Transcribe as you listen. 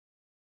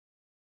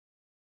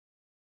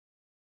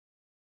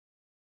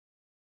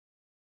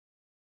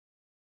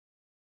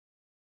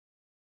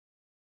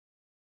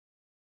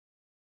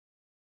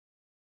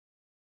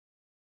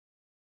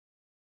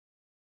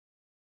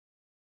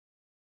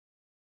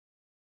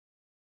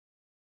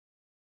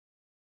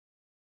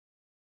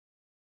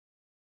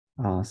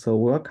So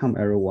welcome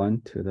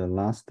everyone to the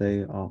last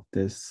day of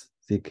this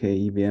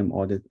zkEVM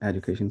Audit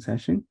Education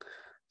Session.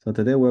 So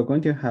today we're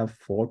going to have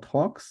 4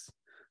 talks.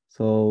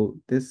 So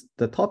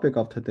the topic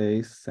of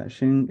today's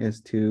session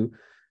is to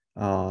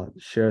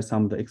share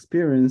some of the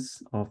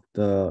experience of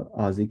the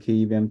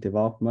zkEVM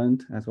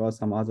development, as well as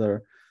some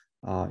other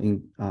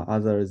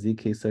other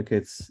zk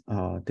circuits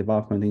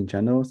development in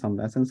general, some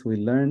lessons we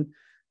learned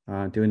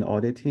during the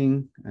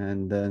auditing,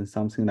 and then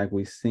something like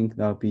we think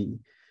that'll be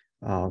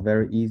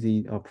very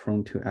easy or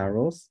prone to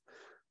errors.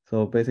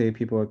 So basically,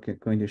 people are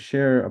going to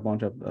share a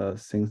bunch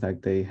of things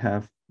like they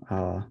have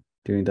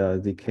during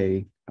the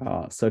zk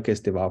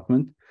circuits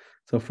development.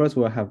 So first,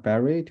 we'll have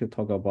Barry to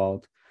talk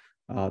about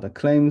the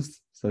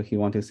claims. So he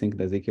wants to think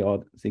the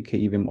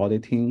zkEVM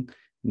auditing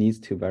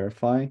needs to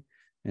verify.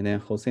 And then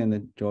Jose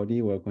and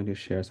Jordi, we're going to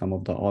share some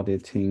of the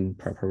auditing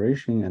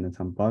preparation and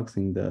some bugs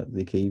in the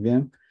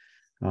zkEVM.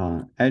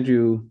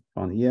 Andrew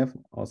from EF,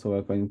 also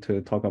we're going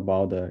to talk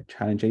about the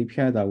challenge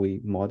API that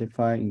we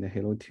modify in the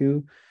Halo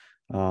 2.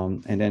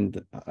 And then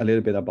a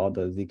little bit about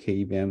the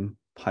zkEVM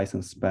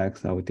Python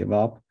specs that we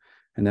develop.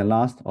 And then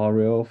last,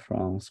 Oriel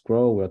from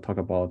Scroll will talk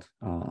about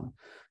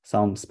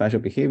some special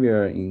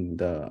behavior in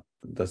the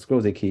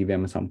Scroll zkEVM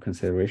and some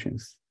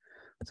considerations.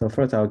 So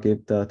first, I'll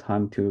give the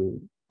time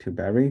to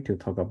Barry to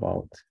talk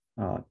about,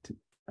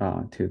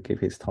 to give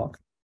his talk.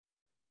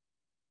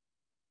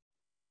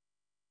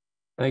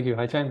 Thank you.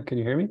 Hi, Chen. Can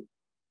you hear me?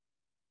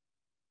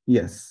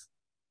 Yes.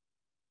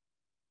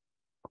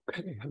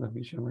 Okay, let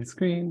me share my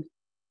screen.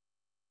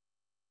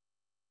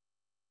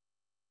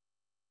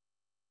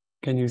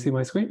 Can you see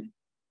my screen?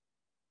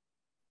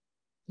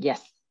 Yes.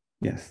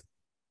 Yes.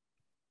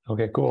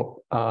 Okay,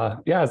 cool.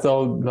 Yeah,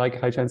 so like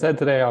Hai Chen said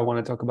today, I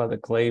want to talk about the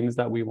claims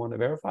that we want to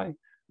verify.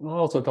 And I'll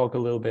also talk a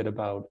little bit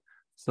about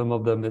some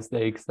of the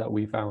mistakes that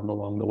we found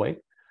along the way.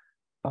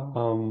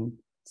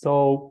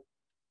 So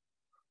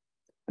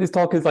this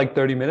talk is like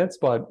 30 minutes,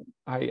 but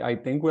I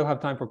think we'll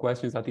have time for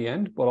questions at the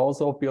end, but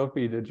also feel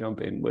free to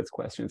jump in with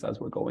questions as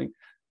we're going.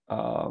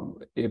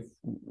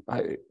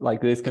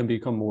 This can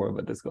become more of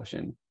a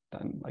discussion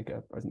than like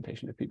a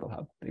presentation if people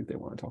have things they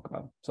want to talk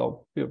about.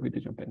 So feel free to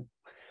jump in.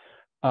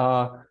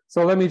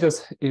 So let me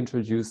just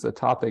introduce the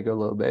topic a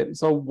little bit.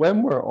 So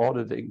when we're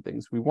auditing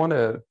things, we want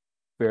to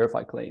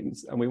verify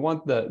claims, and we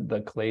want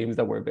the claims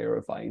that we're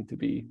verifying to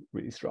be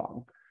really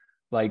strong.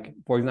 Like,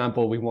 for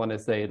example, we want to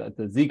say that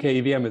the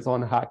zkEVM is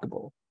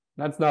unhackable.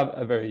 That's not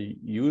a very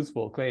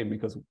useful claim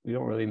because we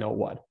don't really know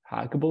what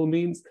hackable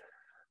means,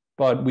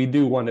 but we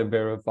do want to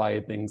verify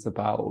things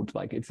about,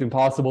 like, it's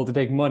impossible to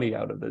take money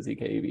out of the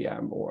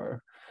zkEVM,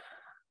 or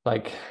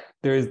like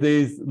there's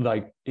this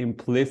like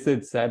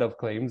implicit set of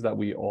claims that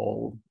we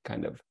all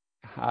kind of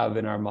have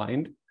in our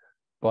mind,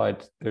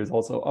 but there's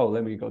also, oh,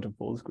 let me go to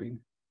full screen.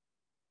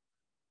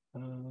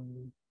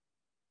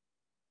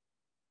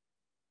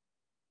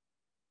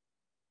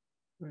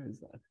 Where is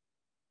that?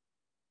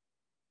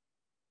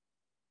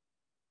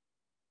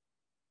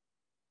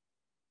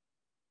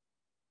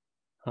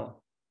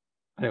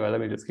 Anyway,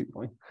 let me just keep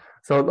going.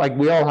 So like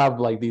we all have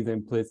like these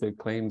implicit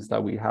claims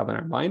that we have in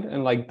our mind.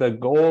 And like the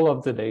goal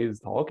of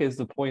today's talk is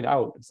to point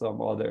out some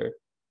other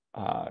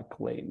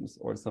claims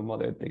or some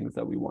other things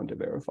that we want to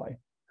verify.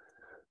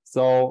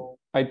 So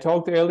I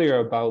talked earlier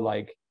about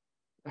like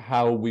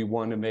how we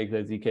want to make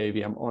the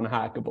zkEVM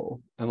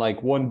unhackable. And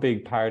like one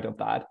big part of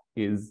that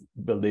is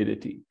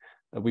validity.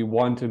 That we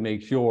want to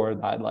make sure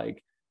that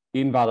like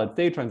invalid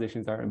state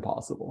transitions are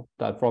impossible,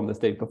 that from the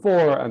state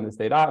before and the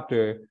state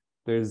after,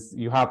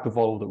 you have to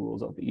follow the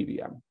rules of the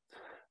EVM.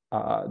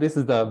 This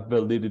is the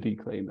validity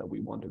claim that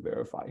we want to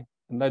verify.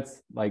 And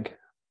let's let's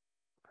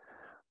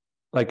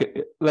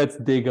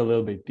dig a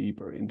little bit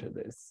deeper into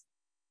this.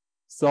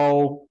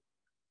 So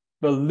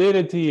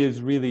validity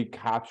is really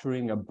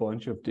capturing a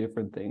bunch of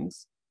different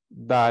things.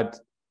 That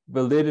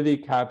validity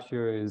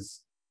captures,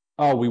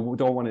 oh, we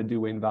don't want to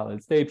do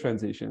invalid state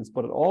transitions,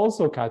 but it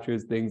also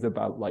captures things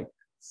about like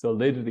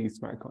solidity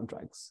smart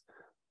contracts.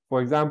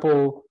 For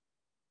example,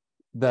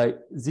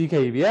 the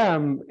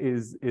zkEVM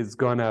is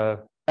gonna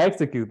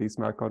execute these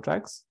smart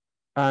contracts,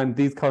 and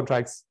these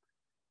contracts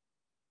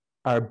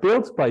are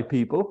built by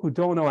people who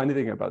don't know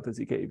anything about the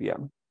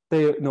zkEVM.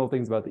 They know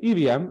things about the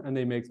EVM, and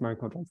they make smart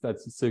contracts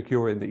that's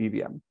secure in the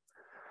EVM.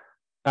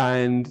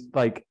 And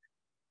like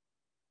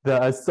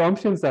the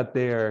assumptions that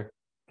they're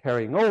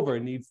carrying over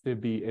needs to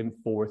be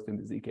enforced in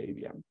the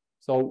zkEVM.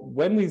 So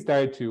when we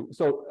start to,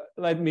 so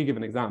let me give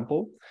an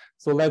example.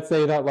 So let's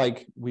say that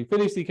like we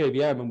finish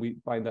zkEVM and we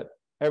find that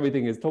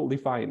everything is totally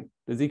fine.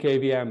 The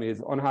zkEVM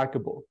is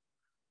unhackable.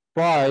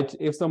 But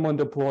if someone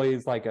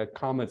deploys like a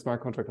common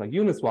smart contract like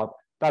Uniswap,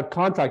 that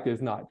contract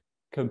is not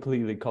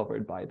completely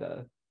covered by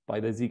the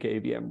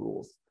zkEVM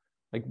rules.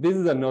 Like this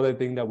is another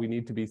thing that we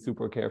need to be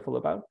super careful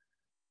about.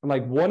 And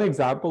like one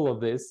example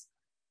of this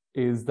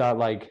is that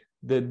like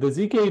the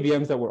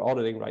zkEVMs that we're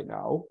auditing right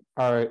now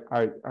are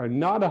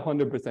not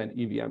 100%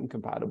 EVM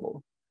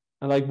compatible.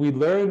 And like we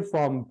learned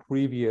from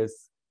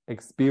previous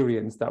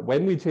experience that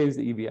when we change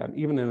the EVM,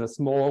 even in a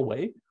small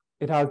way,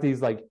 it has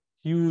these like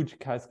huge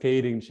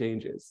cascading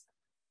changes.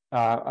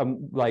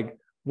 Like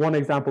one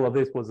example of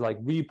this was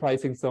like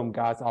repricing some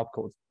gas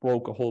opcodes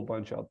broke a whole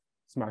bunch of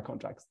smart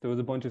contracts. There was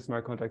a bunch of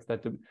smart contracts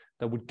that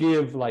would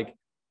give like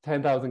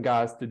 10,000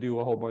 gas to do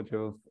a whole bunch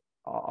of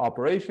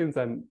operations,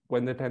 and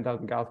when the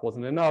 10,000 gas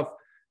wasn't enough,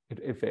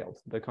 it failed.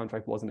 The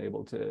contract wasn't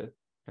able to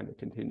kind of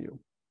continue.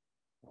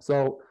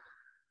 So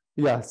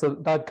yeah, so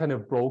that kind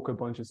of broke a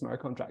bunch of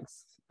smart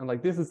contracts. And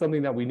like this is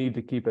something that we need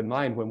to keep in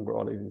mind when we're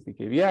auditing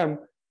zkEVM,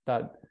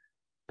 that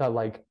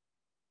like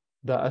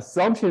the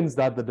assumptions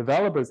that the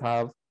developers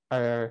have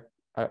are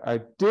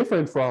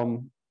different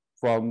from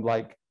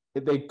like,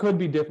 they could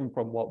be different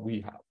from what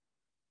we have,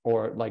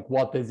 or like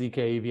what the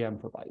zkEVM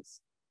provides.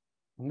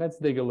 And let's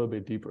dig a little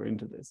bit deeper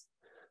into this.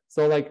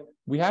 So like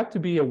we have to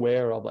be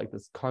aware of like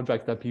this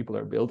contract that people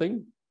are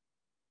building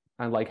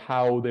and like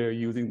how they're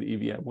using the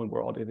EVM when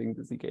we're auditing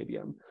the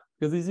zkEVM,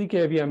 because the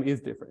zkEVM is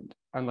different,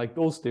 and like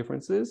those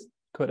differences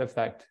could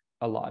affect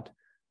a lot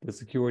the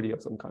security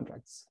of some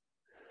contracts.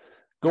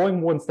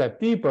 Going one step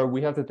deeper,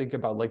 we have to think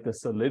about like the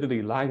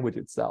solidity language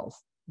itself,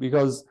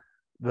 because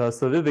the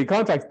solidity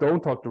contracts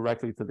don't talk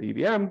directly to the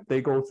EVM.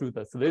 They go through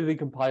the solidity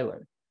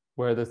compiler,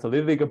 where the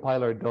solidity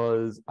compiler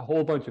does a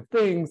whole bunch of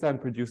things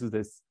and produces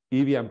this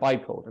EVM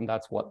bytecode, and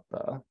that's what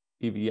the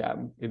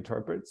EVM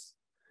interprets.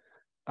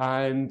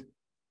 And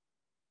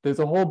there's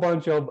a whole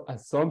bunch of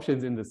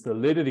assumptions in the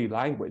solidity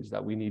language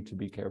that we need to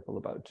be careful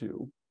about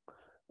too.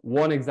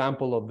 One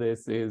example of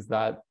this is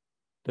that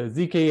the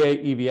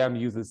zkEVM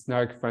uses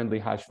snark-friendly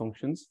hash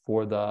functions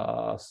for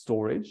the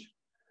storage,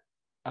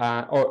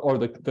 or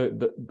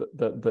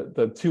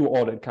the two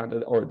audit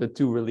candidates or the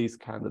two release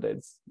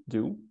candidates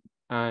do,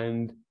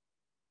 and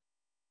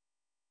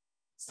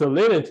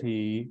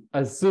solidity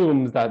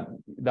assumes that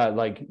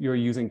like you're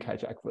using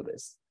Keccak for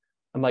this,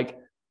 and like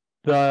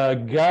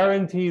the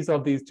guarantees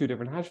of these two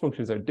different hash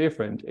functions are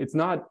different. It's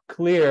not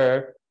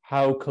clear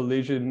how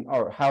collision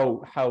or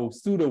how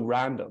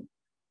pseudo-random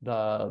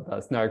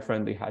the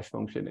snark-friendly hash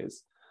function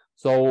is.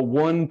 So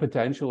one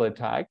potential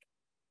attack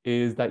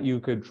is that you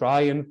could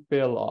try and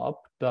fill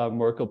up the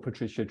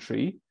Merkle-Patricia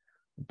tree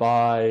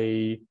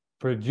by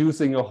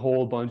producing a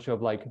whole bunch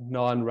of like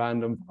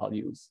non-random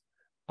values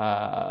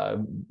right.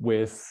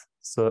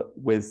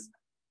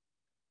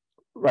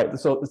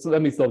 So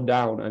let me slow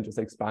down and just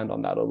expand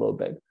on that a little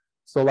bit.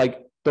 So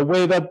like the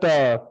way that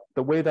the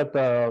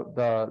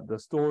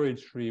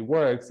storage tree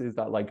works is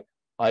that like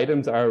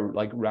items are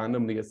like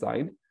randomly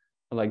assigned,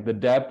 and like the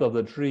depth of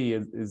the tree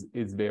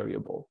is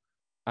variable.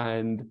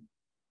 And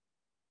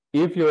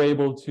if you're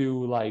able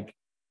to like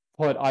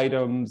put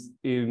items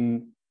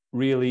in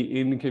really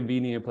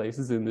inconvenient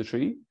places in the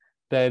tree,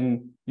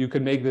 then you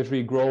can make the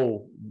tree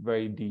grow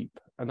very deep,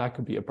 and that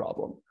could be a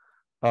problem.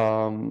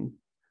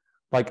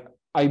 Like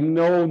I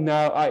know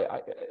now,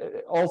 I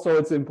also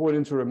it's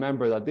important to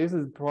remember that this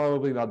is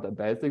probably not the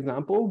best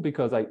example,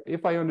 because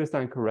if I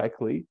understand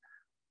correctly,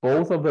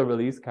 both of the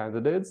release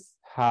candidates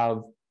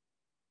have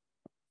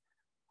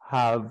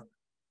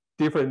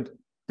different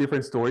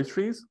storage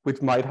trees,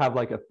 which might have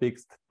like a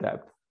fixed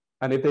depth.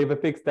 And if they have a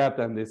fixed depth,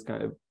 then this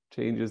kind of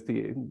changes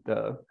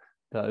the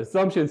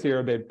assumptions here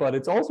a bit. But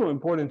it's also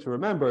important to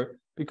remember,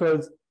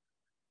 because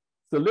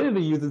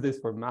Solidity uses this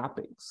for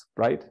mappings,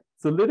 right?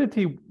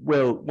 Solidity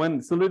will,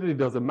 when Solidity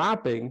does a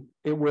mapping,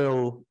 it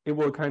will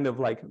kind of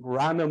like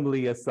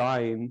randomly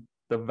assign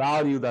the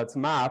value that's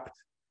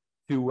mapped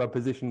to a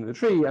position in the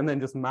tree, and then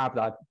just map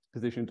that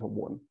position to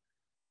 1.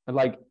 And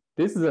like,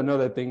 this is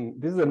another thing,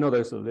 this is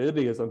another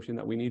Solidity assumption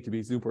that we need to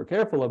be super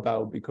careful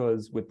about,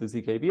 because with the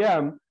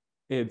zkEVM,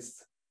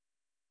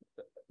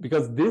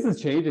 because this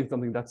is changing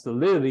something that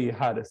Solidity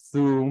had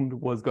assumed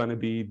was going to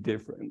be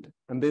different.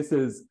 And this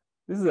is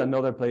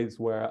another place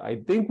where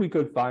I think we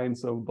could find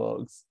some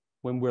bugs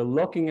when we're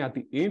looking at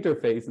the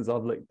interfaces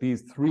of like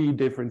these 3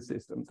 different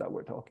systems that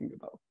we're talking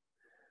about.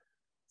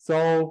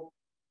 So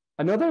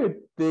another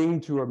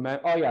thing to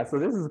remember, so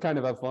this is kind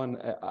of a fun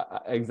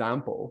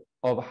example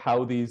of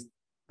how these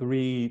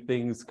 3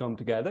 things come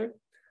together.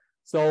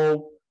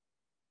 So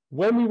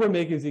when we were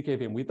making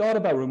zkEVM, we thought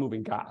about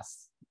removing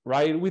gas,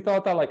 right? We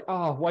thought that like,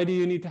 why do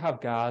you need to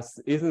have gas?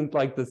 Isn't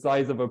like the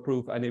size of a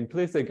proof an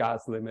implicit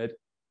gas limit?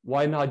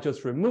 Why not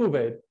just remove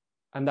it?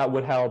 And that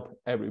would help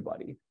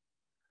everybody.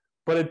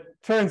 But it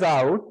turns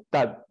out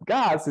that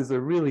gas is a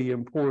really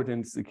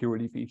important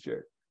security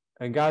feature.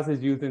 And gas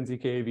is used in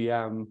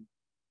zkEVM.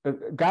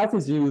 Gas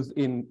is used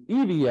in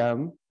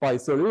EVM by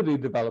Solidity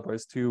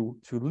developers to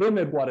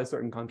limit what a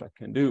certain contract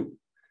can do.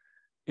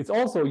 It's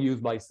also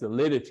used by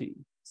Solidity.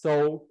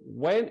 So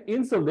when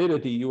in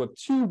Solidity, you have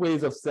 2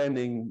 ways of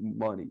sending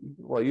money.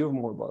 Well, you have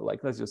more, but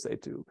like, let's just say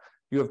 2.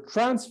 You have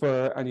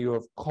transfer and you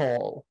have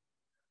call.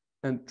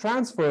 And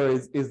transfer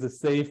is the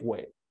safe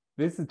way.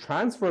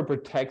 Transfer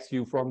protects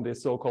you from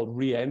this so-called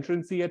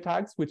reentrancy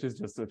attacks, which is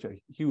just such a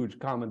huge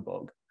common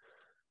bug.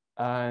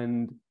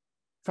 And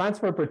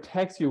transfer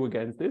protects you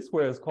against this,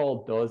 whereas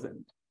call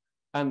doesn't.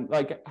 And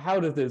like, how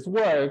does this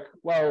work?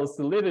 Well,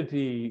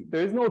 Solidity,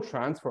 there is no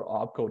transfer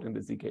opcode in the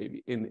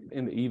zkEVM,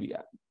 in the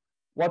EVM.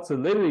 what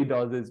solidity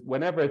does is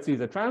whenever it sees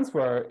a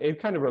transfer,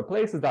 it kind of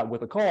replaces that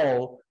with a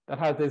call that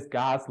has this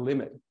gas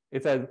limit.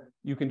 It says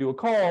you can do a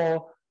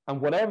call,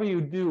 and whatever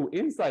you do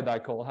inside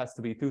that call has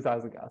to be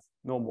 2,000 gas,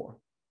 no more.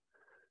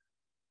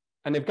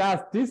 And if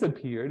gas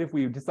disappeared, if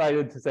we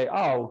decided to say,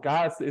 oh,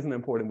 gas isn't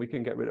important, we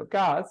can get rid of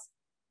gas,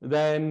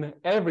 then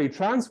every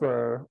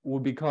transfer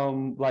would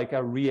become like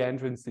a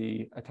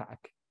re-entrancy attack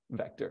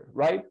vector,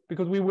 right?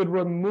 Because we would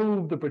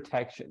remove the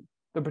protection.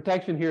 The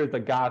protection here is the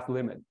gas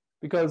limit,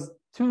 because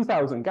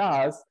 2,000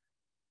 gas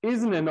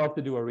isn't enough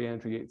to do a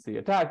re-entrancy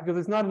attack, because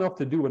it's not enough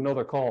to do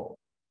another call.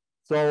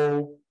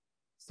 So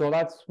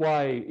that's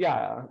why,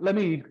 let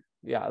me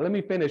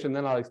finish, and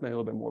then I'll explain a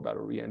little bit more about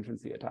a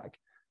re-entrancy attack.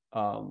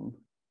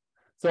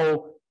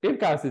 So if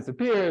gas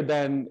disappeared,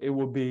 then it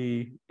would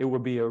be a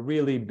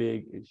really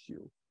big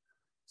issue.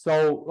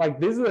 So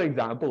like this is an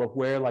example of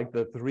where like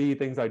the three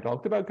things I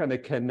talked about kind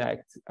of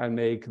connect and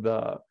make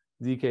the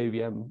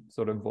zkEVM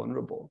sort of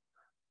vulnerable.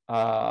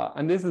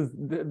 And this is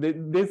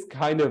this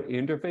kind of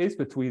interface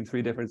between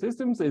three different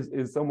systems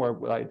is somewhere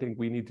where I think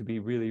we need to be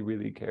really,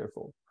 really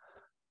careful.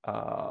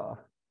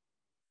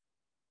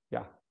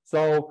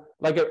 So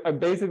like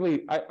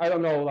basically, I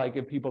don't know like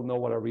if people know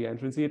what a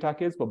re-entrancy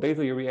attack is, but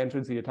basically a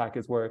re-entrancy attack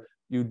is where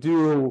you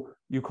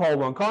call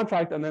one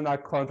contract and then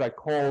that contract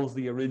calls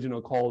the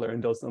original caller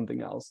and does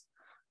something else.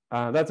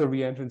 That's a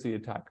re-entrancy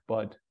attack,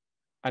 but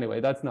anyway,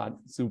 that's not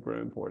super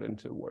important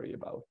to worry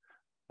about.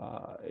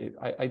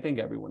 I think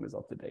everyone is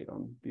up to date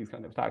on these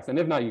kind of attacks, and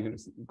if not, you can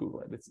just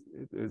Google it.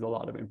 There's a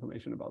lot of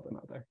information about them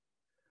out there.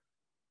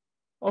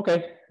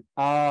 Okay,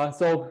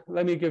 so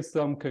let me give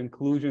some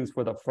conclusions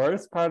for the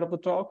first part of the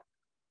talk.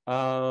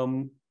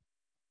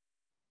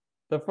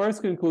 The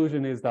first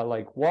conclusion is that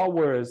like what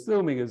we're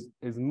assuming is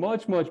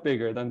much, much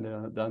bigger than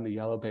the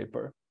yellow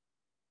paper.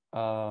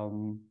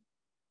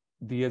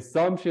 The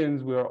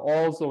assumptions we're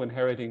also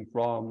inheriting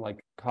from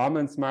like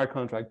common smart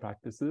contract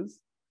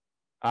practices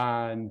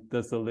and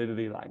the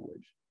solidity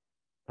language.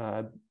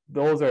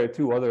 Those are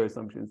two other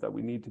assumptions that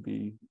we need to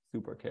be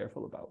super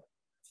careful about.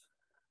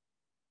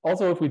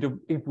 Also,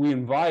 if we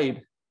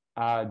invite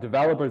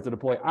developers to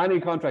deploy any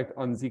contract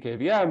on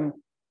zkEVM,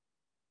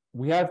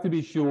 we have to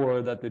be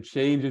sure that the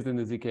changes in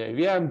the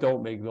zkEVM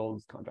don't make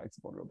those contracts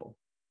vulnerable.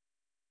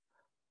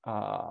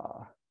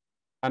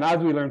 And as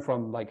we learned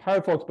from like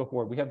hard forks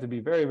before, we have to be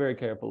very, very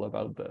careful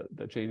about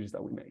the changes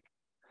that we make.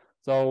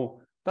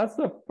 So that's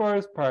the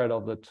first part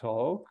of the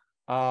talk.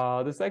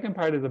 The second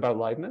part is about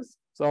liveness.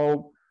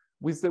 So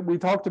we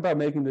talked about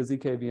making the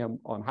zkEVM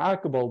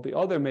unhackable. The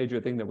other major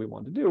thing that we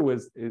want to do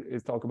is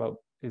talk about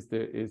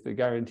the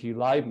guarantee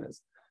liveness.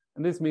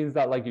 And this means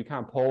that like you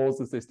can't pause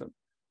the system.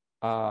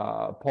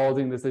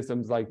 Pausing the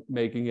system's like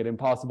making it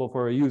impossible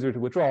for a user to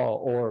withdraw,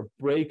 or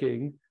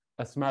breaking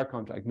a smart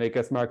contract. Make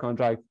a smart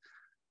contract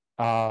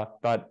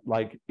that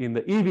like in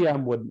the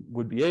EVM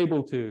would be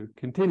able to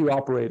continue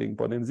operating,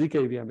 but in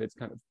zkEVM it's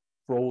kind of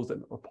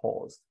frozen or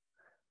paused.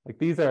 Like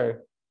these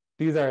are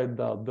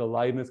the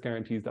liveness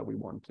guarantees that we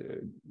want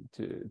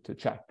to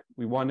check.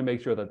 We want to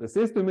make sure that the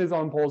system is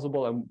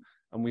unpausable,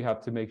 and we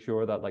have to make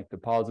sure that like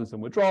deposits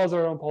and withdrawals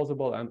are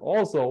unpausable, and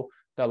also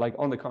that like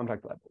on the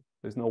contract level,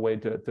 there's no way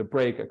to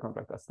break a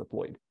contract that's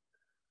deployed.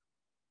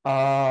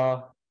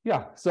 So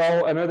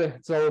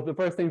the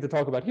first thing to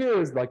talk about here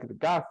is like the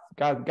gas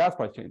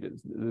price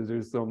changes.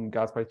 There's some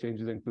gas price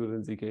changes included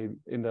in zk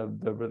in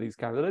the release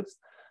candidates,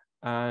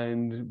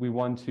 and we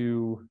want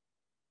to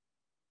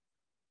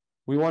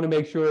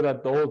make sure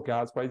that those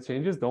gas price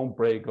changes don't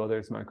break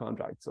other smart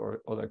contracts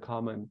or other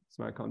common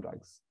smart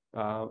contracts.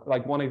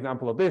 Like one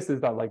example of this is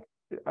that like,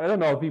 I don't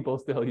know if people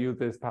still use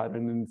this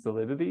pattern in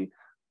solidity,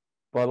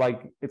 but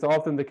like it's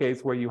often the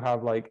case where you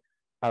have like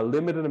a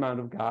limited amount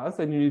of gas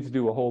and you need to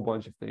do a whole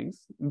bunch of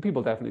things. And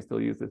people definitely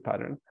still use this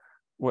pattern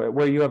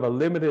where you have a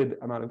limited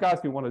amount of gas,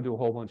 you want to do a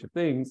whole bunch of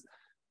things.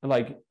 And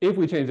like, if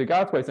we change the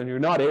gas price and you're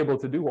not able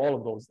to do all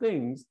of those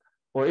things,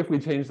 or if we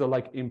change the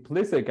like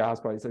implicit gas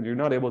price and you're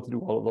not able to do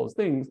all of those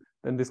things,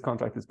 then this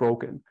contract is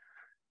broken.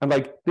 And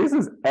like, this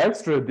is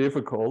extra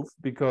difficult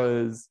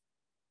because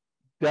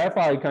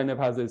DeFi kind of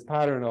has this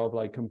pattern of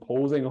like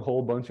composing a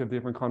whole bunch of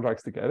different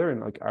contracts together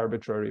in like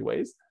arbitrary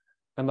ways.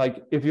 And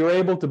like, if you're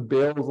able to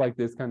build like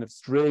this kind of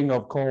string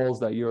of calls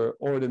that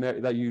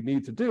you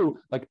need to do,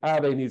 like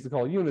Aave needs to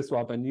call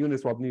Uniswap and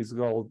Uniswap needs to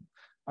call,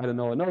 I don't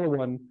know, another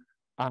one.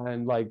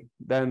 And like,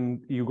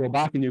 then you go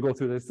back and you go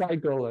through this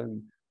cycle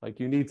and like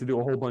you need to do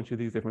a whole bunch of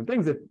these different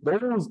things. If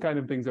those kind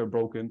of things are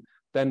broken,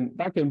 then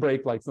that can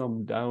break like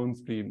some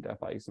downstream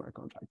DeFi smart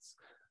contracts.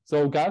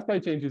 So gas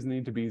price changes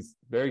need to be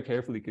very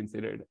carefully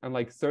considered. And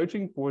like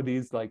searching for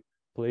these like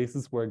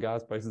places where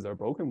gas prices are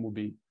broken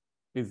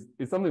is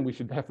something we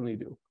should definitely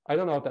do. I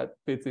don't know if that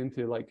fits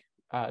into like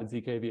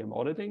zkEVM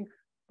auditing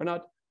or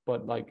not,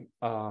 but like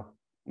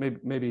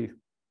maybe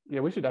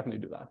we should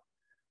definitely do that.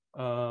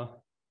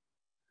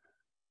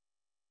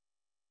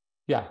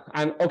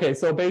 And okay,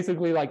 so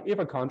basically like if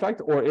a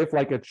contract or if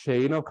like a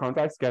chain of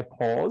contracts get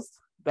paused,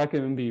 that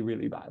can be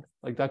really bad.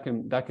 Like that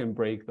can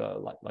break the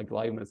like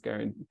liveness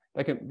guarantee.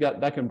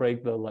 That can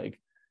break the like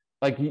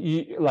like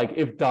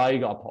if DAI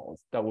got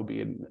paused, that would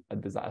be a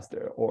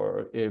disaster,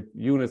 or if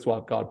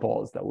Uniswap got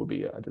paused, that would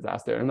be a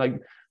disaster. And like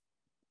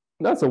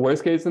that's a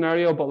worst case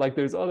scenario, but like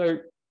there's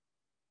other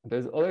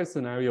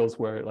scenarios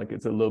where like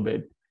it's a little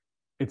bit,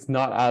 it's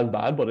not as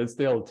bad, but it's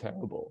still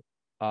terrible.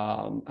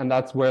 And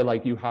that's where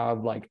like you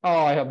have like,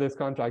 oh, I have this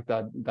contract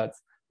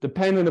that's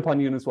dependent upon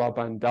Uniswap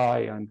and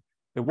DAI, and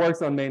it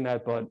works on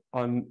mainnet, but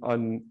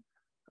on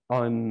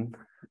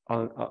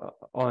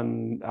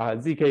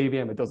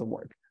zkEVM it doesn't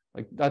work.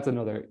 Like that's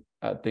another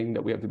thing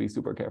that we have to be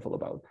super careful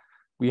about.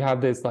 We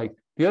have this like,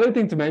 the other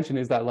thing to mention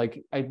is that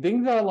like I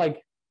think that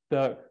like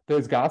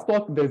there's gas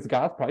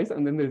price,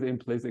 and then there's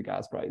implicit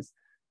gas price.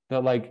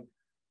 That like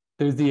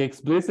there's the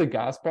explicit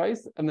gas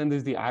price, and then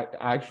there's the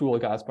actual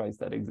gas price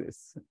that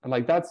exists. And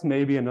like that's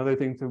maybe another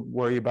thing to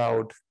worry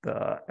about,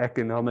 the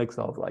economics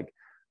of like,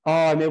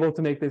 oh, I'm able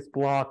to make this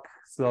block,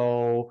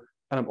 so,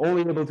 and I'm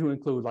only able to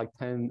include like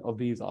 10 of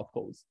these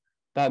opcodes.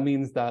 That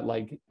means that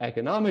like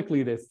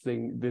economically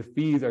the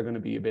fees are going to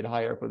be a bit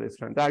higher for this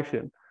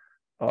transaction.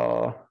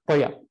 But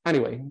yeah,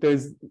 anyway,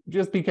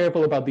 just be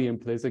careful about the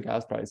implicit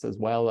gas price as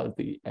well as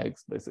the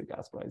explicit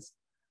gas price.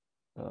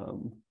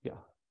 Yeah,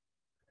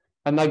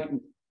 and like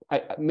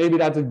maybe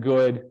that's a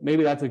good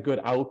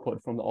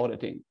output from the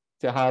auditing,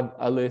 to have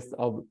a list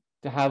of,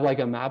 to have like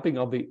a mapping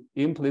of the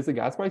implicit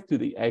gas price to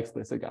the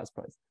explicit gas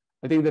price.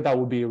 I think that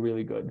would be a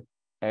really good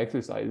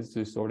exercise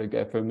to sort of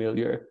get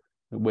familiar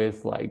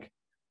with the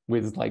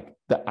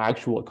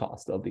actual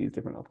cost of these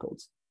different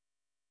opcodes.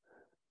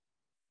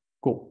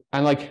 Cool.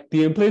 And like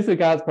the implicit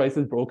gas price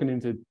is broken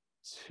into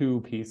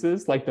two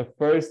pieces. Like the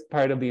first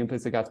part of the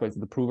implicit gas price is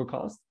the prover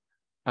cost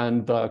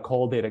and the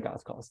call data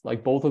gas cost.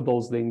 Like both of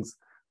those things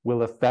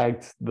will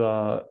affect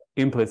the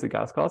implicit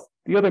gas cost.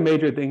 The other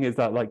major thing is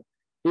that like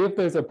if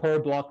there's a per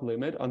block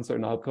limit on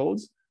certain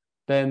opcodes,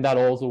 then that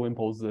also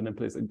imposes an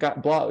implicit gas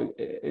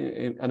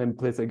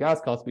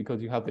cost,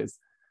 because you have this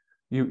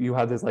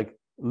like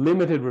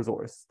limited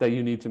resource that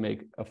you need to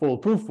make a full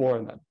proof for,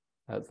 and that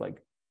has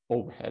like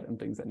overhead and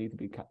things that need to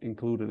be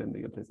included in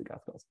the implicit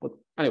gas cost. But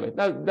anyway,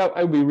 that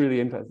I would be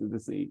really interested to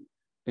see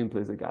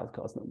implicit gas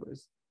cost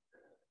numbers.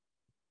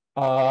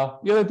 The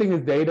other thing is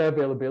data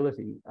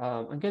availability.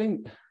 I'm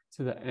getting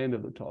to the end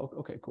of the talk.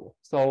 Okay, cool.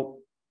 So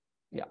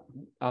yeah,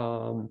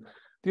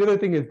 the other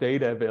thing is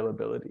data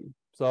availability.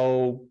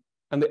 So,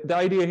 and the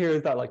idea here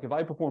is that like if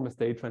I perform a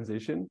state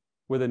transition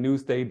where the new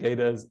state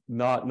data is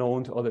not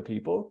known to other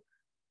people,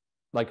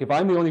 like if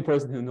I'm the only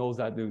person who knows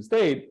that new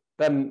state,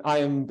 then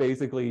I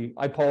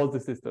pause the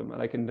system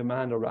and I can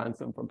demand a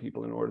ransom from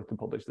people in order to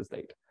publish the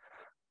state.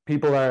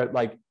 People are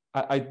like,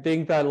 I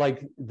think that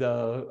like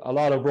a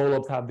lot of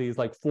rollups have these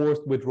like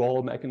forced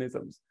withdrawal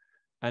mechanisms.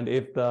 And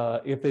if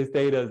this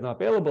data is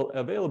not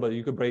available,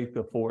 you could break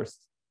the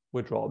forced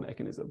withdrawal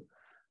mechanism.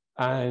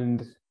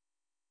 And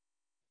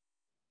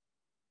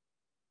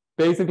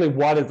basically,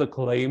 what is the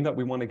claim that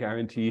we want to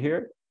guarantee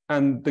here?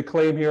 And the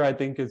claim here, I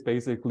think, is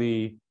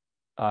basically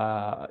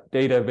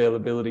data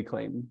availability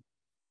claim.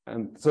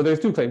 And so there's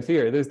two claims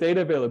here. There's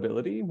data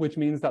availability, which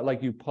means that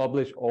like you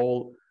publish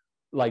all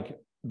like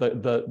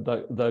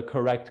the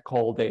correct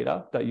call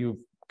data that you've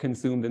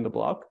consumed in the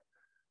block.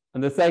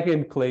 And the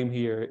second claim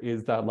here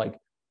is that like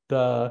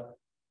the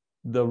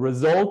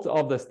result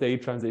of the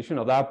state transition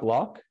of that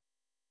block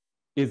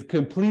is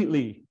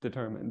completely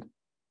determined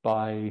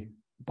by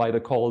the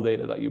call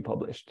data that you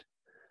published.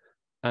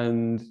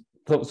 And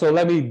so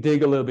let me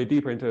dig a little bit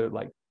deeper into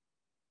like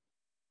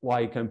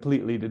why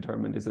completely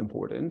determined is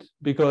important.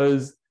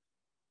 Because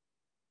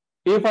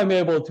if I'm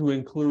able to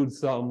include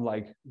some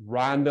like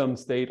random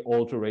state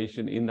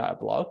alteration in that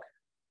block,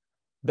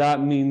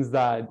 that means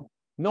that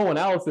no one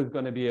else is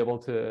going to be able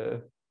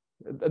to,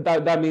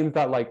 that means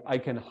that like I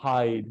can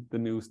hide the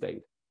new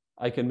state.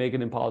 I can make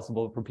it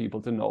impossible for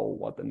people to know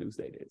what the new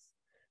state is.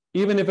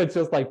 Even if it's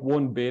just like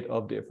one bit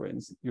of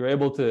difference, you're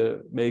able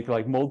to make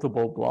like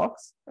multiple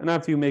blocks. And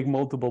after you make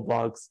multiple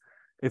blocks,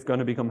 it's going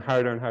to become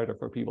harder and harder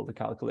for people to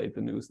calculate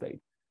the new state.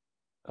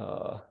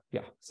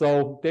 Yeah,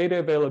 so data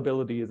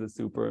availability is a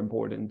super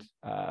important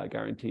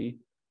guarantee.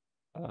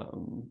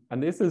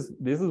 And this is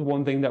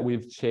one thing that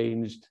we've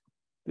changed.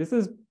 This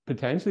is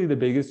potentially the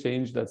biggest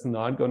change that's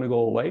not going to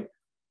go away.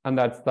 And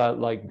that's that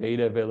like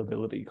data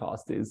availability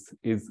cost is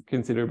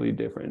considerably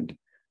different.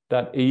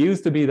 That it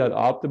used to be that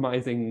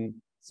optimizing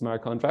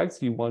smart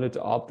contracts, you wanted to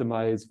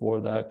optimize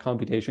for the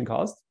computation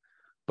cost.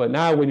 But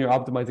now when you're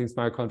optimizing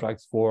smart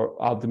contracts for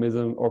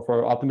optimism or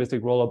for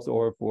optimistic rollups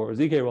or for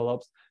ZK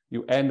rollups,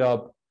 you end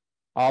up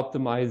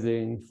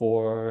optimizing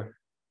for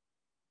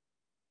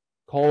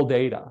call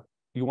data.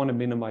 You want to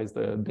minimize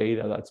the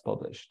data that's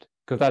published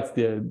because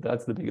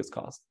that's the biggest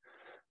cost.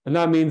 And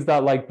that means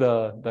that like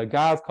the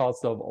gas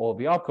costs of all of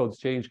the opcodes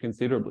change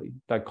considerably.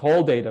 That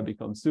call data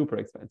becomes super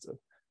expensive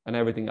and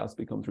everything else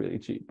becomes really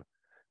cheap.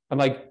 And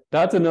like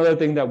that's another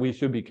thing that we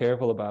should be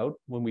careful about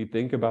when we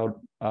think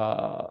about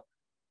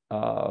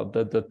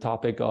the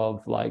topic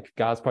of like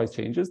gas price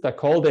changes. That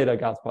call data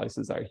gas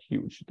prices are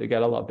huge. They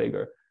get a lot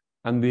bigger.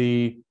 And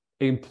the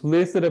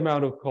implicit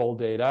amount of call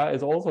data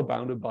is also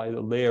bounded by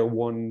the layer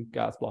 1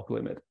 gas block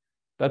limit.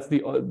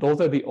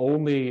 those are the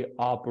only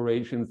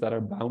operations that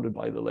are bounded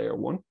by the layer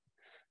one.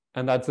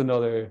 And that's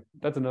another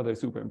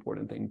super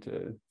important thing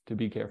to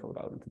be careful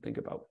about and to think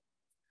about.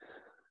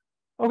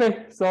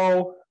 Okay,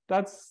 so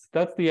that's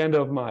the end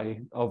of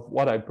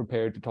what I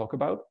prepared to talk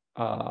about.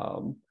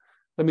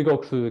 Let me go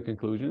through the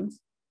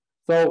conclusions.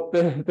 So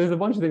there's a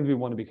bunch of things we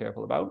want to be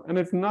careful about, and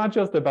it's not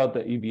just about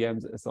the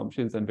EVM's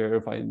assumptions and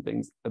verifying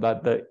things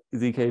that the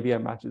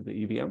zkEVM matches the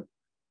EVM.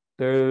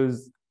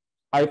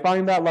 I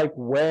find that like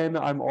when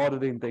I'm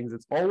auditing things,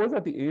 it's always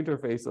at the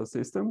interface of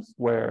systems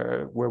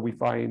where we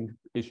find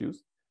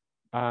issues.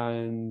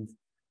 And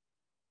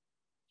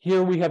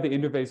here we have the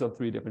interface of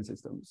 3 different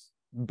systems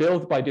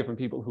built by different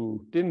people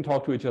who didn't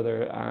talk to each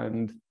other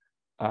and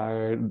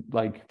are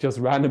like just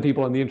random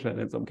people on the internet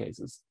in some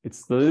cases.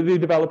 It's Solidity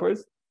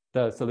developers,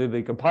 the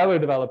Solidity compiler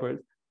developers,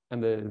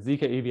 and the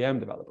zkEVM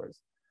developers.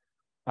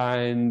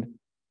 And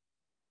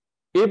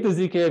if the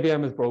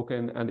zkEVM is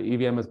broken and the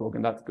EVM is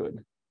broken, that's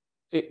good.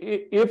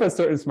 If a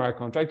certain smart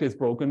contract is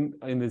broken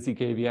in the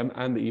zkEVM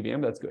and the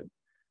EVM, that's good.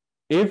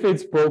 If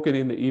it's broken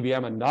in the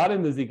EVM and not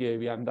in the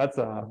zkEVM, that's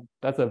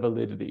a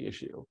validity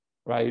issue,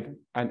 right?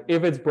 And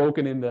if it's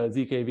broken in the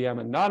zkEVM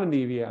and not in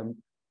the EVM,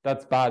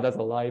 that's bad. That's a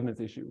liveness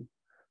issue.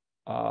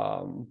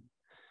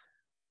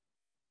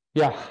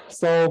 Yeah,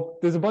 so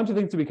there's a bunch of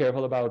things to be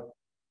careful about.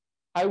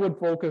 I would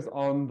focus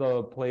on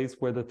the place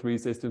where the 3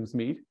 systems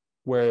meet,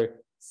 where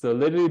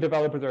Solidity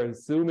developers are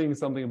assuming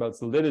something about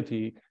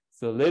Solidity,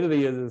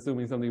 Solidity is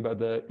assuming something about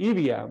the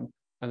EVM,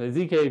 and the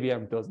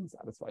zkEVM doesn't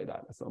satisfy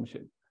that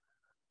assumption.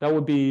 That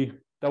would be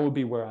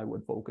where I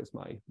would focus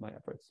my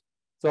efforts.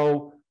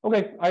 So,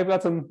 okay,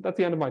 that's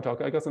the end of my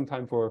talk. I got some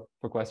time for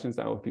questions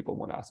now if people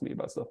want to ask me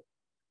about stuff.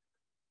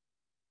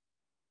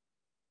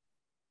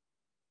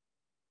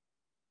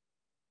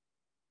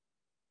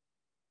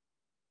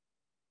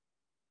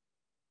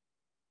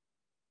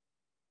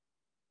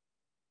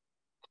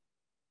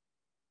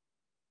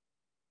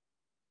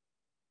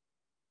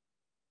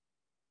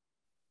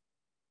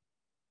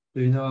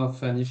 Do you know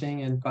of anything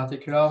in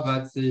particular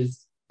that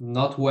is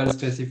not well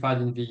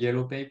specified in the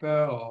yellow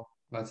paper or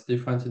that's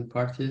different in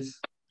practice?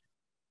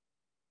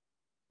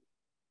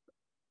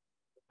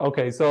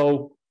 Okay,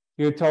 so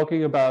you're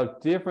talking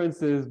about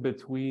differences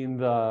between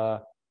the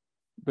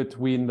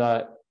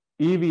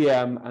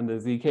EVM and the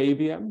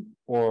zkEVM,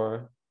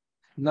 or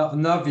No,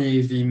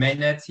 the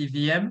mainnet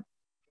EVM.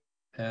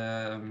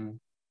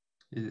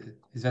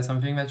 Is that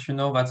something that you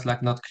know that's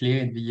like not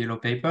clear in the yellow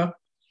paper?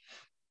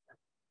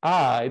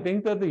 I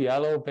think that the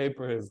yellow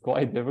paper is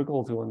quite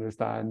difficult to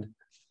understand.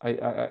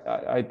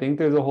 I think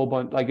there's a whole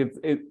bunch, like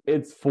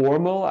it's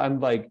formal,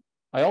 and like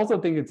I also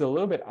think it's a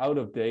little bit out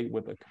of date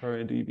with the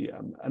current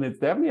EVM, and it's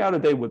definitely out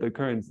of date with the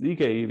current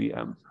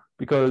zkEVM,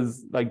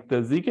 because like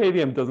the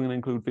zkEVM doesn't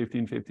include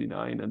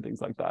 1559 and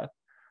things like that.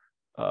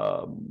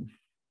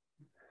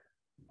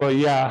 But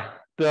yeah,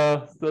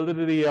 the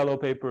Solidity yellow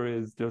paper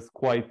is just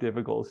quite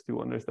difficult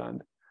to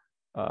understand.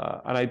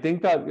 And I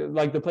think that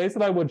like the place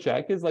that I would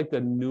check is like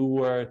the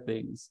newer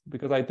things,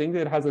 because I think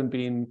it hasn't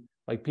been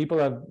like people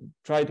have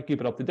tried to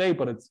keep it up to date,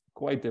 but it's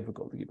quite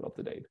difficult to keep it up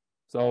to date.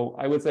 So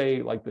I would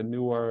say like the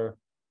newer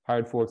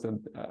hard forks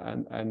and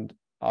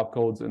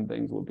opcodes and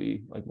things will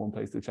be like one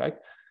place to check.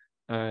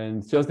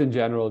 And just in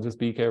general, just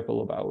be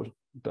careful about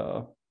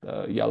the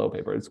yellow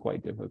paper. It's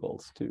quite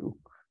difficult to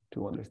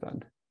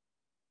understand.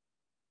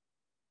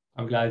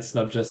 I'm glad it's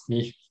not just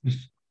me.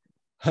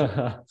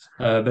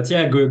 But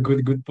yeah,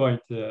 good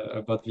point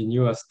about the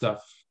newer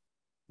stuff.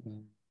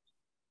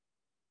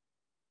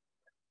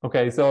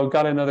 Okay, so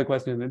got another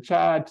question in the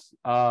chat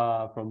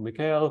from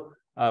Mikhail.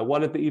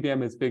 What if the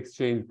EVM is fixed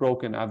change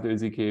broken after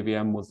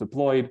zkEVM was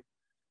deployed?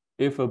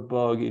 If a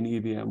bug in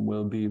EVM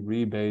will be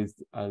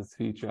rebased as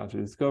feature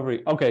after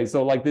discovery? Okay,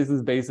 so like this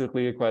is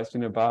basically a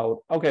question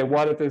about, okay,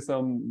 what if there's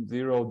some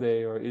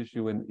 0-day or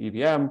issue in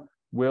EVM?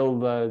 Will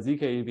the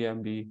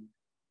zkEVM be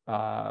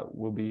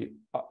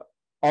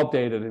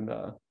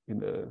updated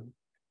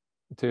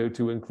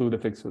to include a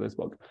fix for this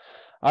bug?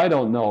 I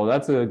don't know.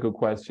 That's a good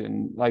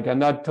question. Like,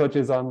 and that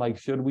touches on like,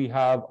 should we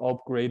have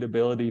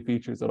upgradability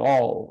features at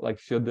all? Like,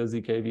 should the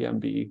zkEVM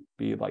be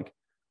like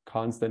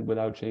constant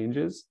without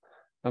changes?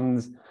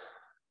 And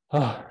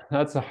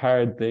that's a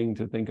hard thing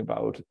to think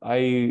about.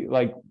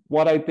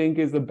 What I think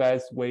is the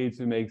best way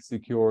to make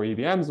secure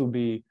EVMs would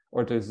be,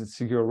 or to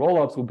secure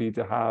rollups would be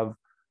to have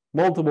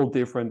multiple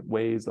different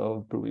ways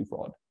of proving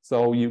fraud.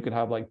 So you could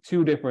have like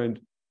 2 different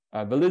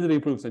validity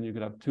proofs, and you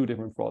could have 2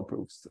 different fraud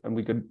proofs, and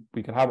we could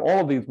have all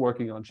of these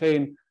working on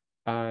chain,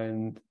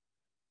 and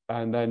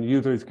then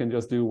users can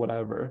just do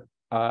whatever.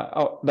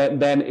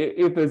 Then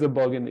if there's a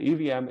bug in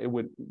the EVM,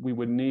 we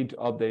would need to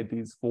update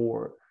these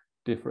 4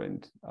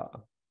 different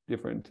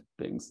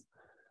things.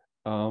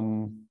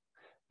 I'm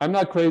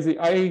not crazy.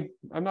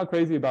 I'm not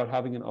crazy about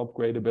having an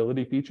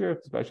upgradability feature,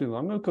 especially in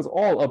long run, because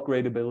all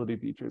upgradability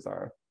features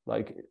are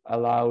like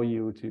allow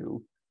you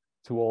to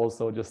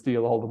also just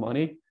steal all the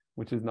money,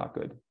 which is not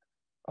good.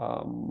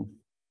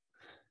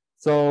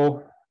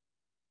 So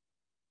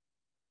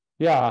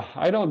yeah,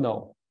 I don't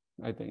know.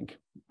 I think.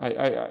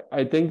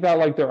 I think that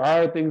like there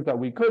are things that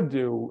we could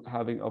do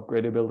having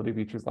upgradability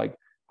features, like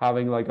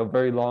having like a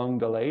very long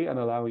delay and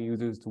allowing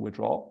users to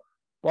withdraw,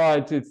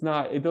 but it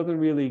doesn't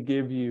really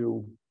give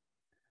you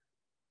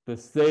the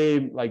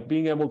same, like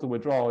being able to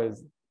withdraw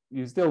is,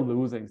 you're still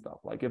losing stuff.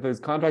 Like if there's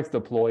contracts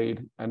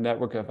deployed and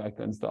network effect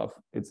and stuff,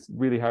 it's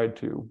really hard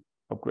to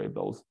upgrade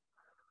those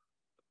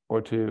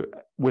or to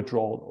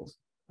withdraw those.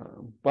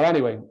 But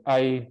anyway,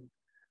 I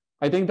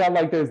think that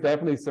like there's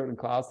definitely certain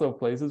class of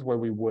places where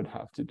we would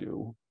have to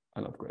do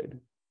an upgrade,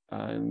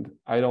 and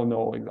I don't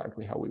know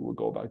exactly how we would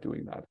go about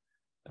doing that.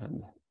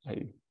 And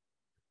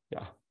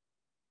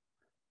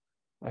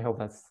I hope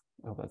that's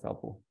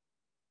helpful.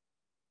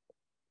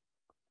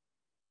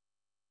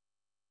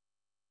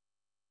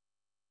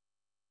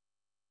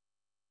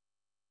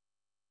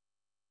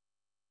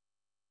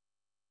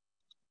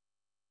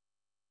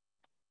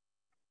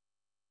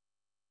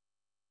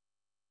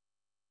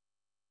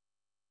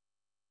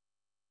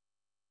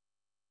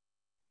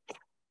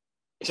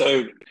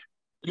 So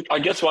I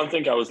guess one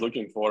thing I was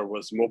looking for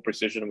was more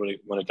precision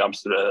when it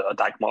comes to the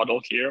attack model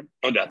here,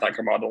 or the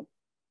attacker model.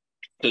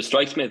 It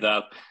strikes me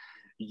that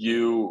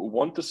you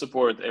want to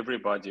support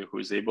everybody who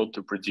is able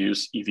to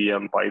produce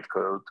EVM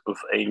bytecode of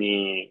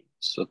any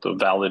sort of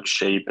valid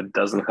shape. It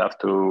doesn't have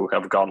to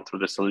have gone through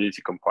the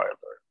solidity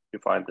compiler,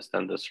 if I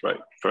understand this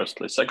right,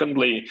 firstly.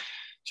 Secondly,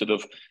 sort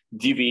of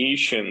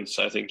deviations,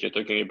 I think you're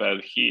talking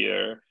about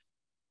here.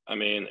 I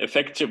mean,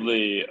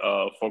 effectively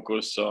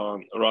focus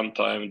on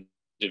runtime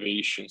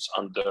deviations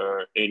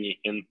under any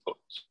input,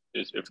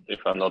 if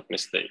I'm not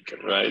mistaken,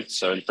 right?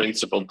 So in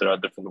principle, there are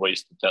different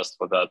ways to test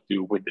for that,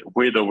 do with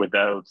or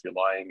without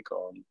relying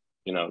on,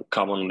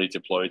 commonly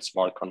deployed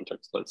smart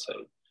contracts, let's say.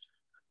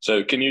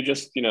 So can you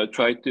just,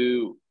 try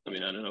to, I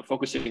don't know,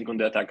 focusing on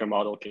the attacker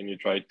model, can you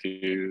try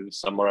to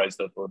summarize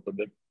that a little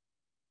bit?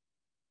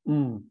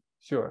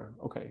 Sure,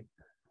 okay.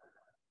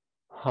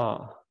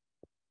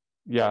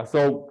 Yeah,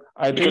 so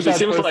I think because it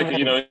seems like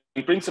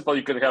in principle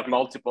you could have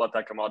multiple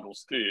attacker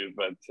models too,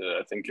 but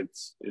I think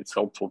it's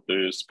helpful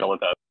to spell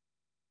it out.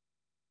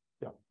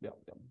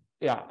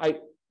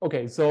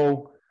 Okay,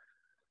 so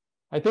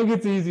I think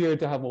it's easier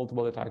to have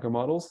multiple attacker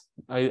models.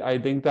 I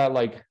think that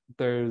like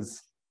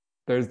there's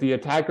the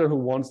attacker who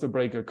wants to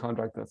break a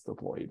contract that's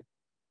deployed.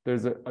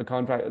 There's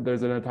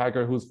an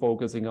attacker who's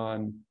focusing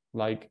on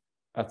like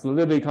a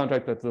solidity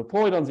contract that's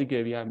deployed on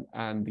zkEVM,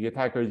 and the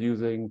attacker is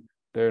using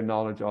their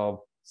knowledge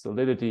of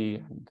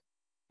solidity and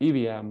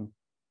EVM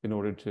in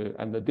order to,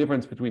 and the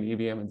difference between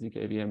EVM and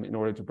zkEVM in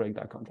order to break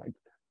that contract.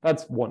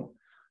 That's one.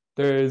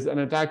 There's an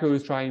attacker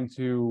who's trying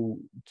to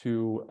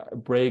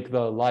break the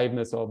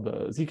liveness of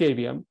the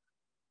zkEVM,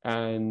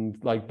 and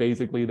like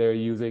basically they're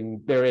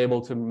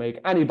able to make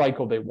any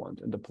bytecode they want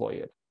and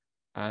deploy it.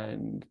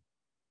 And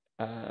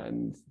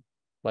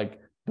like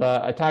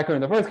the attacker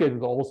in the first case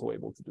is also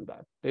able to do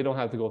that. They don't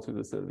have to go through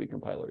the solidity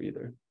compiler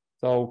either.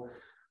 So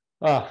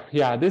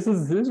this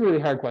is a really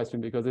hard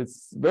question because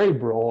it's very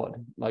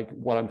broad, like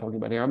what I'm talking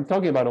about here. I'm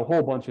talking about a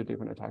whole bunch of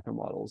different attacker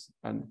models,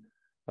 and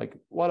like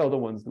what other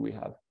ones do we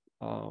have?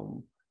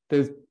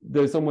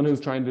 There's someone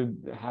who's trying to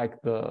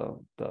hack the.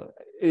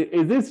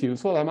 Is this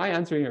useful? Am I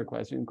answering your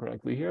question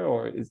correctly here,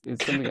 or is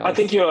something else? I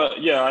think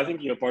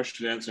you're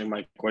partially answering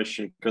my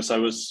question, because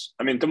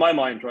to my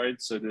mind,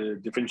 right? So the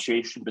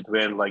differentiation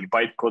between like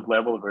bytecode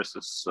level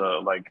versus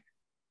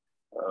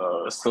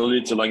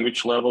solidity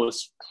language level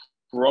is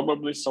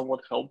probably somewhat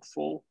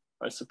helpful,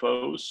 I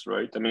suppose,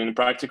 right? In a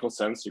practical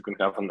sense, you can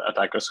have an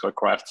attackers who are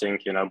crafting,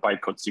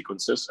 bytecode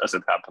sequences as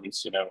it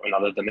happens, in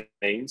other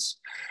domains.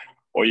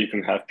 Or you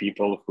can have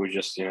people who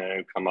just,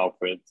 come up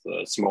with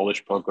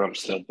smallish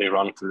programs that they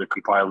run through the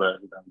compiler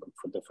and then look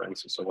for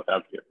differences or what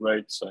have you,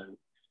 right? So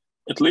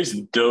at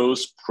least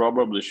those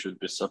probably should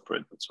be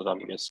separate. That's what I'm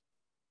guessing.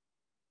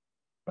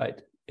 Right.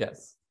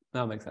 Yes,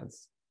 that makes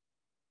sense.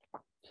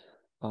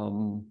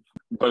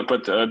 But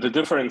the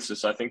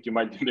differences, I think you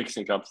might be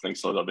mixing up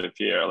things a little bit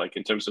here. Like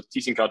in terms of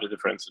teasing out the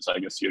differences, I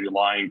guess you're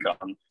relying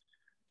on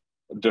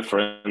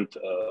different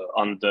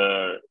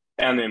under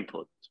an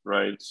input,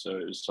 right?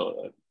 So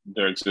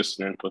there exists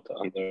an input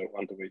under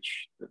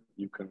which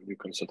you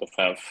can sort of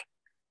have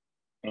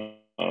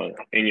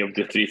any of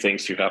the three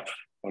things you have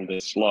on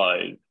this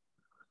slide.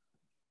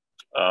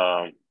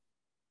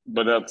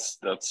 But that's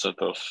sort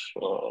of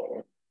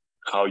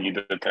how you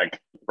detect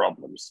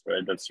problems,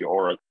 right? That's your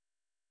oracle.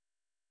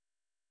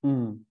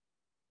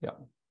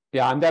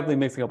 Yeah, I'm definitely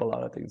mixing up a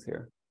lot of things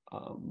here.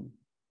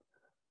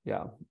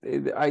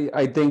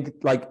 I think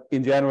like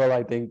in general,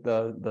 I think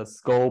the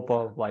scope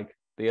of like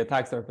the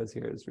attack surface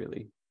here is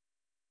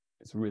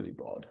really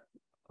broad,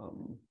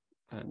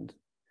 and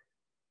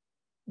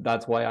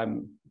that's why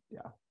I'm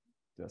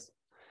just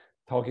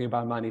talking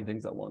about many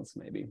things at once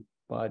maybe.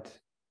 But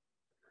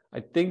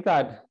I think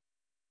that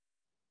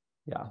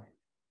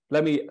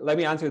let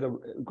me answer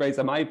Grace.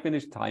 Am I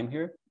finished time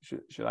here?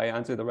 Should I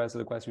answer the rest of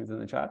the questions in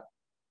the chat?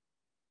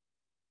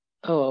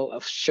 Oh,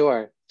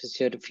 sure.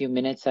 Just a few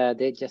minutes.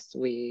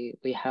 We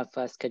have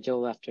a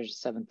schedule after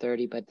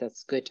 7:30, but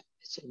that's good.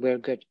 We're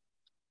good.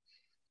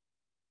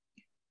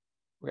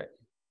 Okay.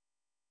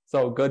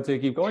 So good to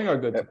keep going or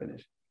good to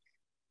finish?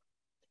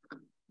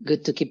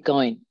 Good to keep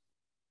going.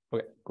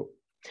 Okay, cool.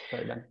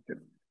 Sorry, Dan.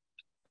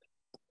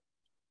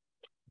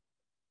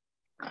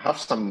 I have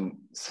some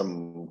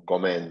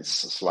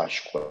comments /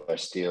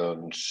 questions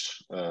to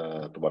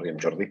Jordi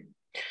and Jordi.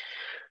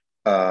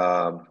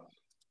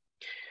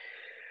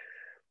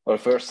 Well,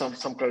 first,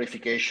 some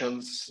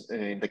clarifications.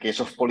 In the case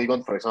of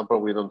Polygon, for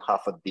example, we don't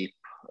have a deep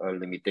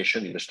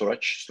limitation in the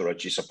storage.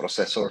 Storage is a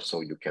processor,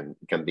 so you can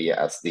be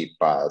as deep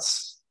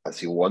as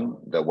you want.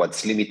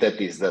 What's limited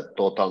is the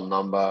total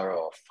number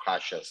of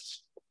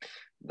hashes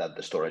that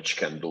the storage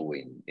can do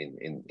in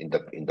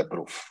the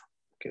proof.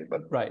 Okay,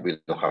 but we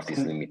don't have this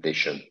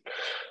limitation.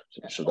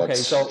 So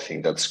that's, I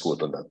think that's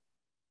good on that.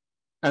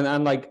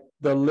 And like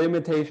the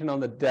limitation on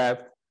the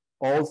depth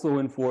also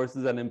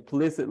enforces an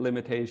implicit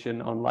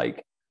limitation on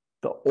like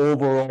the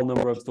overall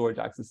number of storage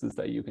accesses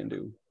that you can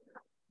do.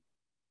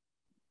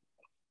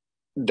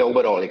 The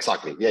overall,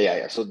 exactly.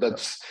 Yeah. So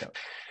that's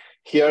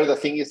here. The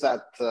thing is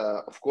that,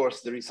 of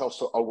course, there is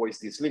also always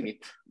this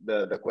limit.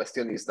 The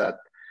question is that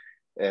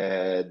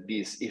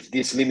if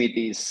this limit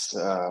is,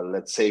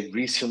 let's say,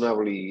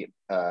 reasonably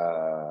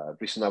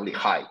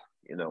high,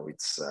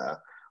 it's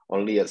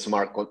only a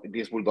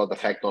this will not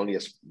affect only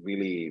as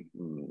really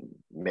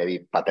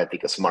maybe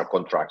pathetic smart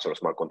contracts or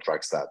smart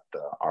contracts that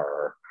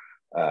are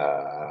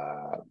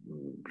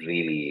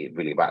really,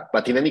 really bad.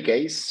 But in any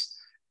case,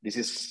 this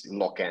is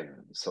lock-in.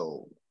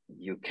 So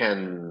you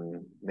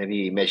can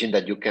maybe imagine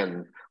that you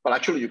can, well,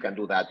 actually you can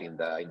do that in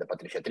the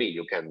Patricia tree.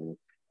 You can,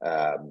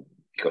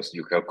 because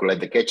you calculate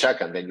the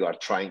ketchup and then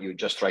you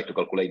just try to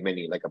calculate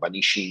many, like a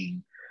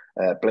vanishing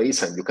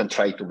place, and you can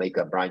try to make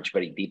a branch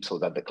very deep so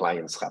that the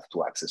clients have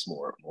to access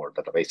more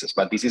databases.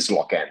 But this is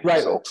lock-in.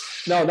 Right. So,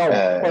 no.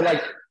 But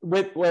like,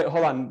 wait,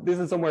 hold on. This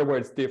is somewhere where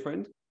it's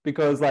different,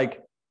 because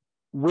like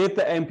with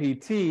the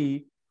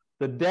MPT,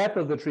 the depth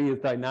of the tree is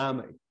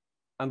dynamic.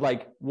 And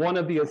like one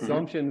of the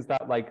assumptions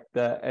that like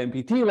the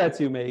MPT lets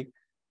you make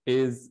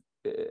is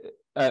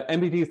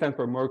MPT stands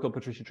for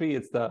Merkle-Patricia tree.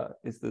 It's the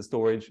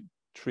storage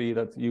tree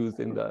that's used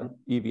in the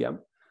EVM.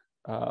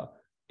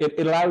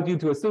 It allows you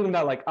to assume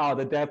that like,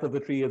 the depth of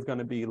the tree is going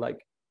to be like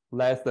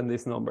less than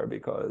this number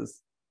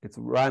because it's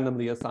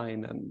randomly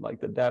assigned, and like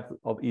the depth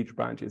of each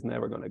branch is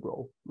never going to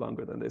grow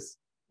longer than this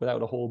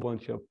without a whole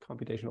bunch of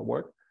computational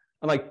work.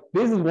 And like,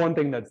 this is one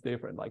thing that's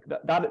different. Like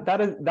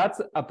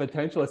that's a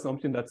potential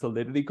assumption that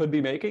Solidity could be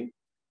making,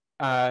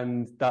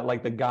 and that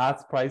like the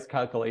gas price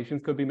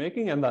calculations could be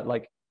making, and that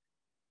like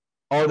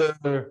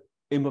other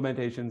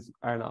implementations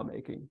are not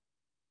making.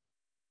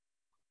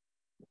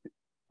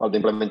 Well, the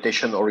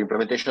implementation,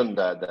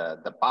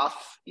 the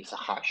path is a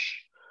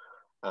hash,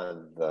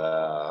 and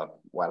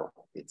well,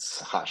 it's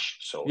hash,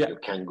 so you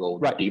can go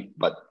deep,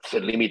 but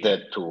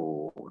limited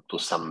to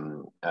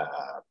some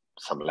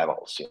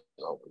levels.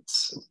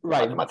 It's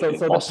right. So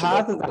the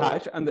path is a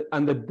hash,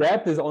 and the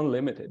depth is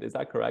unlimited. Is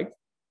that correct?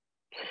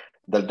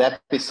 The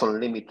depth is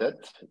unlimited,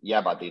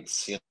 but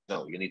it's, you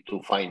need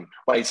to find,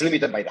 well, it's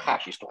limited by the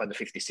hash, it's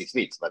 256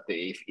 bits, but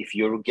if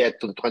you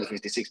get to the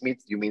 256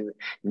 bits, it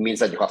means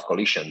that you have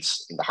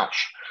collisions in the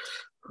hash.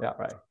 Yeah,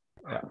 right.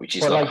 Yeah. Which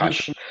is not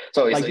hash.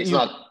 So it's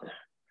not.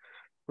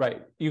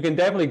 Right. You can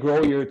definitely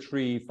grow your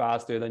tree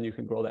faster than you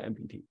can grow the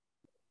MPT.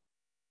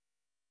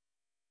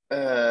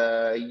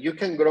 You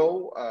can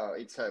grow,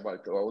 it's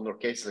well, in our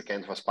case, it's a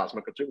kind of a sparse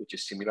Merkle tree, which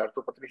is similar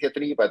to Patricia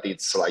tree, but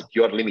it's like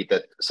you're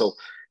limited. So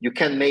you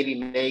can maybe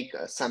make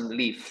some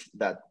leaf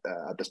that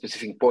at a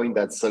specific point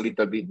that's a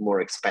little bit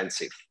more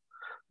expensive.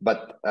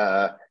 But,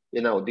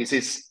 this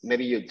is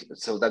maybe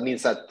so that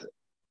means that,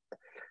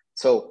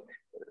 so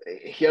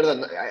here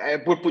then I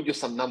will put you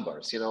some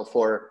numbers,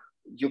 for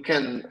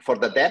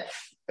the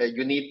depth,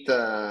 you need,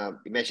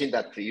 imagine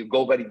that you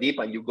go very deep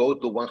and you go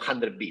to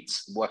 100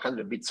 bits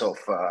of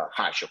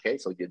hash, okay?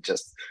 So you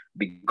just,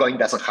 Bitcoin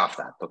doesn't have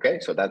that,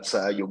 okay? So that's,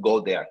 you go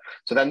there.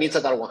 So that means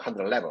that there are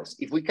 100 levels.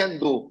 If we can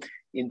do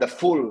in the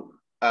full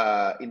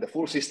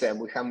system,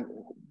 we can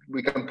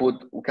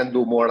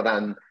do more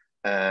than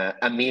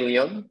 1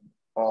 million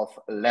of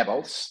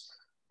levels.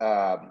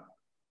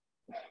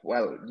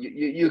 Well,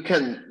 you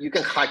can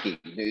hack it,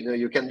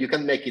 you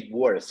can make it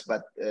worse,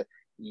 but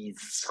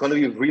it's going to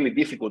be really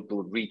difficult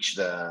to reach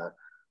the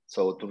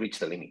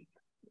limit.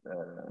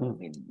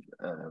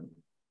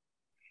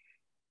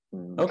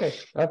 Okay,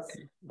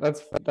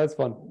 that's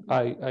fun.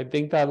 I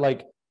think that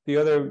like the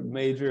other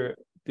major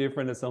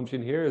different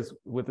assumption here is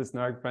with the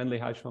snark friendly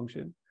hash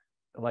function.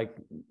 Like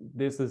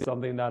this is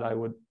something that I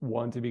would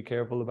want to be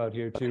careful about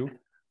here too,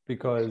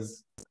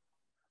 because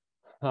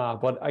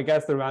but I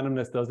guess the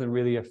randomness doesn't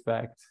really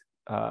affect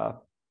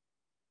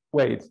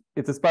wait,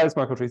 it's a sparse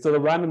Merkle tree, so the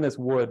randomness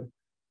would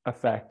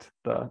affect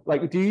the,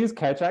 like, do you use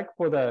Ketchak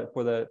for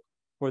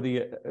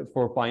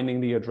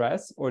finding the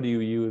address, or do you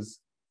use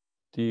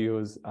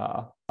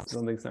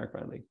something snark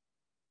friendly?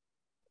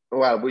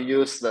 Well, we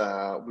use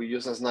a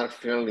snark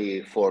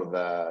friendly for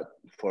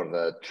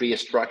the tree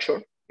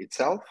structure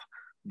itself,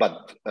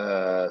 but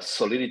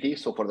solidity,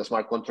 so for the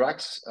smart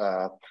contracts,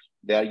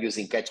 they are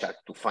using Ketchup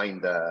to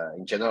find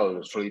in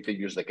general, Solidity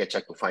use the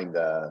Ketchup to find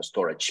the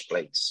storage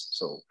place.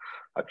 So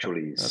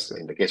actually,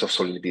 in the case of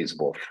Solidity, it's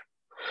both.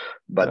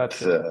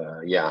 But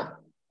yeah.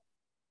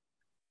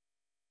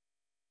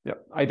 Yeah,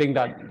 I think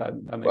that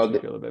makes me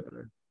feel a bit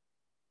better.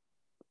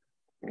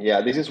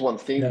 Yeah, this is one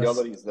thing. Yes. The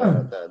other is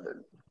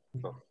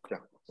yeah.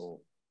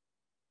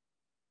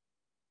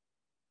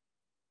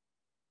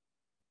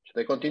 Should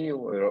I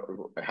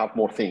continue? I have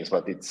more things,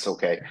 but it's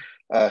okay.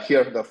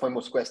 Here, the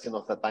famous question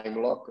of the time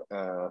lock.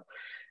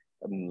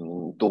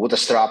 To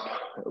Bootstrap,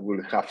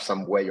 we'll have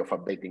some way of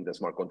updating the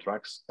smart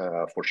contracts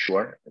for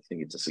sure. I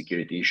think it's a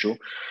security issue.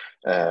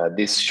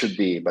 This should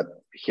be, but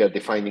here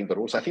defining the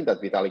rules. I think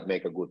that Vitalik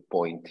made a good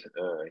point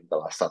in the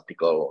last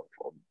article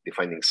of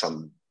defining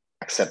some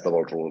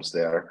acceptable rules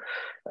there.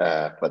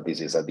 But this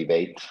is a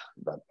debate.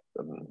 But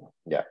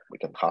yeah, we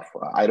can have.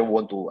 I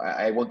want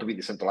to be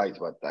decentralized,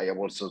 but I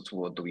also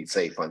want to be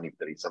safe. And if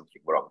there is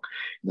something wrong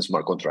in the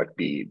smart contract,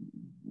 be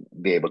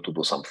able to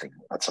do something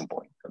at some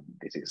point. And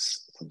this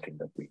is something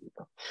that we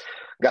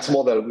gas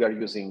model. We are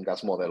using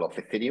gas model of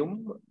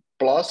Ethereum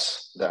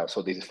plus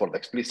so this is for the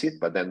explicit,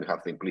 but then we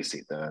have the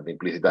implicit. The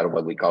implicit are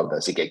what we call the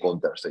zk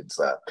counters. It's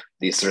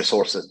these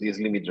resources, these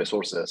limit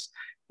resources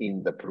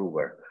in the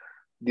prover.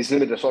 These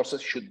limit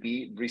resources should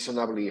be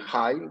reasonably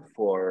high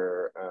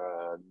for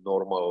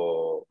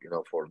normal,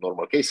 for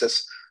normal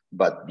cases.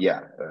 But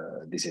yeah,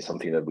 this is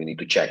something that we need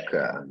to check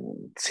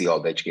and see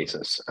all the edge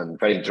cases. And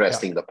very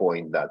interesting the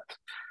point that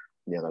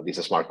these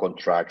are smart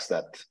contracts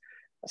that.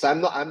 So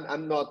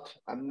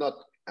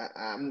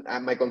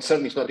my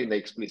concern is not in the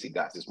explicit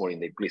gas; it's more in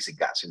the implicit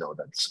gas.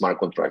 That smart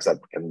contracts that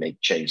can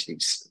change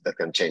these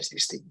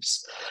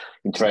things.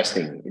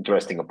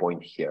 Interesting a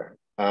point here.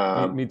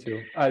 Me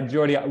too.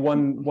 Jordi,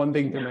 one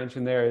thing to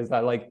mention there is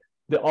that like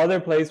the other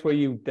place where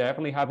you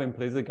definitely have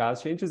implicit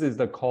gas changes is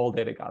the call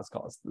data gas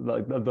cost,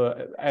 like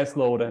the S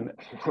load and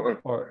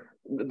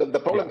the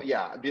problem.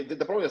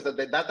 The problem is that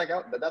the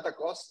data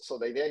cost. So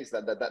the idea is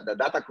that the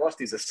data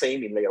cost is the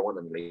same in layer 1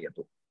 and layer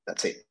 2.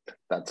 That's it.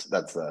 That's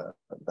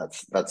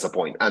the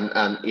point.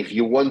 And if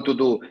you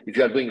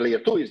are doing layer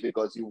 2, is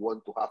because you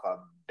want to have a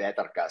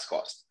better gas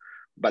cost,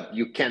 but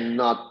you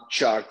cannot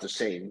charge the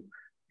same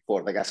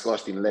for the gas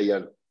cost in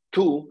layer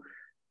 2.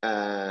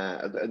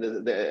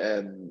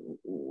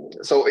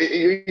 So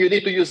you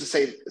need to use the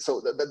same.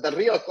 So the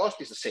real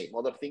cost is the same.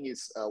 Other thing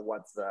is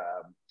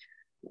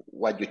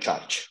what you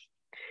charge.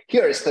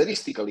 Here,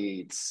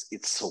 statistically,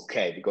 it's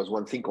okay because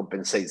one thing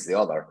compensates the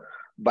other.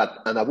 But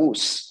an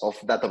abuse of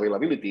data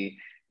availability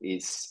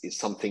is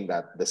something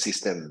that the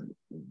system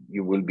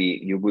you will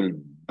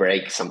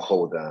break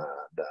somehow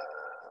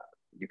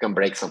you can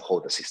break somehow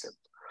the system.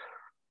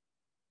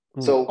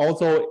 So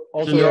also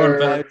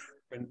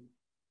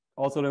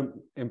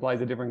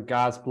implies a different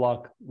gas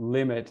block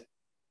limit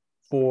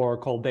for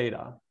cold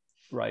data,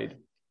 right?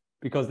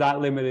 Because that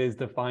limit is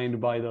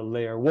defined by the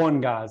layer 1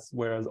 gas,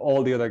 whereas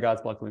all the other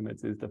gas block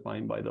limits is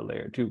defined by the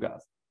layer 2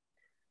 gas.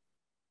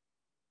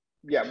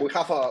 Yeah, we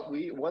have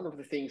one of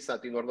the things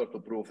that in order to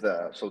prove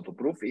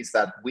is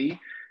that we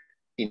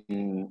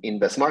in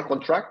the smart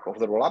contract of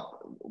the rollup,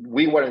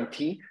 we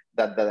guarantee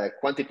that the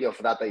quantity of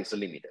data is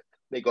limited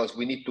because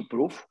we need to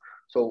prove.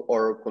 So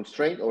our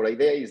constraint or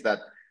idea is that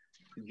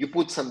you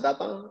put some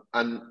data,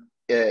 and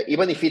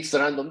even if it's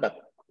random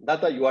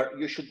data,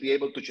 you should be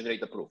able to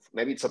generate a proof.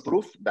 Maybe it's a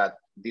proof that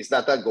this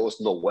data goes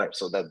nowhere,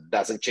 so that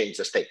doesn't change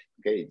the state.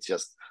 Okay, it's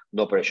just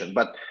no operation.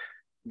 But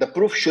the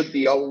proof should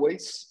be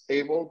always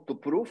able to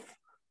prove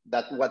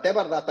that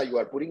whatever data you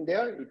are putting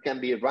there, it can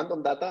be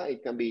random data,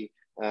 it can be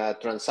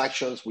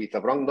transactions with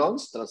a wrong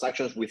nonce,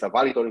 transactions with a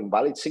valid or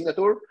invalid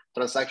signature,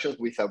 transactions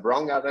with a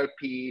wrong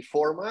RLP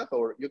format,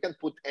 or you can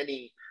put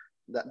any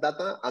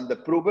data, and the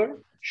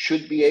prover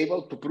should be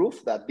able to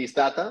prove that this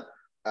data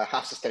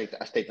has a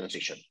state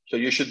transition. So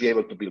you should be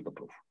able to build the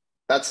proof.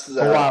 That's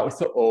the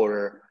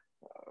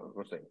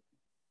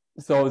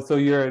So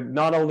you're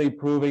not only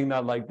proving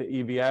that like the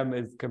EVM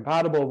is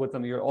compatible with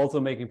them, you're also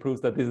making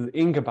proofs that this is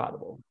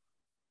incompatible.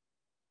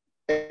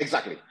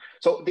 Exactly.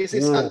 So this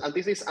is and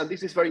this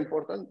is very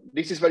important.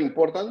 This is very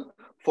important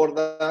for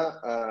the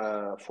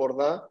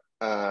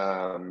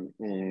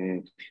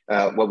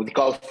what we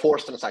call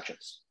forced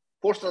transactions.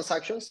 Forced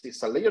transactions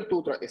is a layer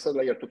 2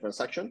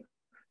 transaction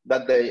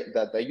that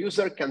the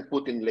user can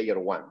put in layer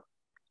 1.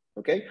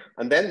 Okay,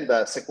 and then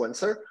the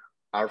sequencer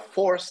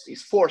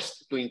is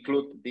forced to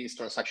include this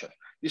transaction.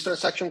 This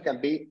transaction can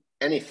be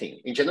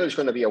anything. In general, it's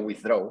going to be a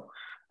withdraw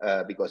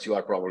because you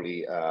are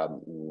probably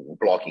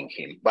blocking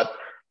him. But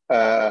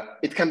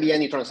it can be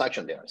any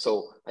transaction there.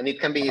 So, and it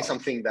can be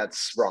something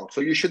that's wrong.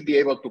 So you should be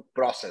able to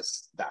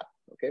process that.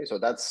 Okay, so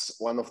that's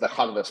one of the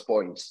hardest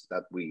points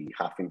that we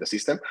have in the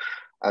system.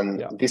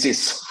 And this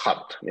is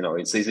hard.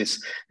 This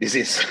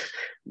is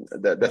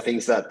the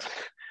things that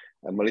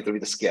I'm a little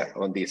bit scared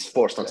on these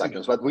forced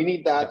transactions, but we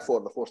need that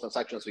for the forced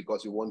transactions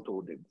because you want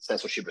to be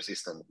censorship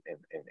resistant in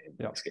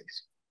this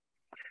case.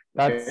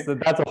 That's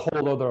a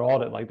whole other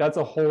audit. Like that's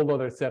a whole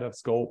other set of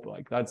scope.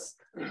 Like that's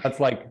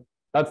like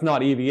that's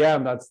not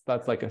EVM.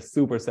 That's like a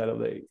superset of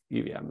the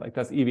EVM. Like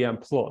that's EVM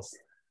plus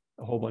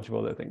a whole bunch of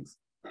other things.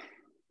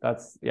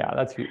 That's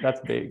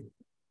big.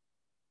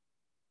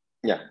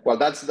 Yeah, well,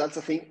 that's the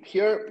thing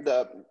here.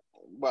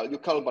 You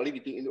call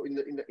validity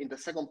in the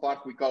second part.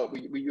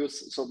 We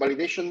use, so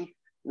validation.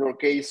 In our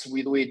case,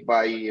 we do it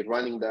by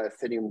running the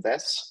Ethereum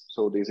test.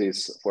 So this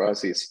is for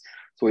us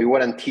so we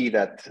guarantee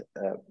that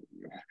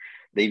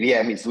the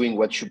EVM is doing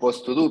what it's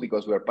supposed to do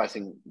because we are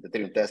passing the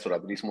Ethereum test, or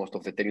at least most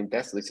of the Ethereum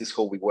tests. This is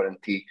how we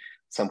guarantee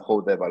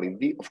somehow the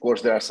validity. Of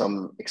course, there are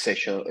some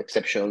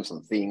exceptions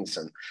and things,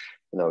 and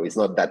it's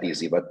not that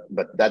easy, but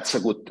that's a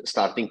good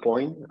starting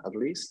point at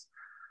least.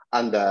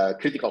 And the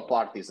critical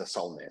part is the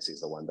soundness,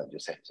 is the one that you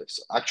said. So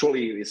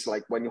actually, it's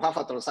like when you have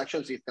a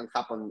transaction, it can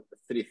happen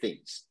three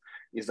things.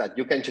 Is that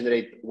you can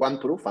generate one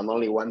proof and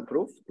only one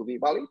proof to be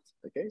valid.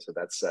 Okay, so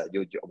that's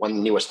one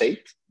new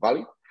state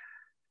valid.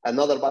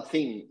 Another bad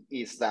thing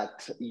is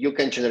that you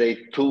can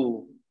generate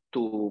two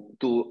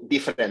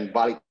different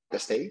valid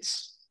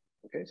states.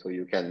 Okay, so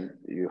you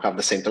have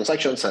the same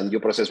transactions and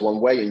you process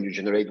one way and you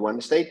generate one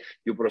state.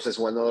 You process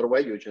one other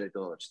way, you generate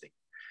another state.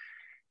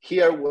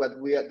 Here, what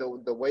we are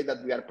the way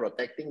that we are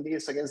protecting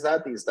this against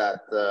that is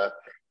that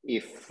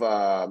if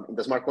in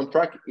the smart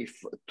contract,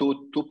 if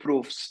two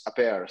proofs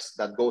appears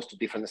that goes to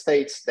different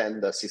states, then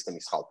the system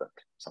is halted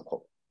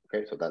somehow.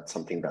 Okay, so that's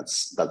something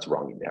that's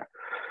wrong in there.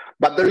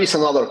 But there is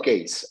another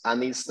case,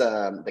 and it's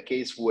the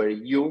case where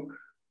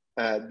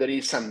there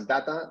is some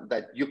data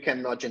that you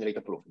cannot generate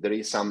a proof. There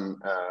is some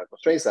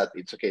constraints that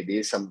it's okay.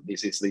 This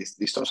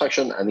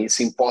transaction, and it's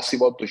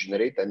impossible to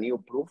generate a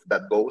new proof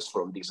that goes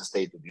from this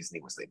state to this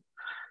new state.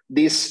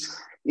 This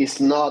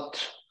is not.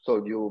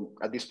 So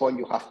at this point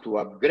you have to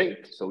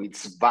upgrade. So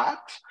it's bad,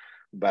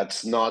 but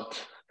it's not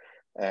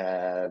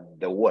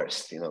the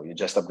worst. You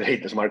just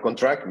upgrade the smart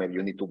contract. Maybe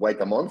you need to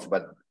wait a month,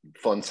 but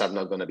funds are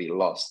not going to be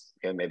lost.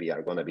 Okay, maybe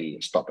are going to be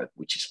stopped,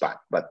 which is bad.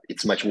 But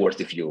it's much worse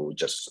if you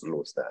just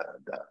lose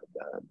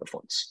the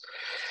funds.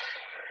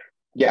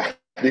 Yeah,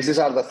 these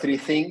are the three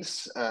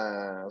things.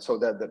 So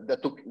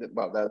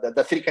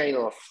the three kind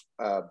of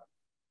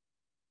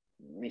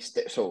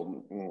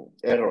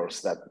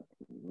errors that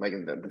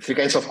the three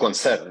kinds of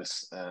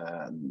concerns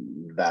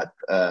that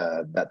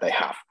I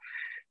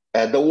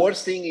have. The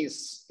worst thing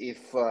is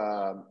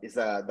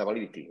the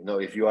validity.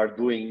 If you are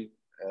doing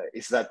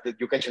is that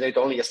you can generate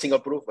only a single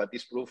proof, but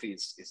this proof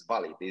is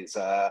valid. It's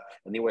a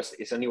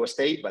new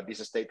state, but this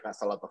state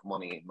has a lot of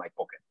money in my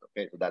pocket.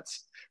 Okay, so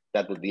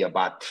that would be a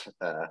bad.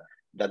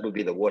 That would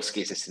be the worst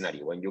case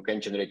scenario when you can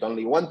generate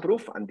only one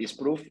proof and this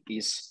proof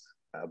is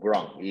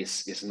wrong.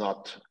 Is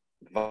not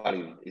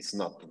valid. It's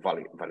not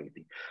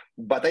validity.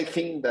 But I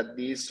think that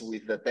this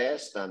with the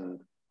test and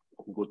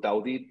good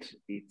audit,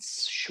 it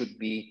should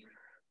be.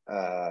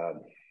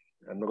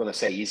 I'm not going to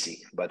say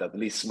easy, but at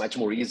least much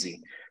more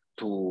easy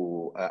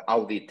to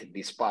audit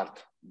this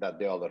part than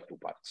the other two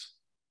parts.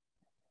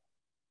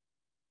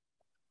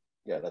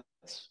 Yeah,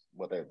 that's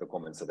what the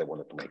comments that I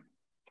wanted to make.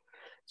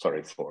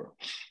 Sorry for.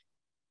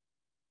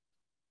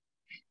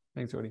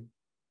 Thanks, Jordi.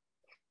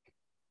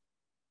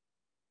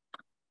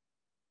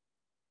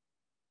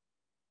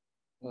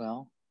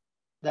 Well,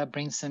 that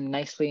brings him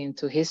nicely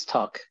into his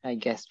talk, I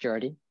guess,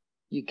 Jordi.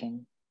 You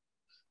can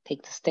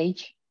take the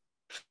stage.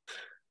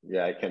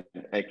 Yeah,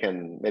 I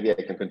can. Maybe I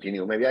can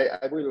continue. Maybe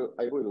I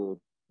will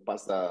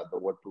pass the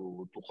word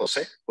to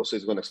Jose. Jose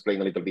is going to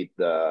explain a little bit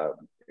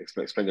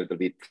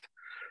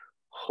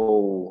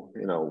how,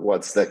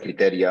 what's the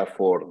criteria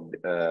for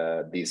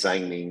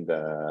designing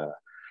the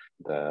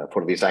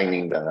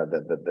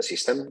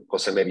system.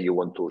 Jose, maybe you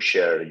want to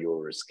share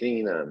your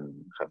screen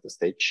and have the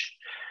stage.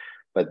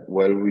 But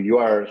while you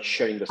are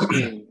sharing the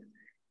screen,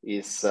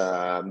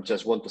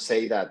 just want to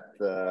say that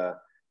the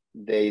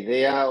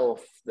idea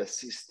of the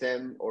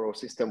system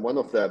one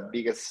of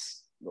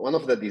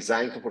the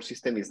designs of our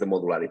system is the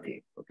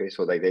modularity. Okay,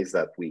 so the idea is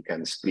that we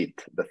can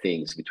split the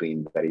things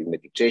between the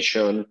arithmetic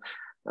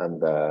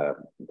and the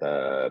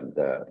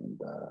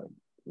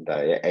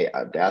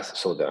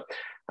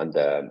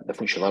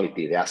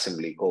functionality, the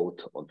assembly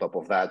code on top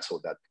of that, so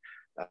that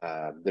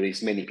there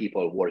is many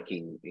people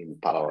working in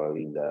parallel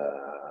in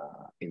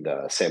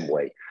the same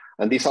way.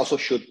 And this also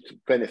should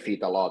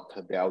benefit a lot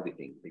the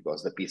auditing,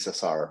 because the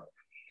pieces are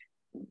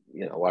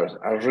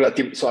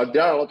relative. So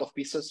there are a lot of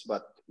pieces,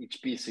 but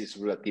each piece is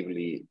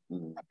relatively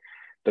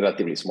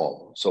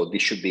small. So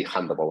this should be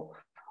handleable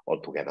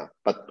altogether.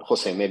 But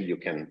Jose, maybe you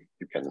can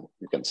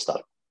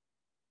start.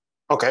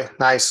 Okay,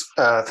 nice.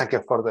 Thank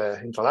you for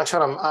the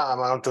introduction. I'm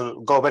going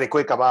to go very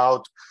quick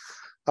about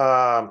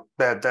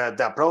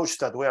the approach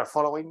that we are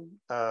following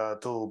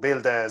to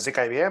build the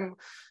zkEVM.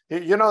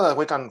 You know that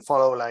we can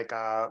follow like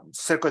a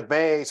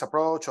circuit-based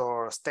approach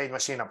or state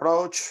machine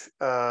approach.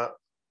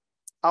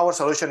 Our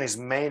solution is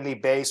mainly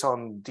based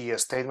on the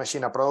state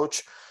machine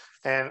approach,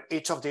 and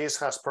each of these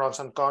has pros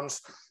and cons.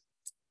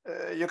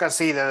 You can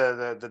see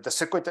the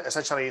circuit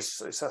essentially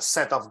is a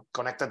set of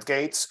connected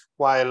gates,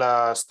 while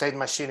a state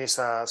machine is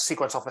a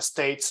sequence of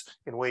states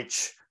in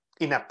which,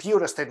 in a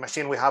pure state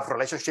machine, we have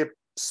relationships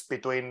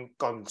between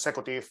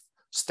consecutive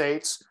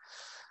states.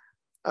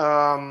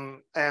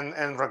 And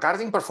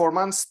regarding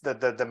performance,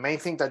 the main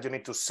thing that you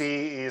need to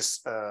see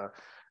is, I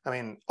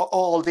mean,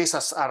 all these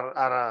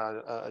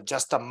are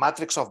just a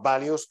matrix of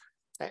values,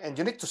 and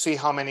you need to see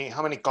how many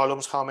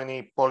columns, how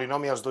many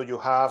polynomials do you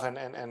have,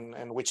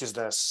 and which is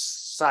the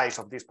size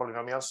of these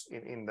polynomials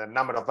in the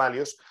number of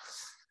values.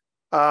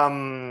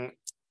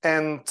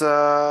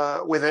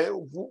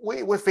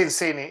 We've been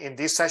seeing in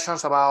these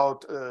sessions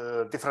about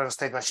different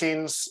state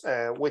machines.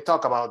 We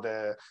talk about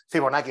the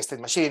Fibonacci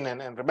state machine,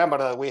 and remember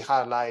that we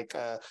had like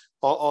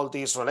all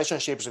these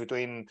relationships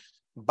between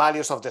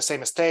values of the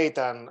same state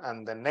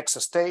and the next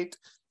state.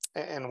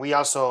 And we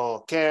also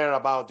care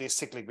about this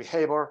cyclic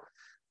behavior.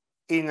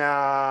 In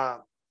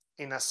a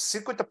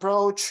circuit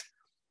approach,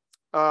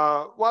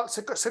 well,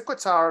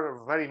 circuits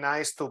are very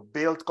nice to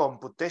build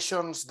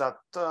computations that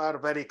are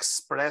very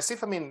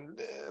expressive. I mean,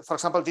 for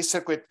example, this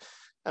circuit,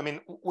 I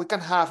mean, we can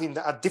have in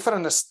a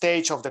different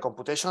stage of the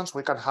computations,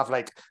 we can have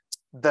like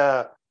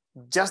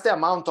just the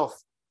amount of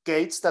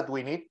gates that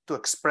we need to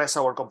express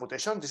our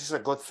computation. This is a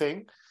good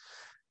thing.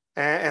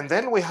 And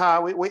then we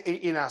have,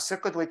 in a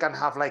circuit, we can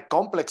have like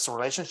complex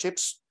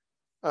relationships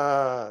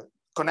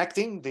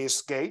connecting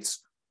these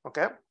gates,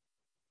 okay?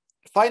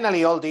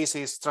 Finally, all this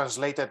is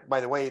translated, by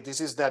the way, this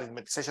is the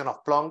arithmetization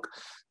of Plonk.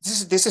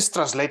 This is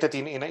translated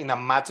in a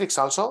matrix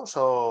also.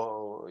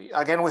 So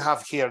again, we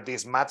have here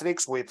this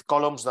matrix with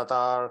columns that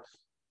are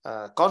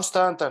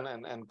constant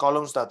and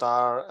columns that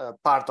are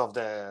part of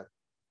the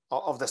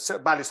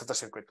values of the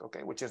circuit,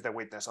 okay, which is the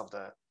witness of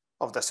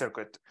the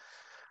circuit.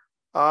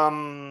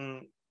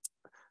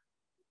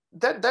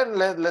 Then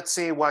let's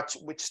see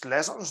which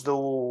lessons do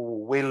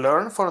we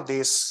learn from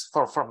these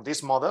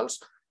models.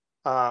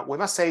 We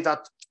must say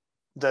that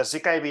the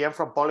zkEVM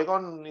from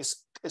Polygon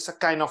is a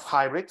kind of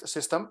hybrid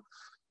system.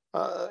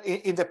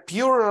 In the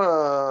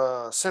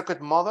pure circuit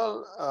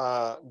model,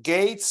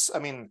 gates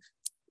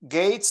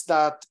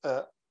that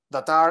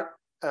are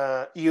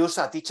used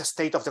at each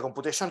state of the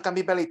computation can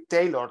be very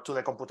tailored to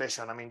the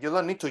computation. I mean, you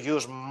don't need to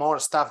use more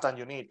stuff than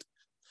you need.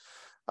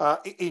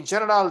 In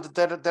general,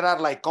 there are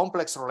like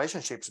complex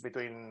relationships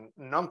between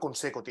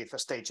non-consecutive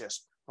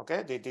stages.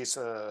 Okay,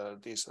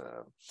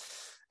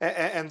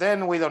 and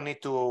then we don't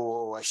need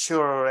to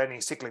assure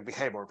any cyclic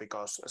behavior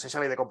because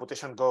essentially the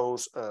computation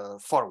goes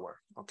forward.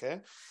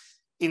 Okay,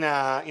 in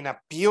a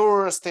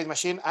pure state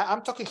machine,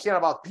 I'm talking here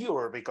about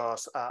pure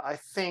because I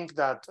think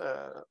that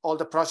all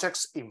the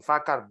projects, in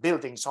fact, are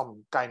building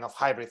some kind of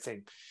hybrid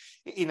thing.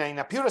 In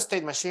a pure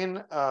state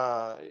machine,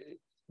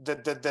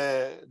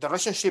 the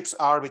relationships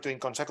are between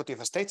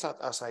consecutive states,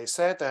 as I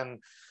said, and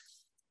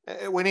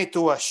we need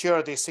to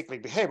assure this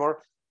cyclic behavior.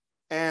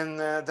 And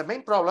the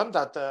main problem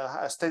that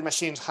state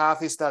machines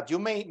have is that you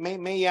may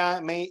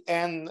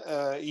end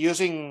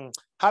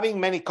having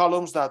many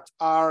columns that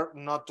are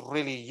not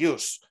really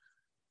used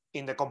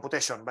in the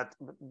computation, but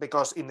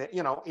because in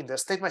the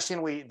state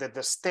machine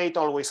the state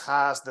always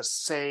has the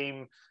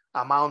same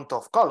amount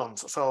of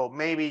columns, so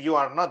maybe you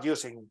are not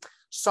using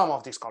some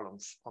of these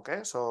columns.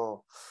 Okay,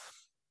 so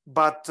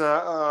but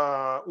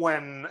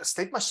when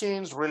state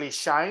machines really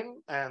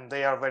shine and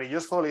they are very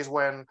useful is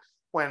when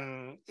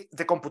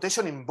the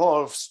computation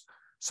involves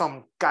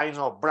some kind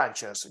of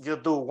branches. You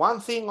do one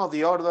thing or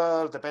the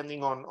other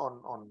depending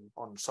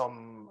on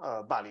some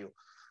value.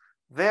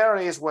 There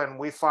is when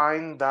we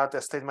find that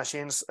the state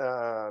machines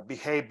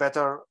behave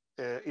better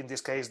in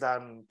this case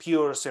than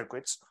pure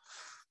circuits.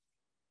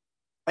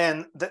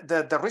 And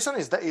the reason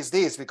is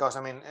this, because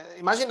I mean,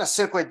 imagine a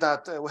circuit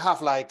that we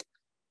have like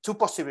two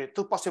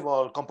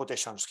possible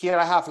computations. Here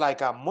I have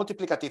like a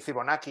multiplicative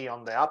Fibonacci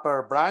on the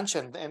upper branch,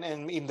 and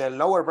in the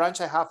lower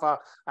branch I have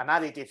an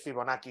additive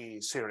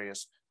Fibonacci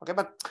series. Okay,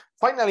 but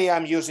finally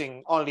I'm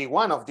using only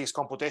one of these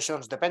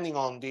computations depending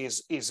on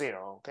this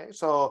E0. Okay,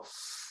 so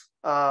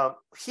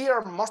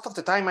here most of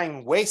the time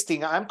I'm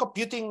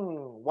computing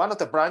one of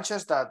the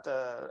branches that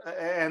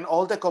and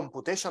all the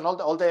computation,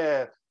 all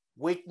the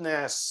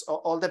witness,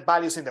 all the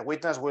values in the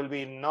witness will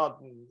be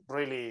not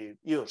really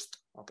used.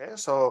 Okay,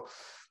 so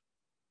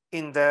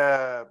in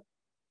the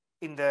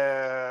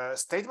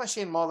state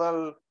machine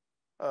model,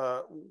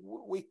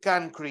 we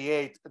can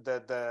create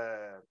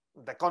the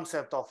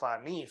concept of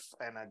an if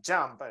and a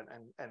jump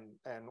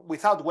and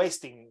without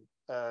wasting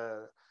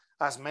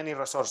as many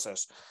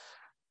resources.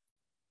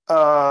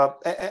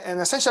 And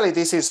essentially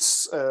this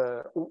is,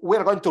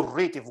 we're going to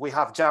read if we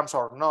have jumps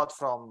or not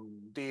from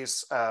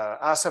this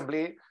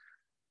assembly.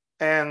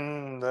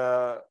 And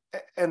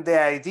the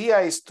idea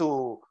is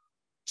to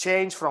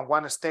change from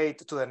one state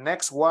to the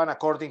next one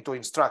according to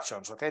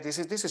instructions. Okay, this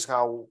is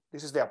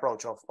the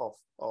approach of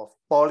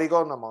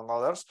Polygon, among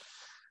others.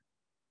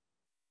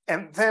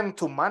 And then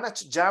to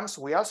manage jumps,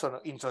 we also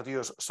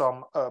introduce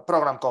some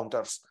program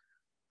counters,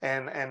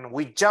 and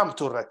we jump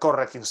to the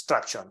correct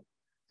instruction.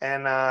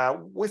 And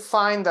we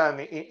find that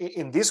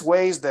in this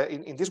way, the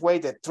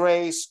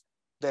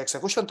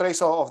execution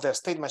trace of the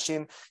state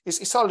machine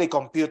is only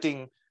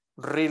computing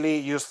really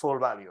useful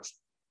values.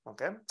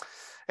 Okay.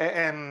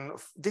 And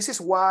this is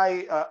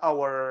why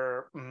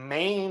the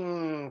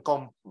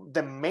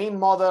main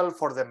model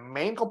for the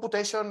main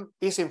computation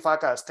is in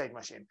fact a state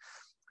machine.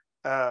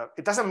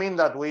 It doesn't mean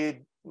that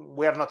we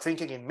are not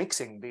thinking in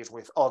mixing this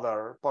with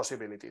other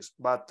possibilities,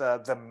 but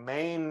the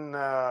main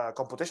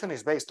computation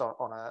is based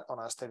on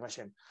a state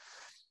machine.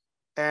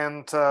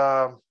 And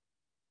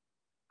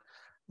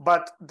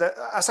but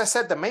as I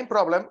said, the main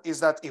problem is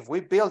that if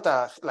we build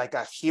a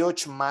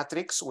huge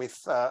matrix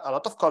with a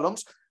lot of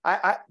columns,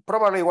 I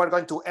probably we're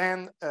going to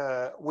end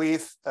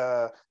with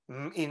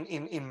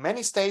in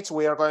many states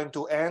we are going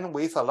to end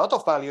with a lot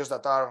of values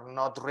that are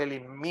not really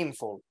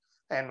meaningful,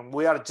 and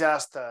we are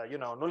just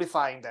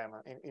nullifying them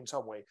in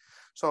some way.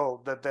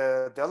 So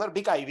the other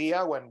big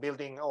idea when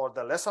building, or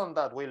the lesson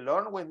that we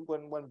learned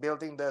when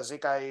building the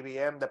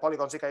zkEVM, the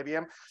Polygon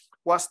zkEVM,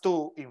 was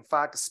to in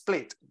fact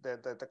split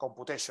the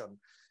computation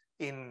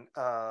in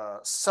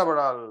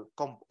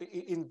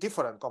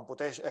different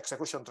computation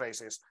execution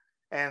traces,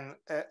 and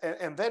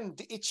then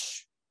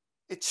each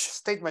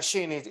state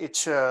machine,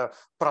 each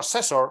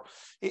processor,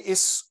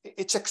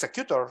 each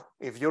executor.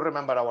 If you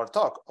remember our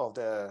talk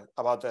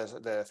about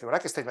the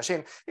Fibonacci state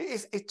machine,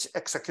 each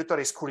executor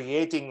is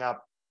creating a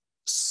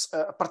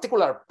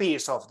particular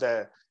piece of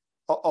the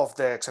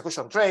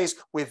execution trace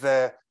with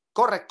the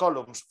correct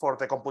columns for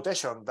the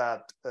computation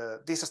that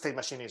this state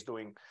machine is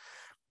doing.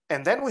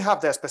 And then we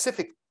have the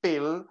specific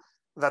pill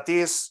that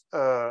is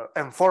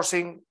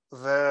enforcing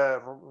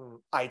the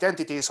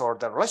identities or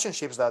the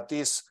relationships that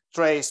this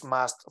trace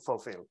must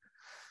fulfill.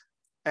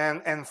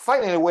 And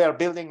finally, we are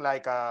building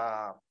like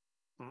an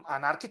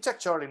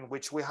architecture in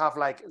which we have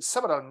like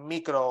several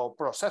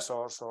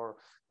microprocessors or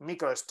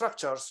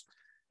microstructures.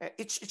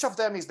 Each of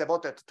them is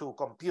devoted to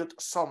compute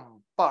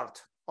some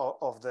part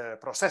of the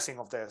processing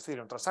of the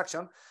Ethereum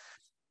transaction.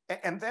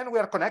 And then we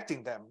are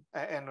connecting them.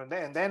 And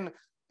then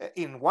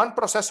in one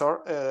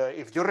processor,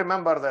 if you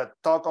remember the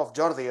talk of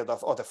Jordi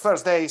of the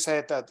first day, he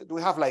said that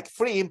we have like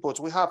 3 inputs.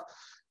 We have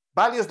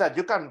values that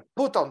you can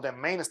put on the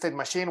main state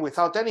machine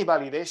without any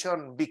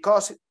validation,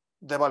 because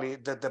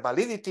the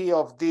validity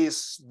of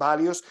these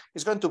values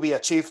is going to be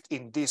achieved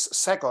in this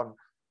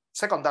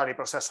secondary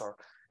processor.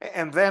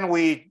 And then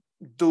we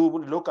do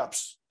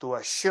lookups to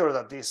assure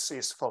that this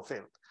is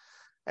fulfilled.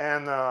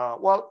 And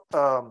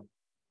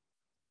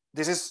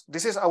this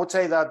is I would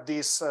say that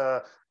this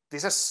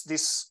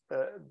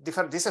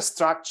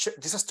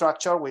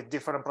structure with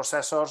different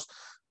processors,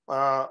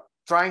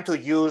 trying to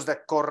use the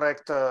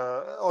correct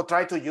or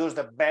try to use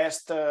the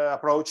best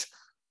approach,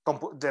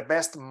 the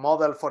best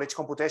model for each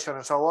computation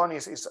and so on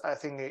is I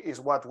think is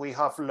what we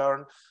have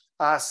learned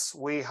as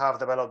we have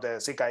developed the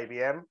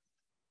zkEVM.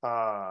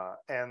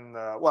 And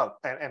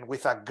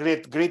with a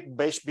great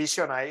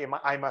vision,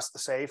 I must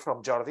say,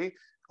 from Jordi,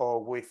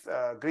 or with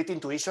great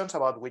intuitions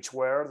about which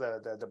were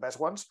the best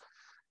ones.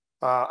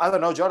 I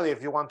don't know, Jordi,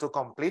 if you want to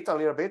complete a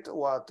little bit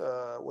what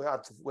we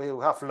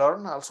have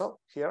learned also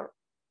here.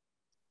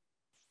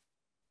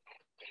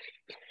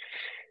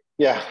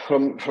 Yeah,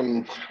 from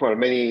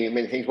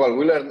many things. Well,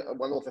 we learned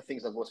one of the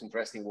things that was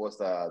interesting was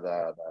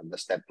the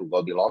step to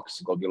Goldilocks.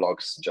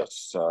 Goldilocks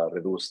just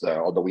reduced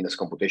all the witness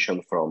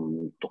computation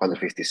from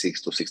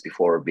 256 to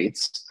 64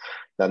 bits.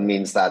 That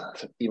means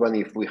that even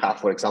if we have,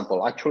 for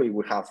example, actually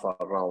we have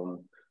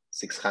around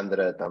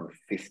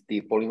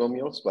 650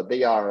 polynomials, but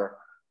they are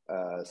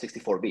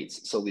 64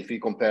 bits. So if we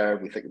compare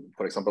with,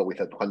 for example,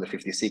 with a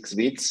 256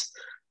 bits,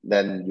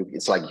 then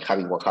it's like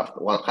having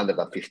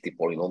 150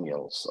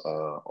 polynomials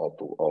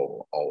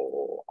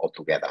all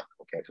together.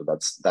 Okay, so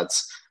that's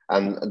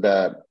and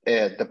the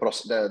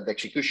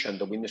execution,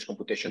 the witness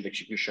computation, the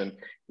execution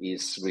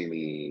is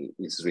really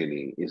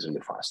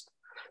fast.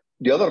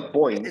 The other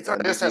point, it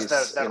reduces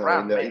the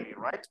RAM, maybe,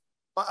 right?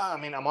 I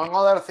mean, among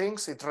other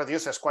things, it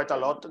reduces quite a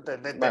lot.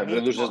 It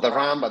reduces the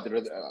RAM, but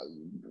the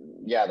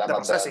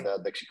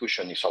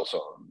execution is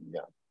also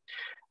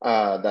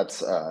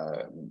that's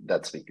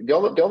big. The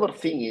other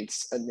thing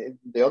is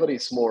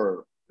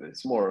more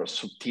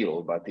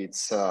subtle, but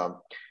it's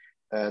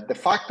the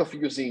fact of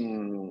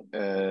using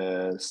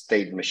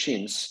state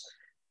machines,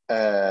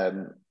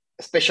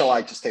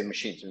 specialized state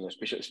machines,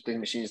 special state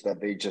machines that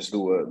they just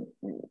do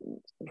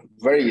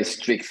very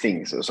strict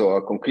things, so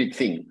a concrete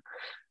thing.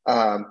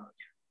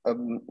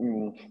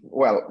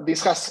 Well,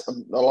 this has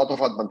a lot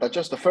of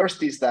advantages. The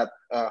first is that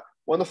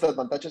one of the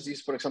advantages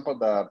is, for example,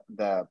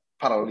 the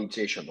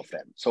parallelization of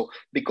them. So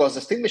because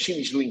the state machine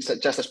is doing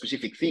just a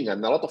specific thing,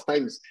 and a lot of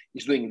times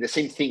is doing the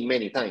same thing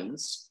many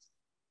times,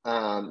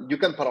 you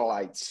can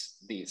parallelize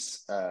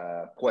this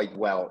quite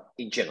well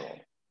in general.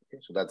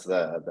 Okay, so that's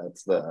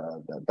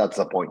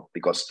the point,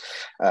 because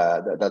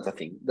that's the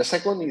thing. The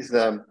second is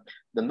the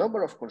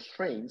number of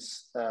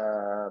constraints.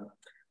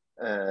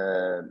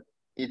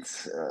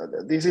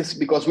 This is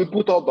because we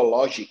put all the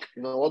logic,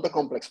 all the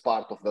complex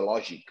part of the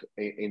logic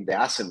in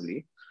the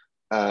assembly.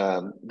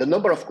 The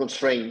number of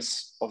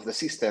constraints of the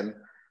system,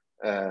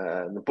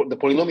 the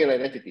polynomial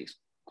identities,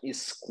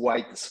 is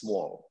quite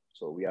small.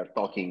 So we are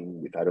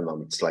talking with, I don't know,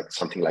 it's like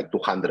something like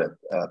 200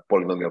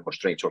 polynomial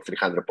constraints or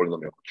 300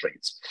 polynomial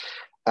constraints.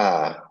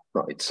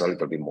 No, it's a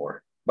little bit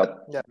more,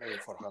 but yeah, maybe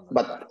 400.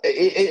 But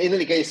in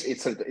any case,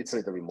 it's a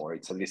little bit more.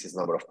 It's at least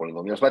number of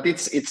polynomials, but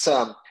it's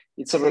a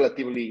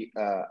relatively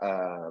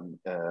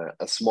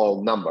a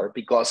small number,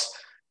 because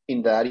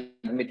in the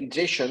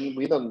arithmetization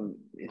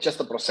it's just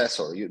a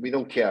processor. We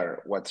don't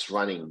care what's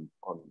running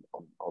on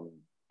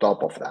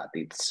top of that.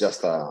 It's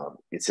just a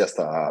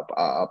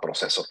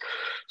processor.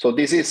 So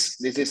this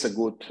is a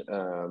good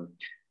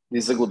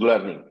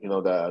learning. You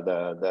know,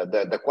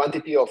 the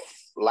quantity of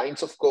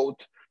lines of code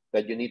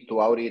that you need to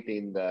audit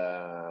in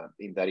the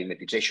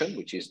arithmetization,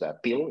 which is the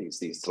PIL, is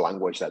this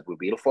language that we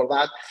build for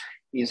that,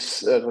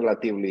 is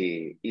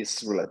relatively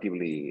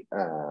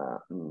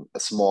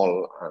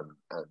small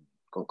and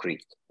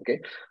concrete. Okay,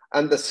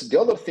 and the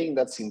other thing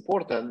that's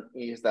important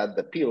is that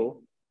the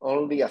PIL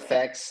only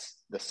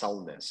affects the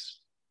soundness.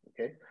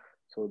 Okay,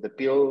 so the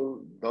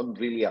PIL don't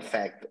really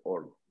affect,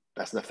 or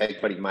doesn't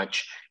affect very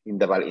much in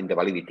the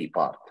validity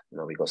part, you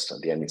know, because at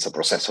the end it's a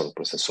processor.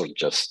 Processor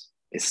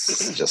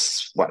it's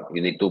just well,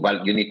 you need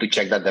to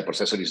check that the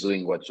processor is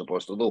doing what it's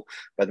supposed to do.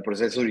 But the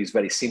processor is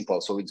very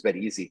simple, so it's very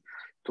easy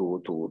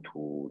to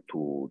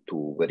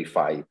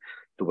verify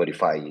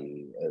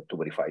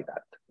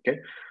that. Okay.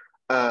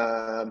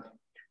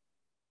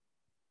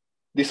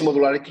 This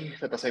modularity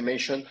that, as I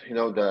mentioned, you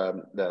know,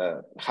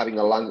 the having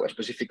a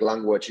specific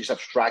language is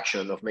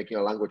abstraction of making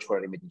a language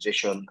for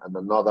arithmetization, and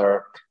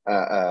another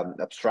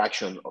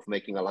abstraction of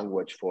making a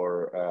language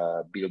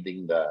for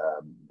building the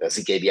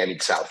zkEVM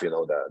itself. You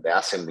know, the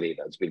assembly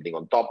that's building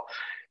on top.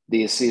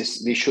 This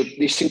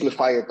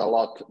simplify it a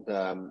lot,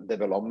 the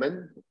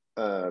development,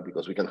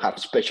 because we can have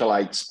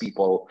specialized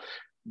people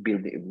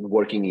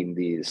working in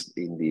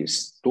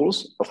these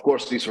tools. Of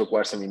course, this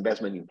requires some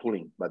investment in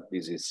tooling, but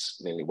this is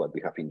mainly what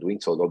we have been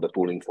doing. So all the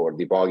tooling for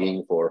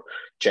debugging, for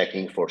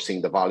checking, for seeing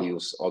the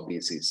values, all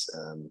this is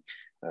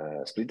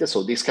split.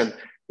 So this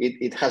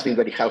it has been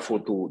very helpful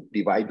to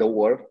divide the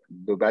work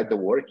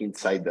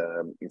inside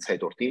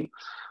our team.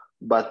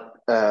 But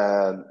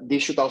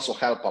this should also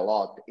help a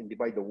lot in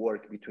divide the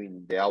work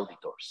between the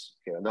auditors.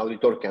 Okay? An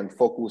auditor can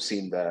focus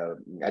in the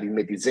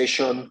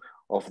arithmetization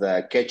of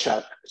the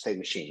ketchup state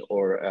machine,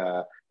 or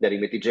the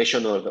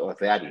arithmetization of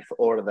the arith,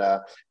 or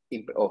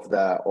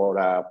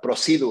a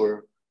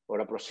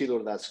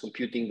procedure that's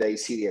computing the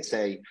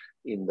CDSA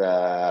in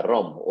the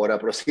ROM, or a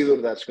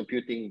procedure that's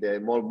computing the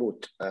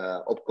molmut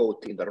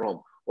opcode in the ROM,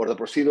 or the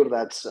procedure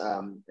that's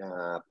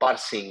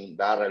parsing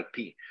the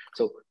RLP.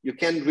 So you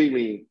can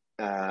really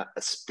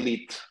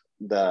split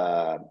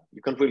the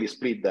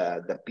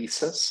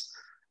pieces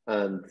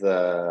and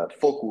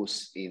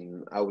focus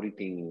in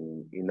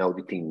auditing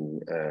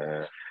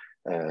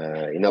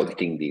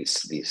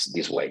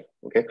this way.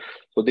 Okay,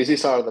 so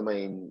these are the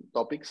main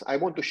topics. I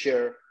want to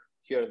share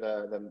here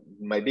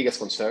my biggest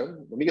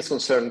concern. The biggest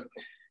concern,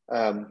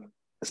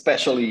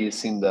 especially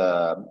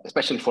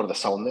for the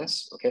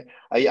soundness. Okay,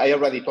 I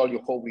already told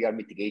you how we are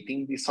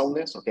mitigating the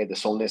soundness. Okay, the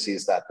soundness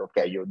is that,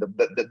 okay,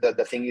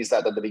 the thing is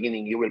that at the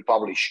beginning you will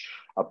publish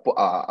a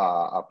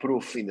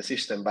proof in the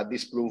system, but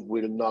this proof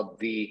will not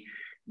be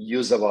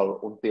usable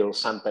until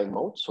sometime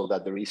mode, so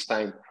that there is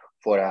time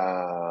for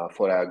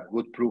a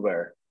good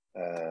prover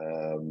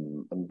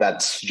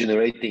that's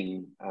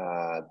generating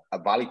a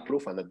valid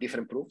proof and a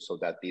different proof, so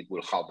that it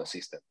will help the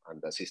system,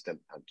 and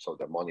so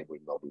the money will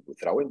not be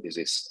withdrawn. This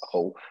is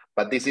how,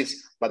 but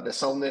the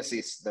soundness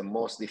is the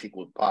most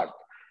difficult part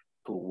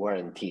to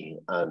warranty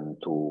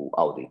and to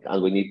audit,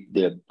 and we need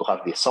to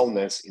have the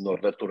soundness in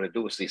order to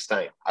reduce this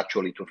time,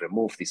 actually to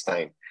remove this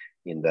time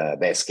in the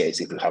best case,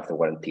 if you have the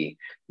warranty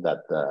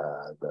that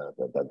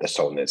the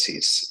soundness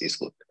is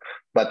good.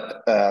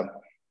 But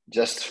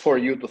just for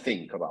you to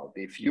think about,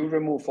 if you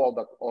remove all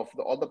the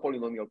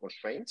polynomial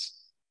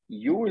constraints,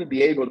 you will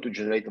be able to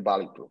generate a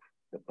valid proof.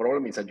 The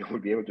problem is that you will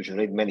be able to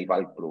generate many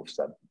valid proofs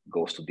that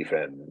goes to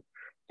different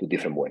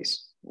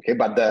ways. Okay,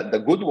 but the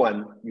good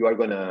one,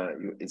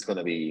 it's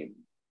gonna be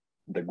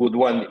the good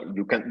one.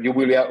 You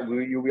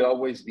will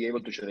always be able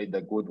to generate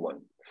the good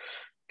one.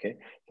 Okay,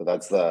 so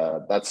that's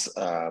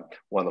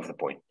one of the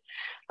points.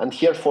 And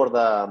here for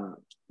the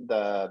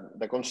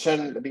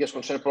biggest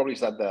concern probably is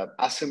that the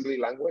assembly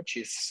language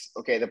is,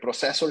 okay, the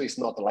processor is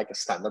not like a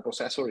standard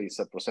processor. It's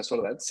a processor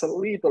that's a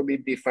little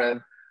bit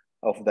different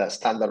of the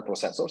standard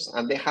processors,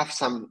 and they have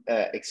some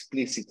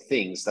explicit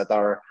things that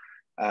are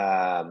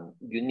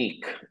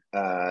unique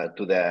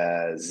to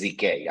the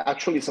ZK.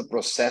 Actually, it's a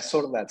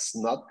processor that's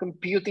not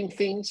computing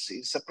things.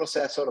 It's a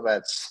processor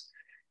that's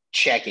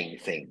checking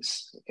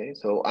things. Okay,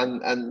 so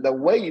and the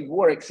way it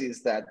works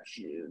is that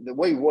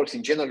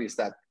in general is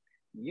that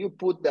you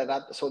put the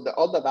data, so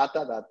all the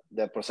data that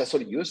the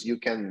processor uses, you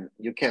can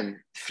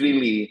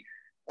freely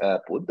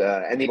put,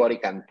 anybody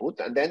can put,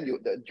 and then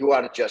you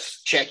are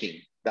just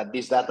checking that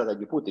this data that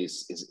you put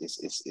is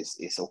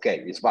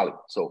okay, is valid.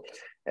 So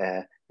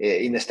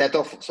instead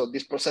of, so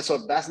this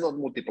processor does not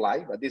multiply,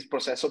 but this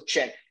processor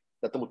checks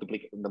that the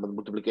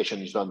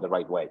multiplication is done the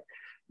right way.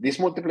 This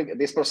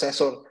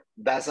processor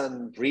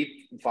doesn't read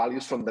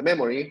values from the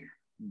memory,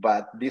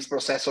 but this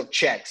processor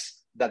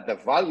checks that the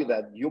value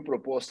that you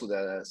propose to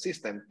the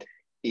system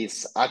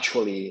is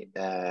actually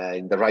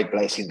in the right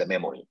place in the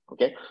memory.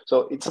 Okay,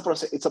 so it's a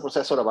process. It's a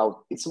processor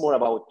about. It's more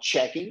about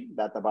checking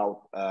than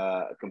about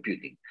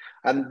computing.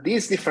 And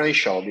this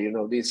differential, you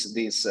know, this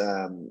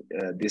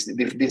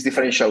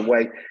differential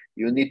way,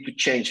 you need to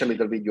change a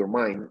little bit your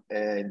mind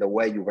in the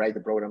way you write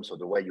the programs or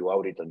the way you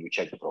audit and you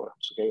check the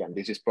programs. Okay, and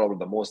this is probably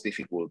the most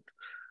difficult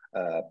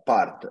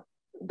part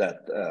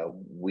that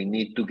we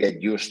need to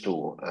get used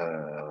to.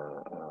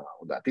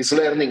 That is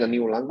learning a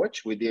new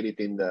language. We did it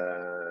in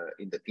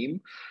the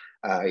team.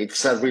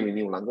 It's a really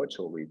new language,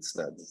 so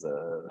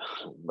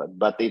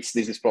but this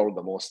is probably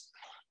the most,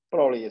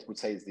 probably I would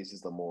say this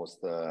is the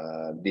most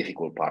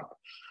difficult part.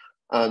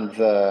 And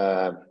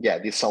yeah,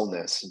 this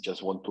soundness.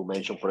 Just want to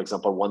mention, for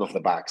example, one of the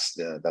bugs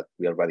that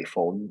we already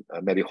found.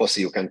 Maybe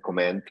Jose, you can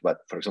comment. But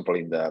for example,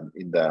 in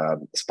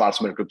the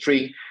sparse Merkle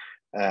tree,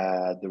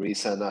 there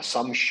is an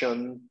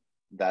assumption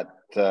that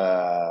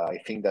I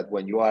think that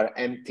when you are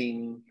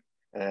emptying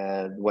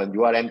the,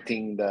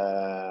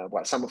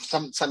 well,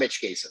 some edge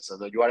cases,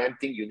 and when you are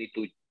emptying, you need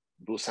to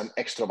do some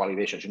extra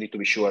validations. You need to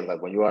be sure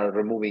that when you are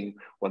removing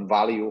one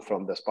value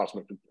from the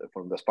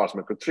sparse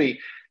Merkle tree,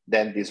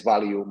 then this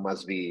value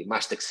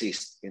must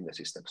exist in the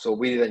system. So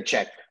we didn't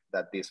check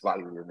that this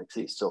value didn't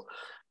exist. So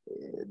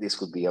this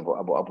could be a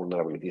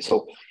vulnerability.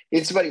 So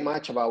it's very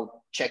much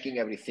about checking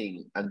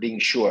everything and being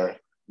sure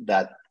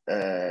that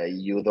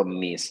you don't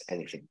miss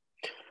anything.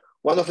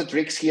 One of the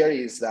tricks here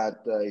is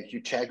that if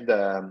you check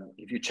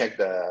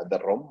the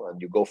ROM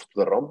and you go to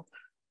the ROM,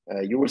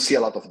 you will see a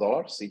lot of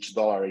dollars. Each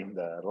dollar in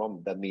the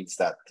ROM, that means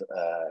that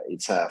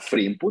it's a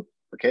free input,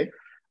 okay?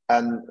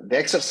 And the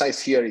exercise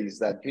here is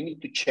that you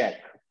need to check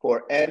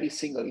for every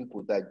single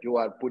input that you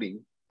are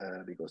putting,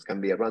 because it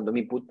can be a random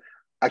input,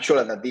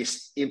 actually that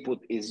this input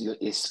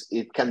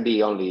it can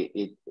be only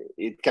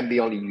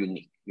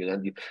unique, you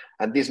know?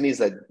 And this means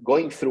that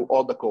going through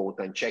all the code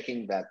and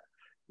checking that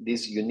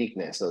this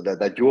uniqueness, so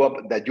that you are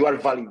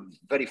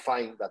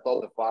verifying that all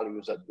the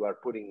values that you are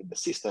putting in the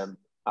system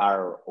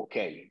are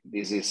okay.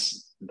 This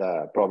is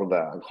the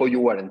problem. And how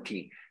you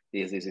guarantee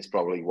this is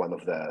probably one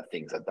of the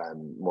things that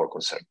I'm more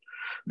concerned.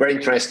 Very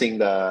interesting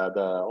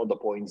all the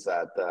points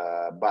that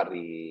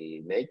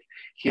Barry made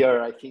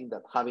here. I think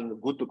that having a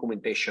good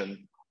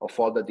documentation of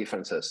all the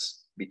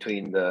differences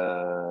between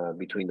the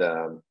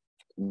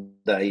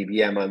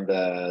EVM and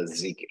the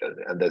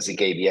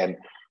zkEVM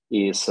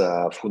is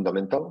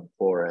fundamental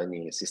for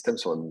any system.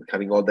 So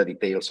having all the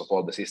details of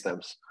all the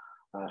systems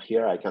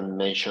here, I can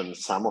mention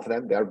some of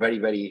them. They are very,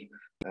 very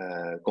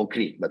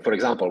concrete. But for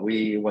example,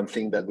 one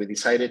thing that we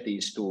decided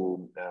is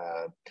to,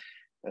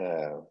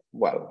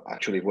 well,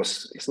 actually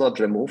it's not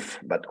remove,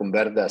 but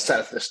convert the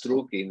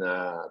self-destruct in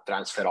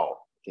transfer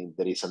all. I think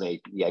there is an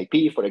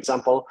EIP, for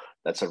example,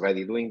 that's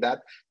already doing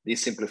that.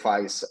 This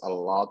simplifies a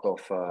lot of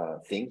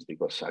things,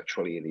 because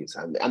actually it is,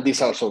 and this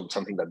is also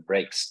something that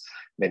breaks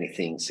many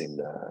things in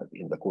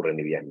the current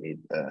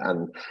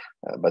EVM.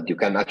 But you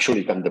can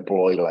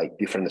deploy like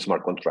different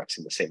smart contracts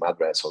in the same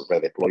address or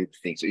redeploy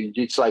things.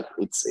 It's like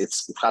it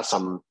has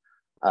some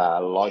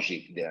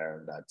logic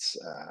there that's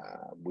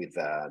with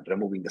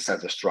removing the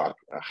self-destruct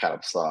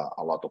helps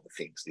a lot of the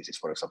things. This is,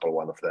 for example,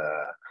 one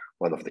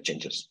of the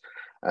changes.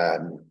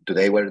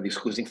 Today we're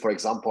discussing, for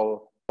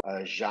example,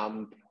 a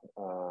jump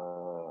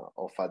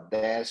of a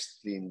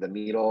desk in the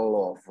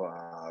middle of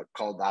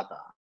call data,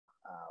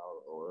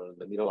 or in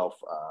the middle of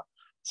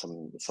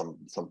some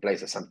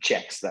places, some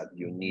checks that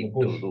you need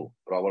to do.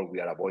 Probably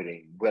we're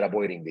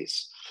avoiding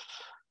this.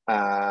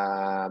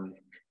 You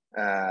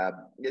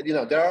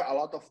know, there are a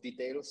lot of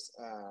details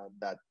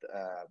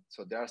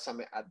so there are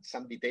some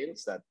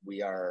details that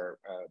we are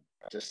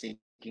just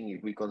thinking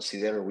if we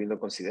consider or we don't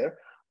consider.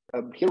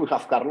 Here we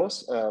have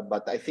Carlos,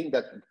 but I think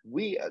that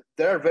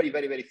there are very,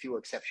 very, very few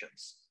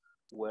exceptions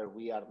where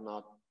we are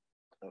not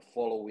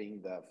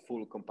following the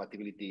full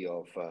compatibility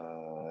of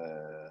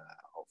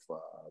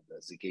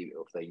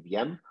the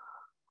EVM.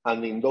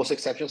 And in those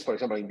exceptions, for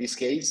example, in this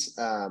case,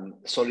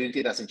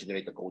 Solidity doesn't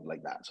generate a code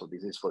like that. So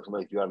this is, for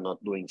example, if you are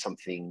not doing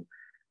something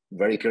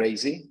very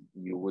crazy,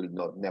 you will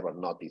never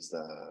notice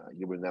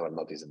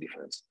the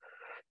difference.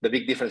 The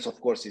big difference,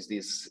 of course, is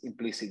this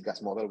implicit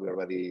gas model. We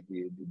already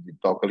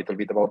talked a little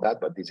bit about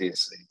that, but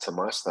it's a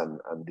must, and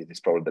this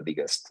is probably the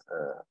biggest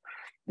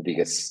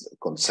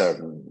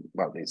concern.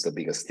 Well, it's the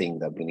biggest thing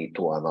that we need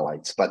to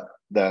analyze. But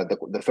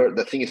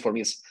the thing is, for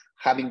me, is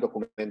having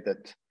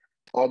documented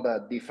all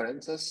the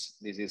differences.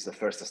 This is the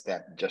first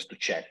step, just to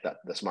check that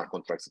the smart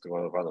contracts that are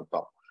going to run on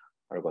top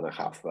are going to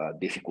have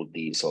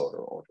difficulties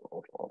or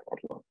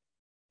not.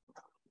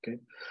 Okay.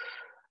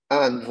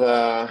 And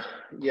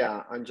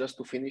yeah, and just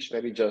to finish,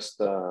 maybe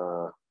just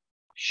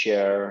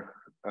share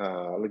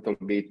a little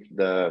bit.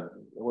 I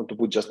want to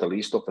put just a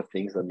list of the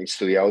things that needs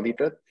to be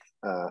audited.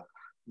 Let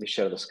me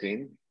share the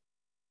screen.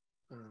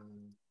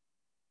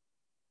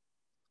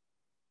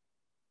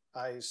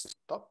 I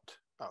stopped.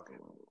 Okay.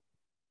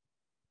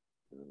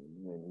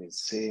 Let me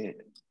see.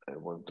 I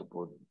want to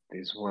put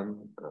this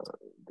one.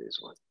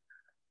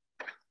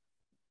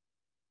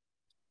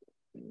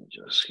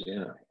 Just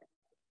here.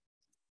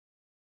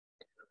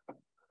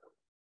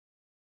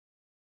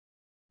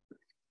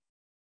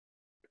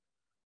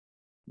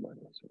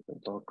 so we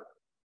can talk.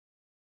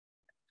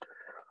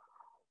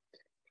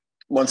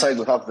 One side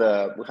we have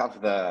the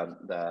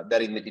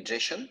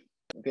remediation.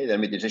 Okay, the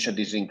remediation,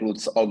 this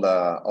includes all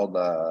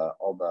the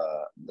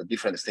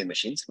different state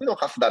machines. We don't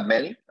have that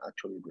many.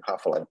 Actually, we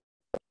have like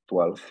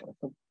 12.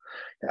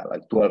 Yeah,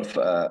 like 12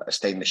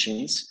 state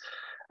machines.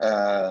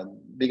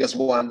 Biggest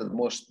one, the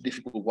most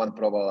difficult one,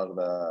 probably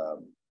are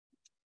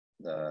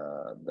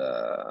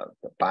the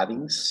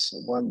paddings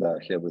one.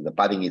 Here with the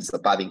padding is the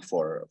padding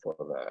for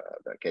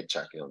the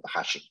ketchup, you know, the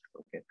hashing.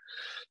 Okay,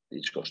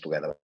 which goes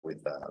together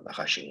with the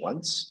hashing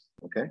ones.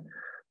 Okay,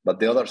 but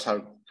the others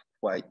are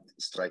quite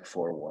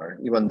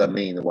straightforward. Even the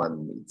main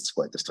one is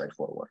quite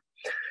straightforward.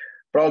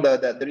 Probably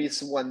that there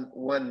is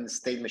one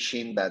state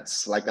machine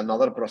that's like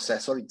another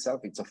processor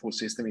itself. It's a full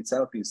system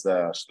itself. Is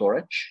the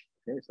storage.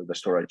 Okay, so the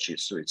storage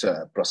it's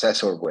a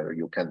processor where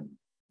you can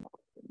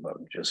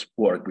just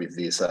work with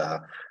this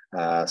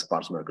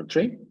sparse Merkle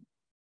tree.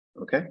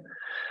 Okay.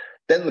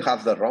 Then we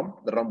have the ROM.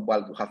 The ROM,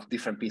 well, we have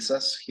different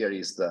pieces. Here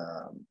is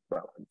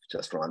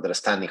just from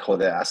understanding how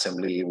the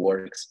assembly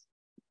works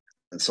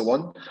and so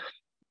on.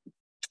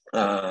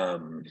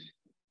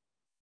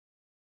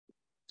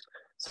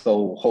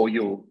 So how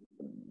you,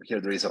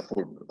 here there is a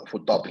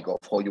full topic of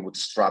how you would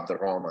strap the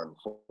ROM and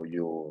how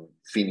you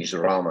finish the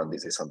ROM, and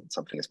this is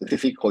something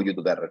specific, how you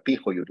do the RP,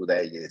 how you do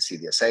the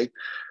CDSA,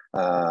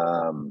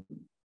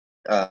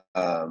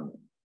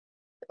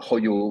 how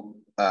you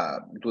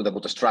do the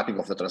bootstrapping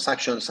of the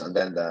transactions, and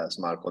then the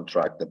smart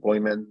contract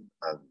deployment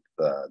and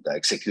the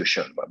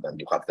execution. But then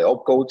you have the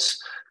opcodes,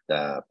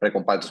 the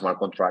precompiled smart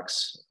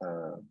contracts,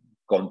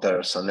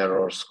 counters and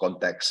errors,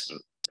 context,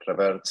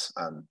 reverts,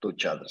 and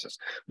touch addresses.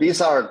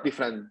 These are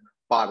different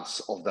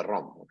parts of the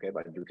ROM, okay?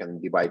 But you can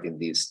divide in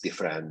these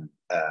different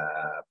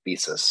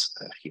pieces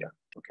here,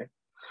 okay?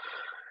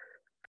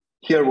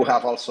 Here we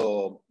have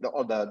also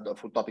the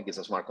full topic is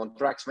the smart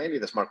contracts. Mainly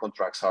the smart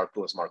contracts are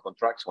two smart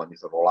contracts. One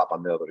is the roll up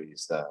and the other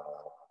is the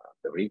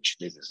reach.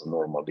 This is a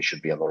normal, this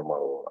should be a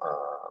normal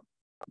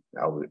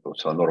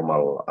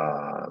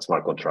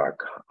smart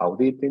contract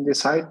audit in this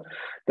side.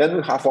 Then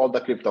we have all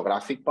the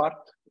cryptographic part.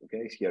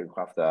 Okay, here you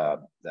have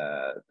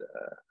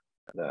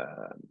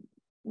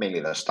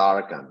mainly the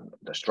Stark and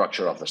the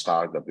structure of the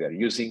Stark that we are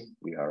using.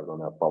 We are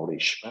going to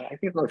publish, I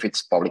don't know if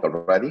it's public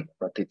already,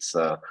 but it's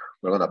we're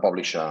going to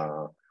publish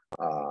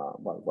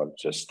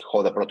just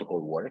how the protocol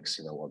works,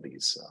 you know, all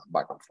these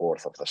back and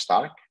forth of the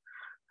Stark.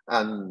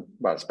 And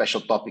well,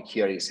 special topic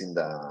here is in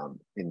the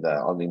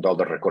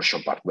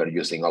recursion part. We're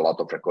using a lot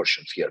of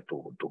recursions here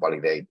to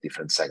validate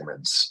different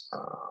segments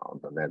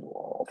on the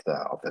network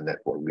of the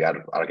network. We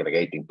are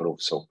aggregating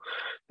proofs, so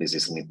this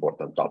is an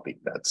important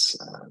topic that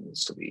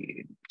needs to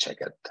be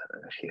checked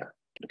here.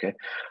 Okay,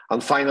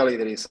 and finally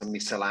there is a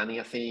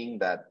miscellaneous thing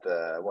that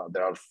well,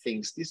 there are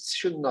things. This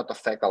should not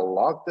affect a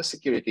lot the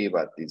security,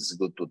 but it's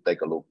good to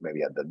take a look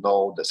maybe at the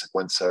node, the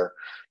sequencer,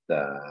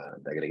 the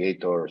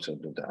aggregator, so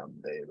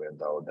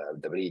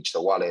the bridge,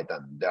 the wallet,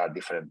 and there are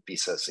different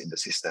pieces in the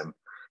system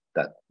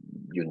that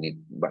you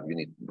need. But you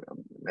need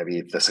maybe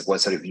if the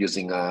sequencer is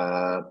using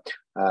a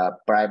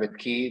private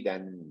key,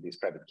 then this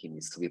private key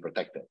needs to be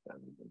protected,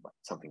 and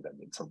something that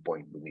at some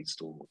point needs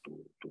to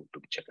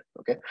be checked.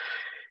 Okay.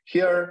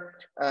 Here,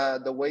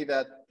 the way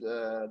that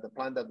the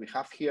plan that we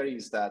have here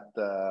is that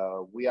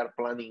we are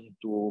planning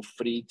to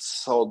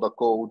freeze all the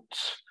code.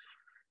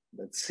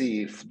 Let's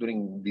see if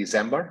during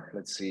December,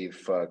 let's see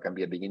if can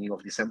be a beginning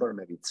of December,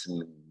 maybe it's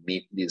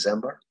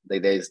mid-December. The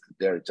idea is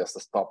there just to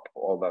stop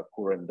all the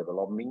current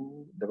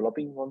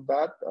developing on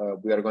that.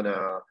 We are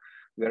gonna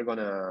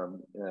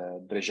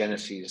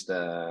regenesis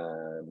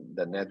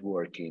the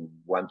network in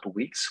 1-2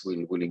 weeks.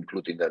 We'll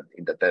include in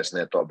the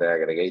testnet of the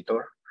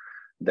aggregator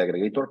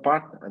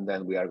part, and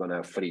then we are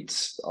gonna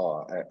freeze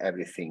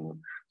everything.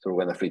 So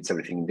we're gonna freeze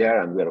everything there,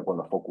 and we are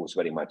gonna focus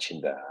very much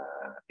in the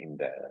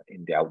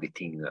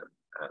auditing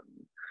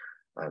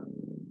and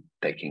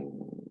taking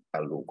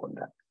a look on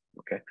that.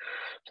 Okay,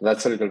 so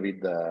that's a little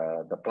bit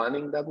the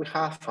planning that we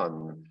have,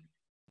 and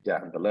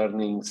yeah, the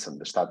learnings and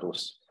the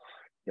status.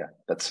 Yeah,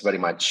 that's very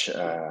much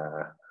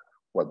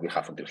what we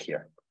have until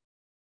here.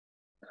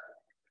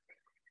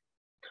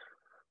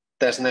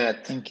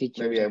 Testnet. Thank you,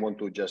 Jordi. Maybe I want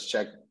to just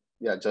check.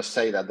 Yeah, just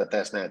say that the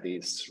testnet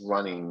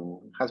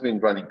has been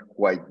running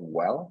quite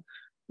well.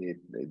 It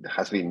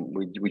has been.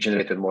 We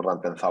generated more than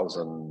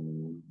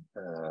 10,000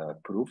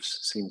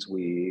 proofs since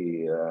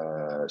we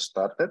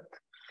started.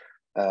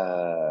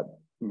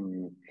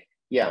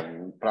 Yeah,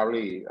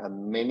 probably,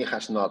 and many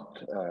has not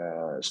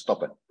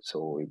stopped.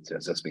 So it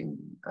has just been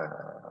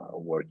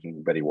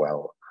working very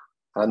well.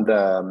 And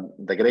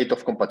the grade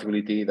of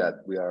compatibility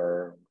that we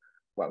are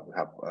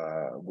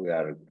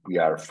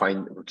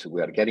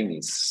getting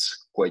is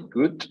quite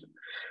good.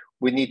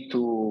 We need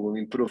to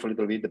improve a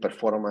little bit the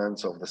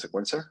performance of the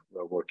sequencer.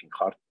 We're working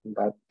hard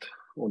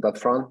on that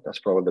front. That's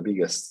probably the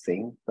biggest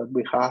thing that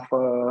we have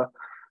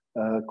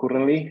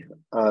currently.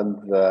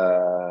 And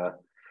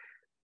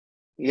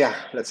yeah,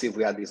 let's see if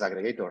we add this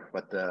aggregator.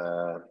 But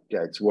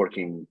yeah, it's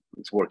working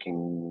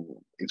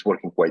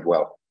quite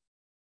well.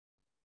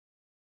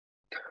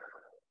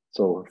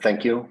 So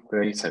thank you,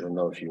 Grace. I don't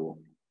know if you.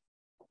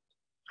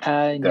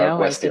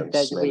 No, I think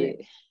that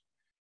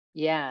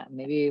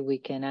maybe we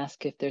can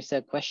ask if there's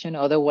a question.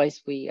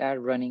 Otherwise, we are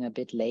running a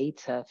bit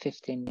late,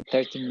 13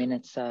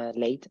 minutes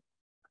late.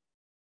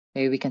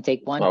 Maybe we can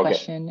take one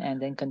question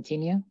and then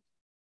continue.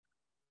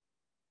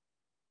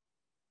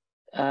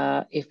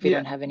 If we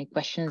don't have any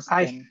questions,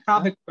 I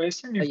have a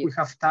question if we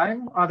have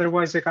time.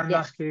 Otherwise, I can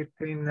ask it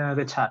in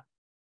the chat.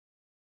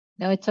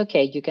 No, it's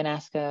okay. You can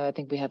ask. I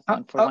think we have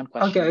time for one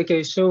question.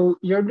 Okay. So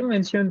Jordi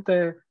mentioned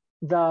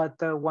that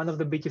one of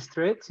the biggest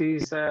threats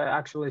is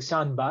actually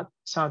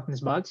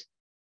soundness bugs.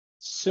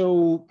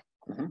 So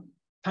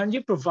can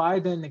you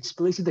provide an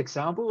explicit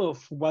example of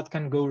what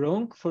can go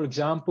wrong? For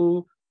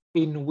example,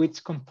 in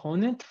which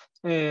component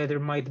there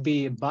might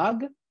be a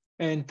bug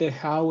and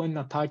how an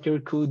attacker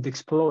could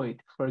exploit.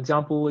 For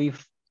example,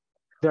 if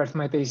the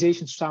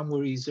arithmetization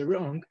somewhere is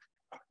wrong,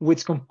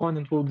 which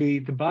component will be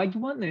the buggy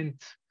one and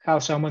how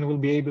someone will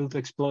be able to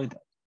exploit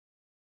that?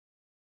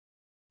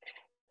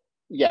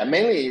 Yeah,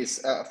 mainly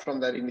is from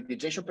the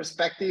mitigation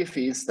perspective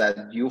is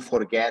that you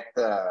forget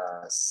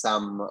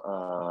some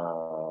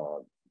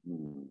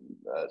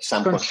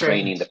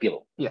constraint in the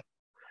pillow. Yeah.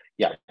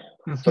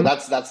 So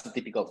that's the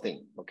typical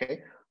thing.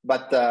 Okay.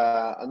 But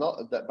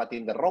but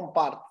in the wrong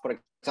part, for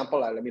example,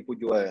 let me put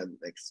you an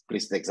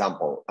explicit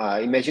example.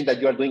 Imagine that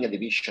you are doing a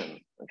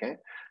division. Okay.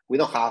 We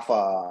don't have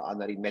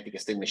an arithmetic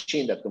state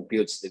machine that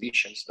computes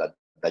divisions,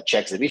 that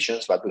checks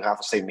divisions, but we have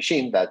a state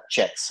machine that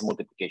checks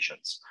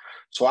multiplications.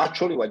 So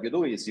actually what you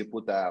do is you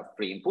put a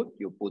free input,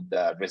 you put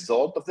the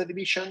result of the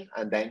division,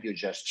 and then you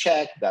just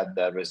check that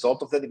the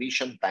result of the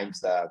division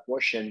times the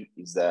quotient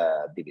is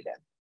the dividend.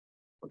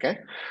 Okay.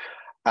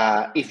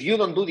 If you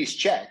don't do this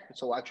check,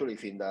 so actually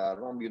if in the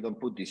ROM you don't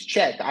put this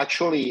check,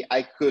 actually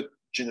I could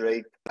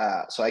generate,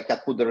 so I can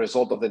put the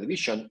result of the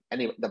division,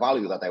 any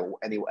value that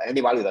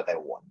I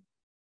want.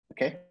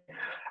 Okay.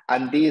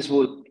 And this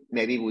would,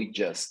 maybe we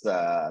just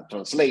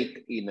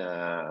translate in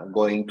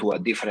going to a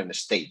different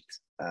state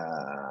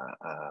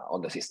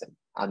on the system.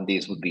 And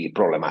this would be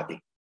problematic.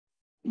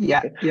 Yeah,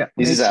 okay? Yeah.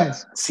 This is a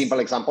simple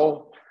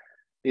example.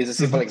 It's a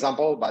simple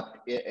example, but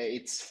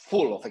it's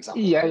full of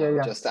examples.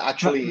 Yeah. Just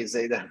actually,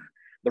 the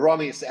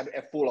ROM is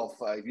full of.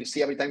 If you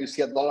see every time you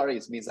see $1,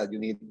 it means that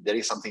there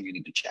is something you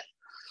need to check,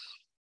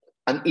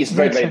 and it's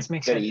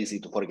very easy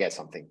to forget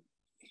something.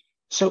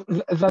 So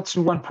that's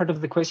one part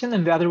of the question,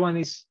 and the other one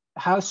is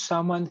how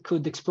someone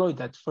could exploit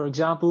that. For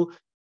example,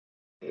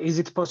 is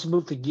it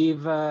possible to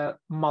give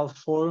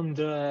malformed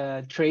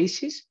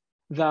traces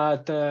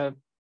that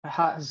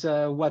has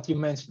what you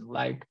mentioned,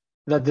 like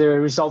that the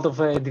result of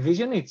a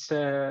division it's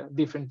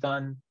different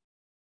than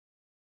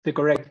the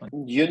correct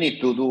one? You need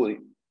to do,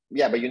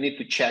 but you need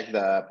to check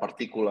the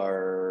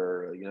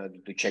particular,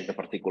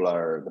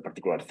 the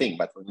particular thing.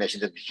 But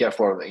imagine that here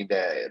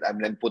I'm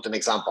going to put an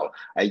example.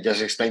 I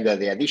just explained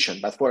the addition,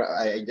 but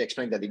I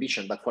explained the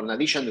division, but for an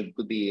addition it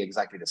could be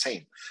exactly the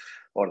same,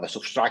 or the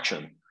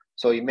subtraction.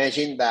 So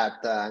imagine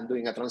that I'm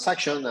doing a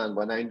transaction, and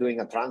when I'm doing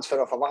a transfer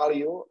of a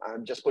value,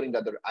 I'm just putting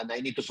that, and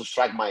I need to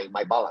subtract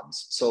my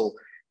balance. So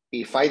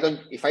if I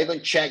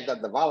don't check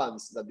that the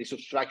balance, that the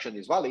subtraction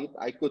is valid,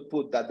 I could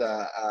put that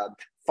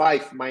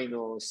 5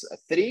 minus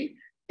 3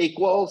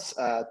 equals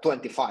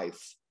 25,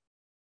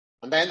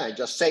 and then I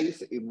just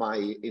save in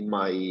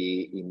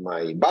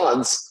my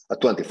balance a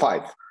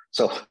 25.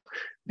 So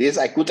this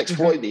I could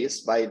exploit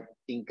this by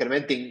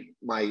incrementing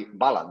my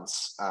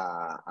balance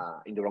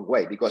in the wrong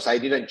way, because I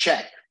didn't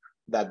check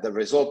that the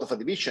result of a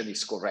division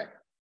is correct.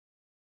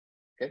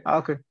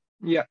 Okay.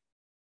 Yeah.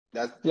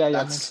 That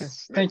makes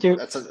sense. Thank you.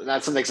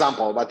 That's an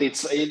example, but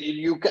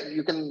you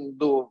can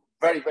do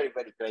very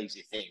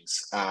crazy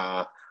things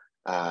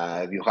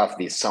if you have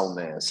this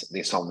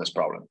soundness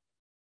problem.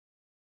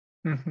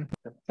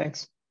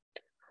 Thanks.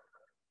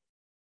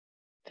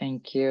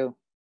 Thank you,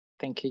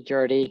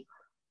 Jordi.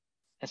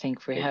 I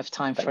think we have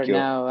time for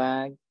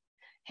now.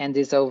 Hand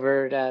this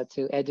over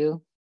to Edu.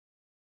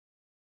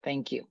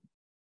 Thank you.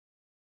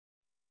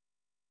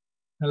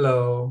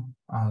 Hello,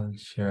 I'll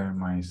share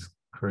my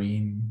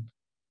screen.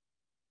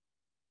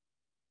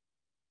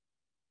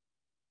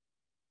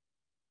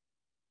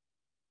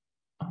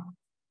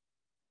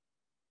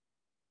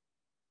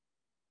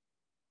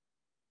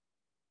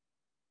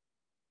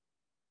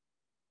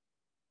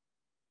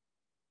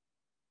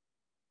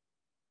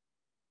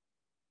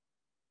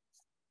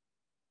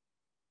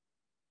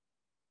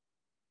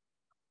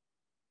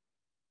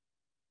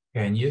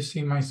 Can you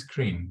see my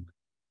screen?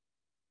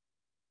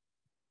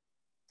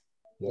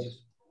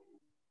 Yes.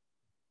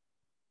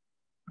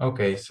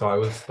 Okay, so I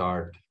will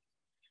start.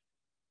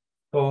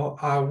 So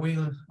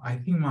I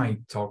think my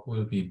talk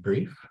will be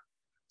brief.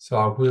 So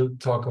I will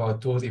talk about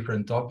 2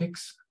 different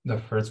topics. The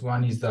first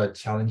one is the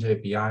challenge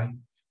API,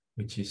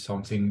 which is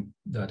something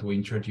that we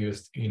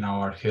introduced in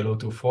our Hello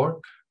to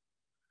fork.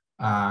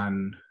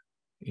 And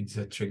it's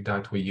a trick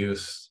that we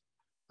use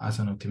as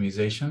an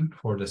optimization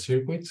for the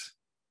circuits.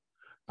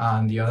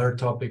 And the other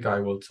topic I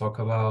will talk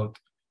about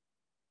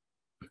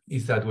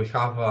is that we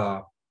have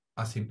a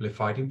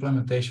simplified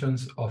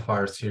implementations of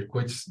our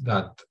circuits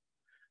that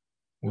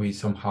we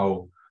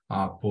somehow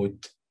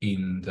put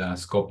in the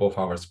scope of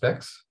our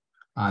specs,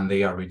 and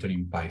they are written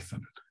in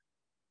Python.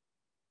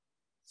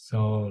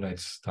 So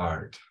let's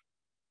start.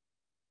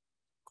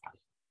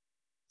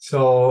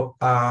 So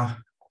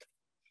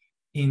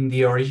in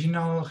the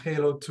original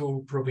Halo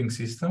 2 proving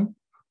system,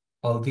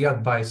 all the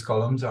advice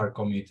columns are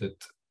committed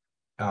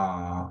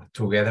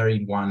together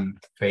in one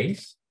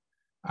phase.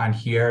 And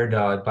here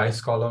the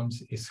advice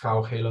columns is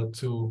how Halo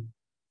 2,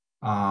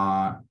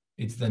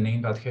 it's the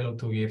name that Halo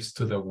 2 gives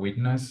to the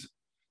witness.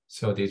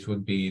 So this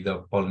would be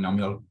the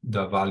polynomial,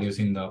 the values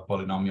in the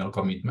polynomial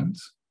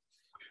commitments.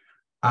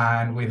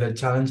 And with the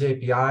challenge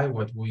API,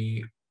 what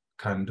we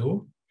can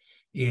do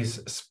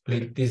is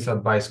split these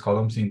advice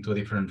columns into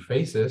different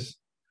phases.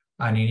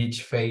 And in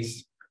each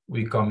phase,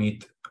 we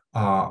commit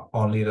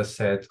only the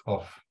set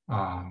of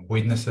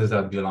witnesses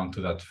that belong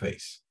to that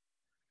phase.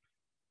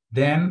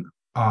 Then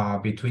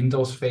between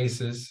those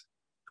phases,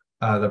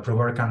 the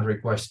prover can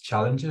request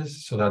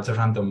challenges. So that's a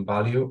random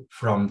value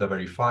from the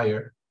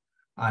verifier.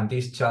 And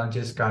these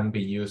challenges can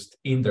be used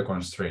in the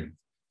constraint.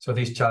 So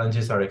these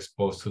challenges are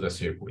exposed to the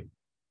circuit.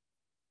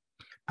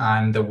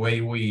 And the way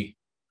we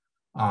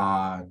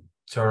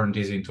turn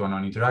this into a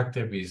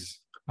non-interactive is,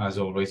 as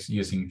always,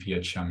 using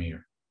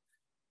PHAMIR.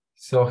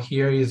 So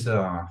here is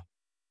a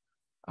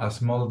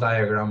small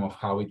diagram of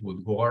how it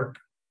would work.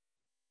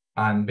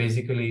 And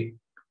basically,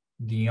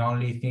 the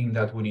only thing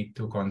that we need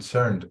to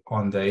concern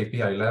on the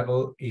API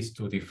level is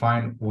to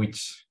define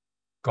which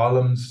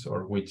columns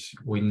or which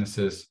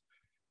witnesses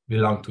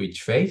belong to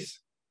each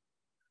phase,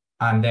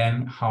 and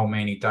then how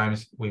many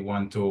times we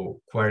want to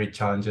query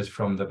challenges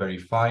from the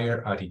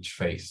verifier at each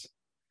phase.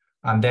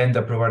 And then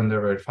the prover and the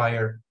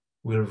verifier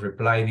will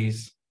reply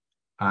this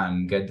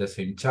and get the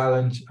same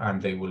challenge,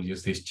 and they will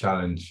use this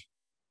challenge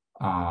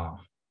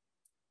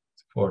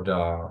for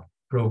the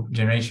proof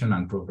generation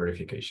and proof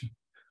verification.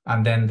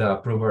 And then the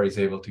prover is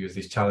able to use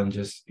these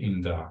challenges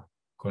in the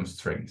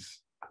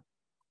constraints.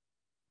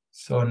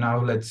 So now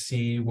let's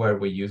see where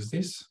we use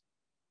this.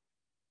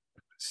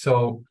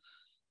 So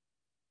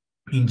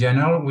in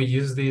general, we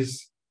use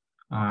this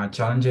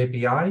challenge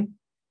API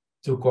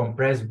to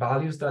compress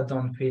values that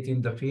don't fit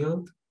in the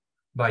field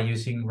by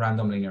using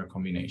random linear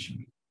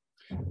combination.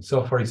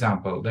 So for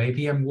example, the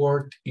AVM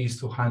word is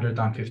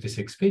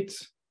 256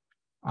 bits,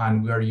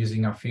 and we are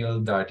using a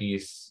field that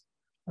is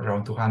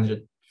around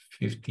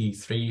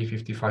 253,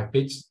 55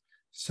 bits.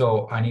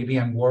 So an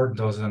EVM word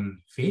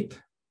doesn't fit.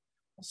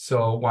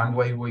 So one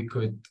way we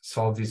could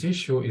solve this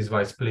issue is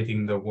by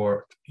splitting the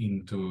word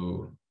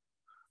into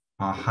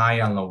high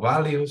and low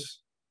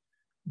values,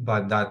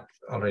 but that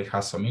already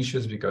has some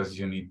issues because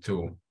you need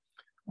to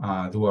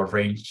do a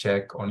range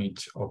check on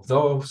each of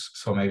those.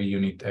 So maybe you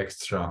need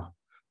extra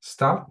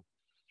stuff.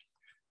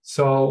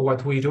 So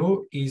what we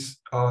do is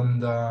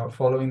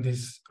following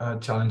this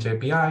challenge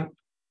API,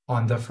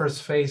 on the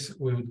first phase,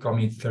 we would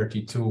commit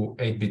 32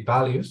 8-bit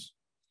values,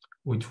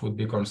 which would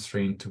be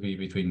constrained to be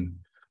between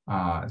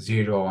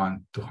 0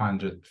 and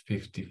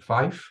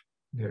 255.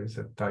 There is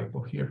a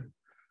typo here.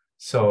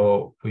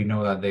 So we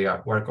know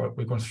that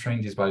we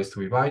constrain these values to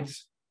be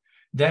bytes.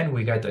 Then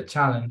we get a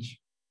challenge.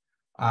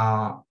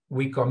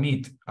 We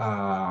commit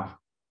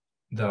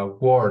the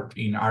word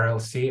in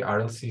RLC.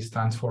 RLC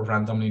stands for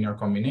random linear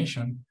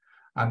combination.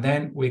 And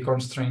then we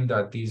constrain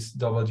that this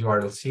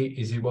WRLC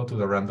is equal to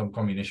the random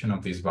combination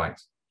of these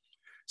bytes.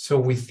 So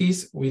with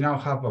this, we now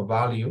have a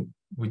value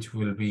which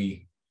will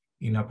be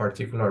in a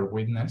particular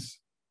witness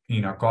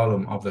in a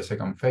column of the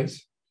second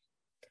phase.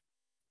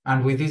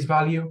 And with this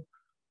value,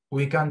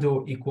 we can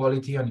do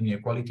equality and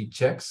inequality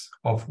checks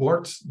of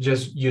words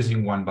just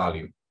using one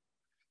value.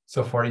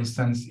 So for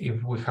instance,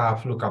 if we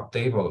have lookup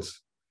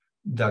tables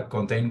that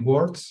contain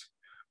words,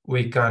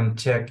 we can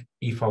check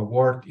if a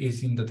word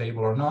is in the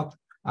table or not,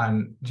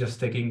 and just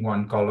taking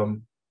one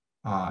column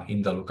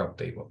in the lookup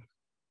table.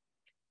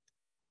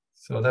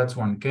 So that's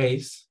one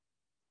case.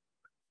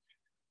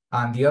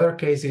 And the other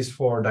case is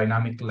for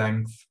dynamic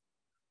length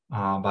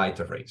byte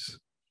arrays.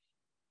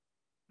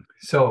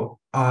 So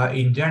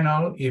in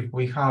general, if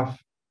we have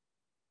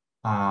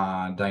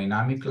a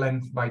dynamic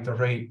length byte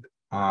array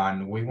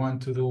and we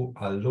want to do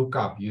a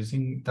lookup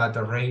using that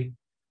array,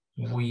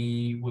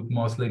 we would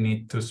mostly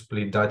need to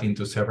split that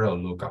into several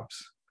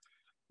lookups.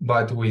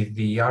 But with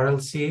the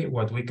RLC,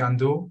 what we can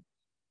do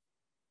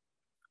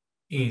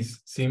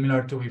is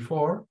similar to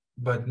before,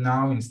 but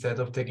now instead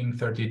of taking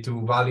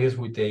 32 values,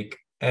 we take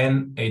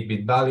n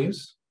 8-bit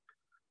values.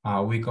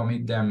 We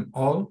commit them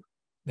all,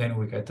 then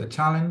we get a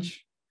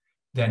challenge,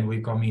 then we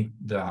commit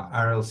the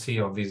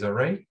RLC of this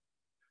array,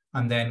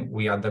 and then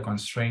we add the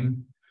constraint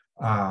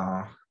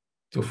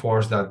to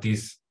force that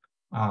this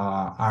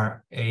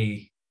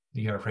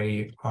the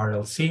array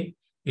RLC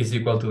is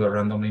equal to the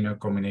random linear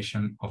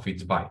combination of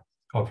its bytes.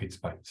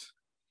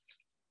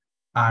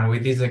 And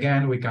with this,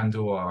 again, we can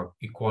do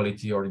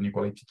equality or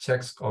inequality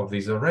checks of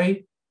this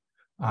array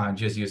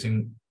just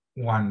using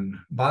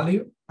one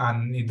value,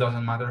 and it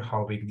doesn't matter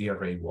how big the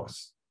array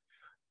was.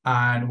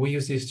 And we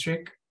use this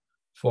trick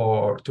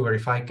to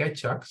verify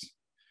ketchups.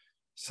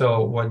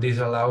 So what this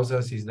allows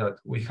us is that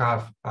we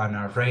have an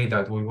array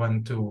that we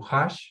want to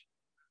hash,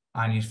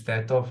 and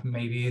instead of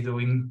maybe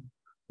doing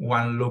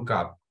one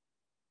lookup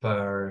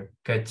per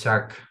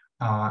ketchup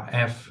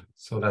f,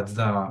 so that's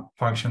the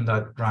function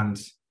that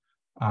runs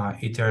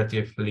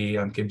iteratively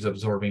and keeps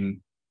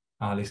absorbing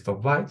a list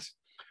of bytes,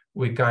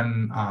 we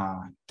can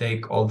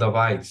take all the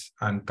bytes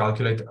and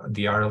calculate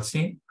the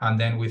RLC, and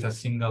then with a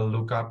single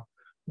lookup,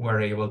 we're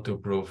able to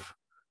prove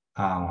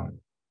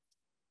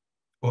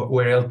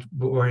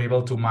we're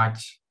able to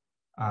match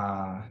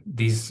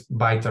this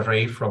byte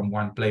array from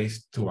one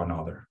place to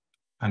another.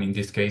 And in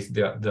this case,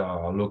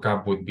 the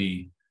lookup would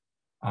be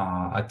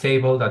a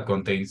table that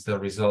contains the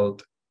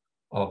result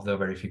of the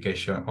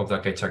verification of the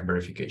ketchup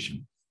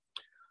verification.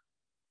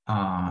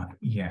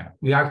 Yeah,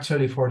 we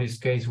actually, for this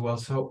case, we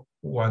also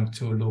want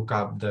to look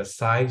up the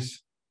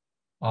size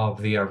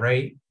of the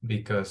array,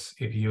 because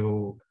if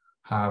you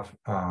have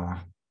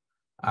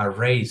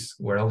arrays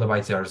where all the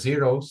bytes are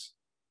zeros,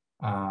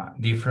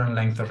 different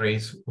length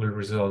arrays will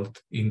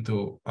result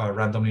into a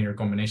random linear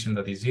combination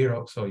that is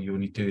zero, so you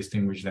need to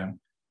distinguish them.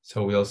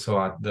 So we also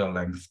add the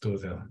length to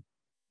the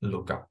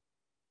lookup.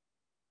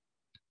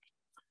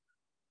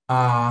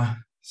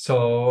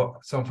 So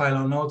some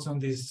final notes on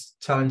this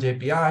challenge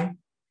API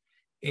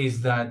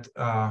is that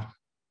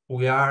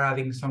we are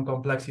adding some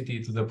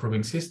complexity to the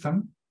proving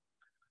system,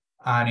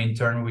 and in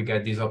turn we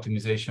get this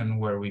optimization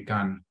where we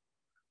can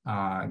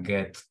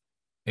get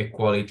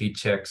equality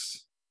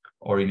checks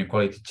or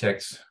inequality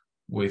checks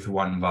with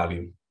one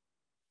value.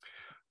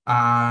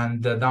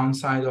 And the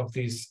downside of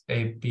this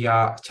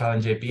API,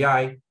 challenge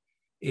API,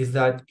 is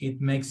that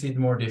it makes it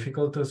more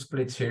difficult to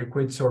split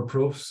circuits or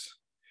proofs.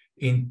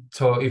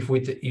 So if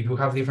we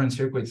have different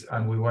circuits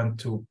and we want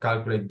to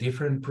calculate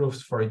different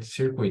proofs for each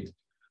circuit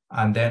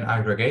and then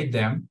aggregate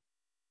them,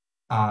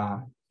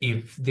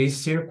 if these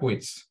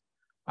circuits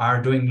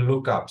are doing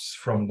lookups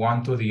from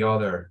one to the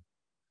other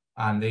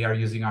and they are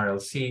using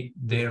RLC,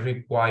 they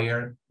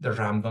require the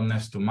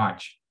randomness to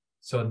match.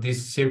 So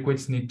these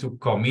circuits need to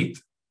commit,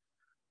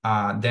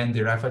 then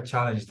derive a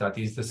challenge that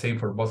is the same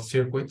for both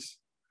circuits,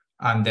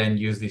 and then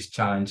use this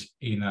challenge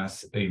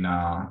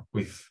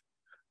with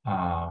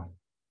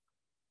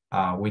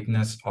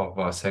witness of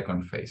a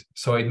second phase.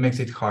 So it makes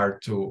it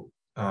hard to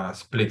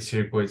split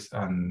circuits,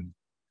 and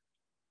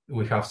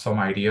we have some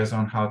ideas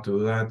on how to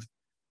do that,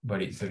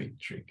 but it's a bit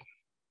tricky.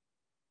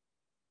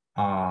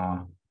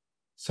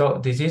 So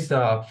this is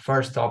the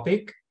first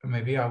topic.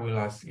 Maybe I will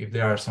ask if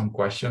there are some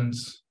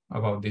questions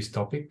about this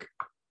topic.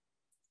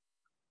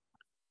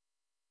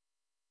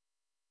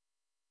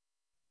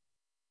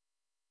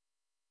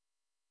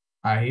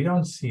 I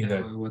don't see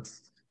that.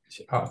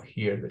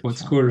 Here.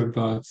 What's cool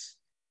about?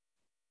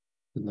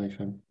 I don't know if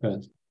I'm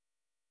heard.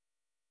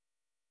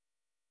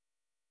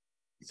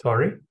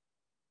 Sorry?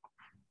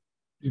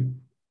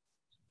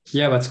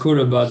 Yeah, what's cool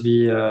about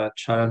the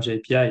challenge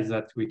API is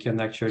that we can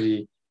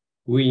actually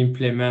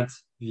re-implement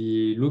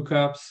the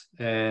lookups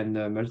and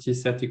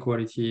multi-set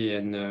equality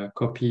and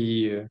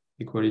copy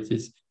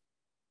equalities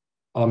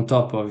on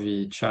top of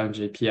the challenge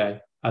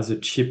API as a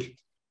chip.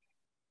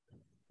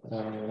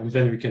 And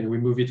then we can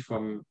remove it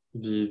from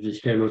the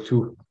Halo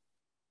 2.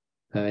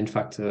 In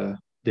fact,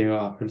 there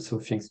are also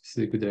things this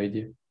is a good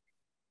idea.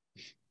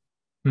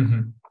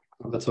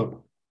 Mm-hmm. That's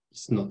all.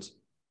 It's not.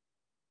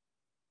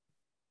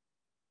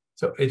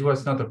 So it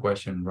was not a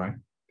question, right?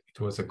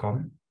 It was a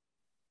comment?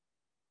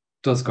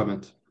 It was a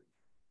comment.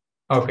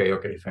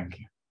 Okay, thank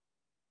you.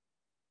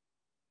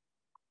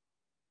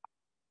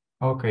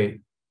 Okay,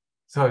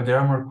 so if there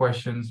are more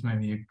questions,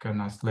 maybe you can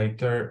ask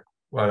later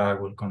while I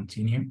will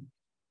continue.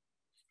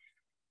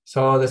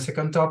 So the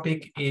second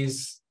topic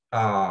is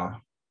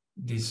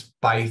this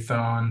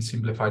Python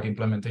simplified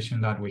implementation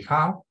that we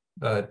have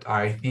that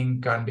I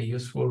think can be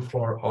useful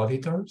for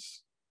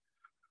auditors.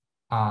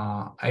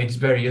 It's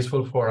very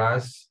useful for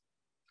us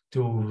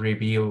to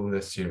review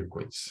the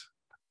circuits.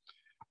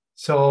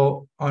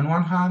 So on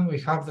one hand,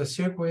 we have the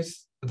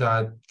circuits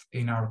that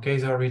in our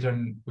case are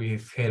written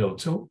with Halo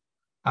 2,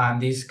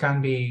 and these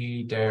can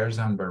be theirs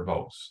and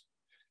verbose.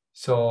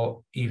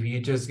 So if you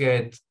just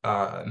get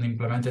an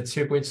implemented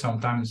circuit,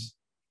 sometimes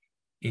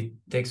it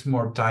takes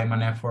more time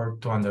and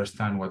effort to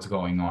understand what's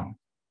going on.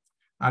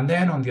 And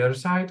then on the other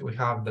side, we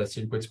have the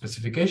circuit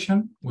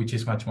specification, which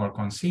is much more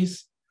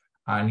concise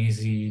and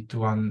easy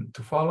to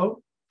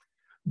follow,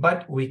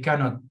 but we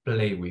cannot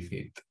play with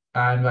it.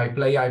 And by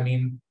play, I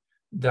mean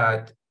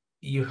that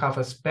you have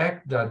a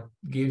spec that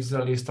gives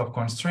a list of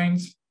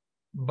constraints,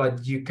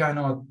 but you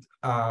cannot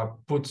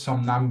put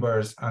some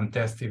numbers and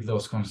test if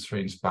those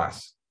constraints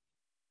pass.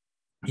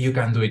 You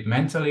can do it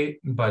mentally,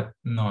 but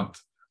not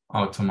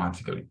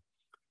automatically.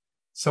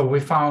 So we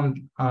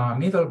found a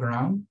middle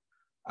ground,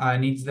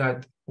 and it's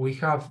that we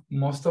have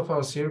most of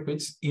our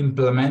circuits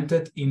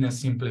implemented in a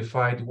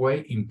simplified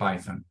way in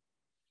Python.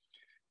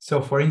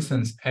 So for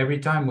instance, every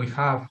time we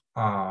have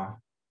a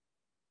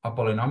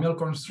polynomial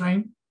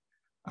constraint,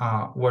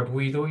 what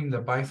we do in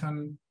the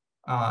Python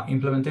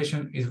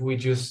implementation is we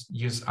just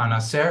use an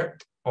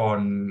assert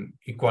on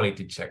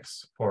equality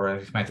checks for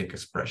arithmetic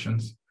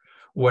expressions.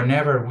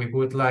 whenever we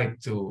would like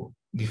to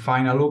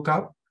define a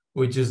lookup,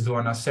 we just do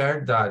an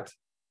assert that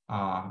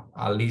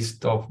a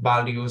list of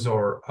values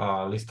or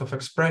a list of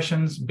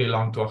expressions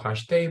belong to a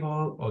hash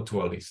table or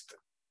to a list.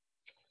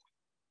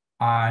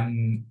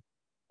 And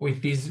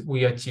with this,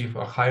 we achieve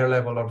a higher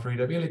level of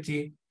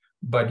readability,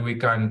 but we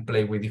can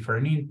play with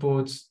different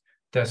inputs,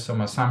 test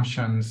some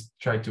assumptions,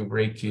 try to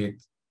break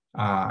it,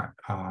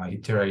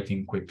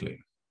 iterating quickly.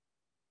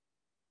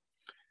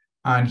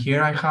 And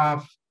here I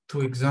have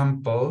two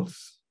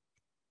examples.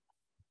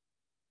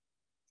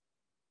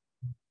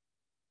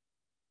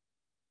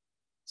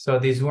 So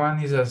this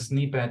one is a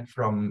snippet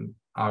from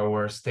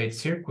our state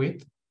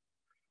circuit.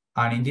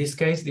 And in this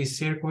case, this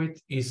circuit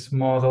is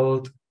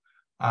modeled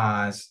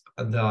as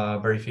the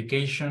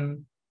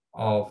verification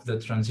of the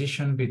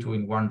transition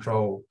between one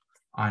row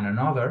and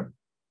another.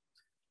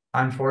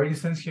 And for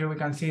instance, here we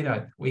can see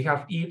that we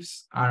have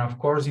ifs, and of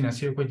course, in a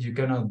circuit, you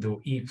cannot do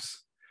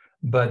ifs.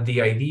 But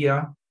the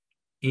idea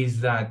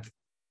is that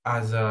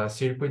as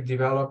circuit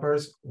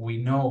developers, we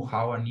know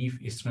how an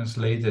if is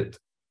translated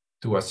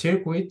to a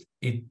circuit.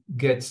 It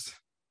gets,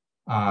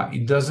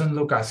 it doesn't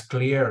look as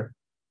clear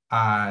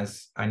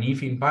as an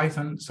if in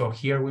Python. So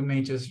here we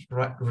may just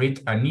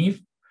read an if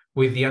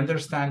with the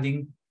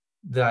understanding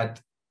that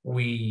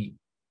we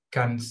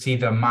can see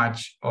the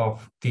match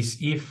of this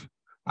if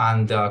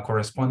and the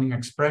corresponding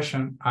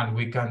expression, and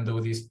we can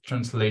do this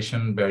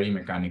translation very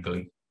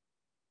mechanically.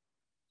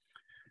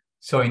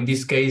 So in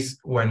this case,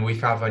 when we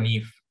have an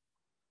if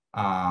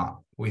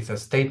with a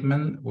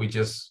statement, we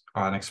just,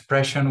 an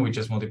expression, we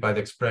just multiply the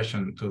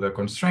expression to the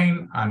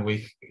constraint, and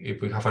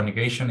if we have a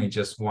negation, it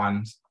just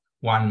one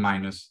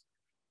minus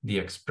the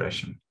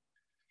expression.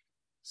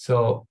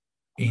 So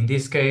in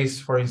this case,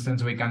 for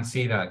instance, we can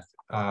see that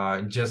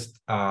just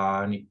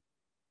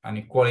an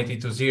equality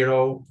to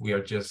 0, we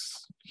are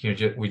just,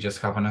 here we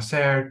just have an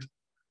assert.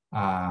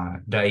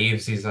 The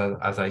ifs is,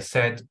 as I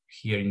said,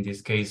 here in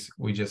this case,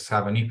 we just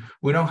have an if.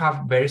 We don't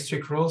have very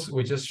strict rules.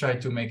 We just try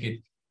to make it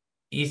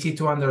easy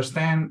to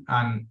understand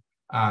and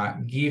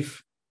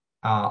give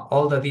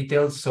all the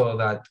details so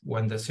that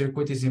when the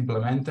circuit is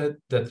implemented,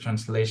 the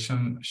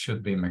translation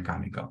should be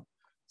mechanical.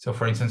 So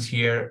for instance,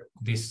 here,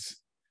 this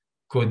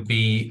could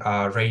be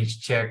a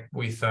range check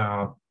with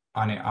a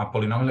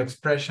polynomial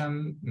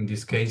expression. In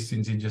this case,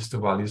 since it's just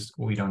two values,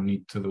 we don't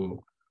need to do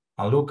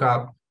a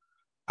lookup.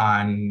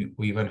 And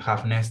we even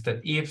have nested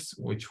ifs,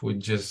 which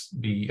would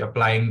just be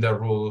applying the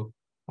rule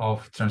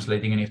of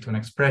translating an if to an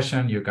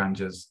expression. You can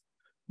just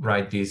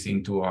write this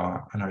into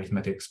an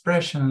arithmetic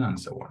expression and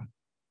so on.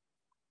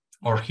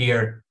 Or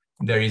here,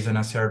 there is an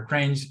assert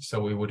range.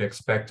 So we would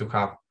expect to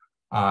have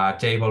a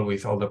table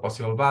with all the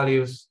possible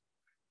values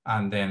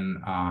and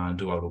then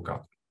do a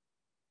lookup.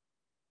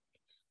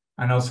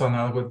 And also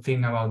another good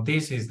thing about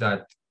this is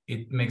that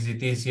it makes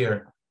it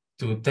easier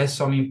to test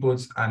some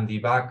inputs and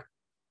debug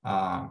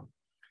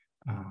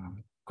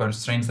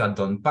constraints that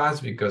don't pass,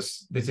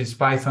 because this is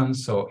Python.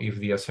 So if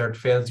the assert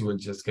fails, you will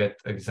just get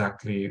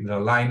exactly the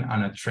line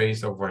and a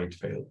trace of where it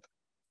failed.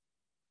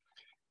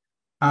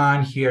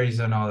 And here is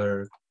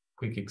another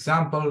quick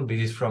example.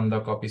 This is from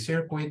the copy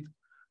circuit.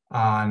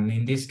 And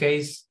in this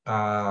case,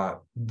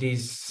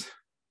 this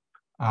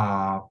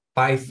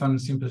Python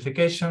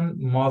simplification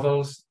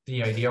models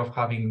the idea of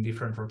having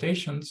different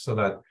rotations so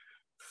that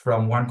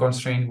from one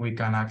constraint, we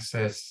can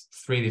access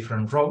 3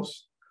 different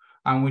rows.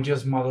 And we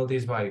just model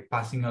this by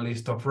passing a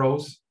list of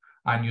rows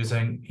and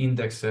using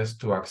indexes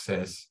to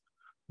access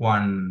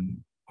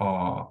one,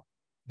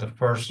 the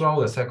first row,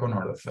 the second,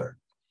 or the third.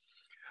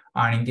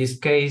 And in this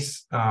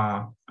case,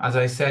 as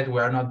I said, we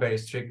are not very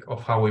strict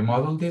of how we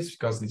model this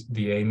because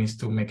the aim is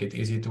to make it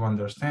easy to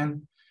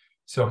understand.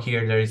 So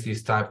here there is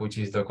this type, which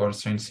is the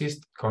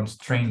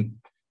constraint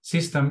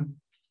system,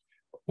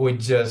 which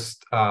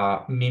just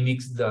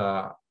mimics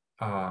the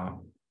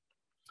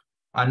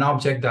an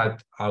object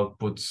that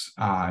outputs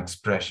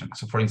expression.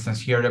 So for instance,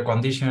 here the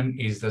condition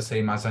is the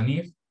same as an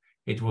if.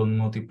 It will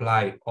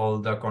multiply all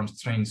the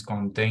constraints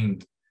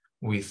contained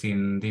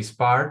within this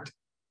part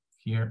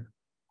here.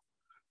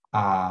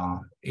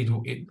 All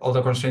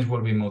the constraints will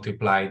be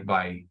multiplied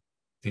by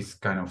this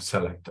kind of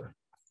selector.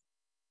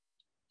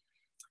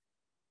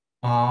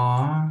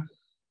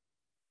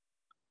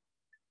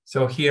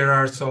 So here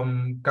are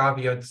some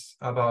caveats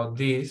about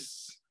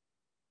this.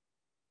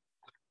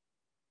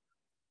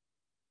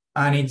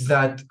 And it's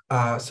that,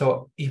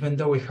 so even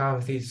though we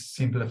have this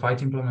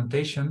simplified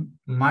implementation,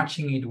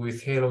 matching it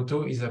with Halo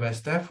 2 is the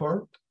best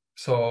effort.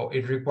 So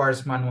it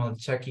requires manual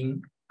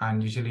checking,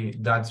 and usually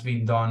that's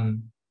been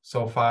done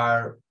so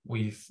far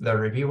with the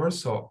reviewers.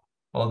 So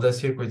all the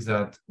circuits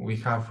that we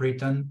have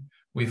written,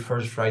 we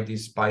first write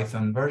this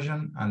Python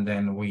version, and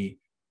then we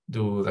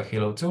do the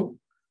Halo 2.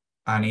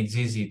 And it's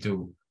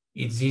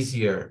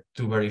easier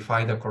to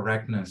verify the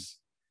correctness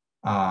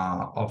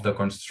of the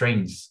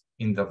constraints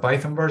in the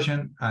Python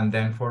version, and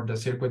then for the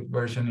circuit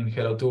version in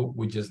Halo 2,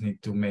 we just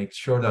need to make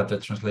sure that the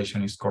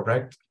translation is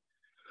correct.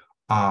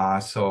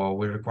 So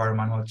we require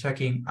manual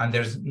checking, and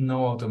there's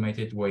no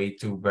automated way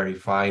to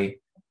verify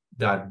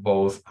that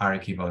both are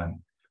equivalent.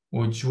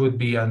 which would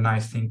be a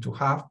nice thing to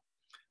have,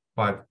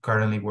 but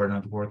currently we're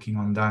not working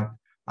on that.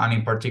 And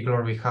in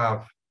particular, we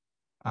have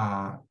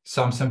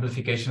some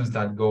simplifications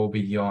that go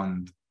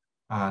beyond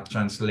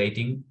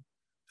translating.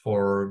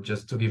 For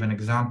just to give an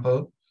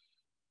example,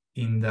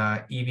 in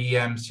the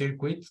EVM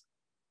circuit,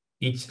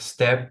 each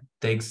step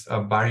takes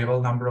a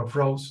variable number of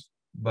rows,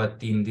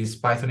 but in this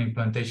Python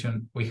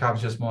implementation, we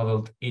have just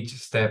modeled each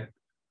step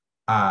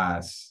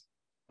as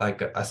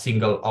like a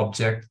single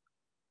object.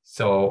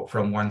 So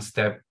from one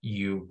step,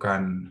 you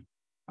can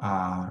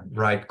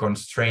write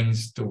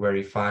constraints to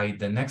verify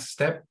the next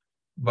step,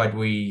 but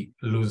we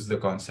lose the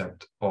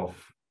concept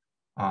of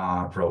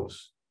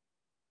rows.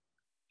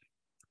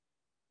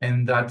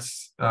 And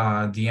that's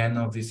the end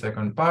of the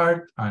second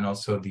part and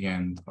also the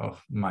end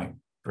of my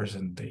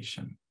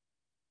presentation.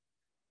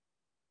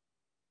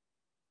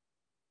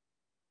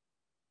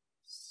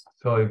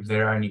 So if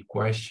there are any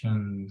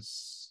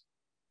questions,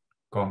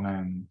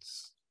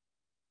 comments.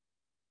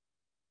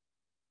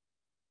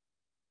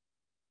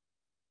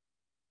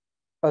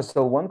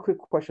 So one quick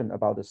question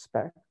about the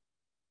spec.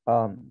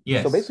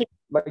 Yes. So basically,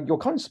 like your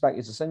current spec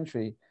is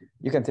essentially,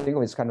 you can think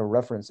of it as kind of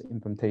reference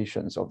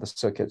implementations of the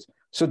circuits.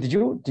 So did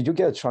you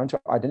get a chance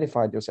to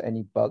identify there's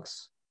any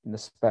bugs in the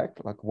spec,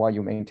 like while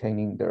you're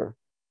maintaining the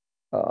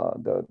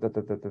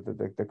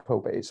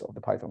code base of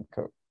the Python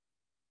code?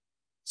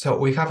 So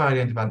we have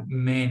identified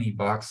many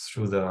bugs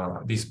through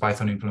this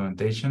Python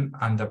implementation,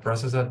 and the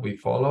process that we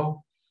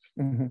follow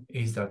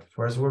is that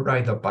first we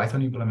write the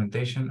Python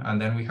implementation,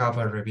 and then we have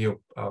a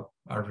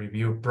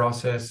review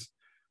process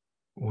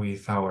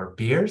with our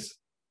peers.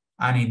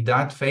 And in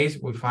that phase,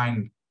 we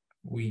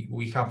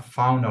have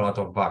found a lot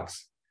of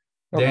bugs.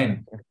 Okay.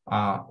 Then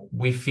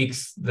we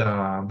fix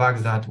the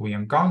bugs that we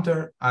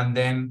encounter, and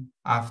then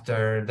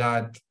after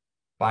that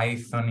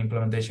Python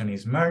implementation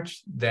is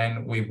merged,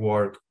 then we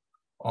work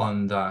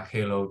on the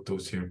Halo 2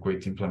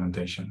 circuit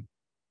implementation.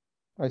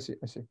 I see.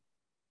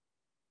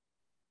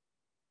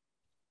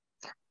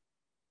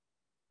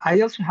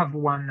 I also have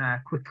one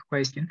quick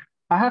question.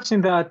 I have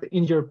seen that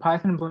in your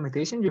Python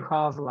implementation, you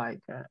have like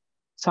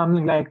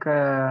something like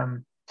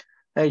a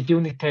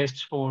unit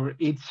test for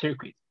each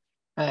circuit.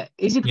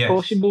 Is it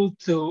possible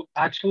to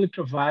actually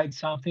provide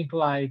something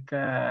like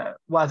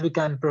what we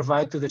can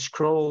provide to the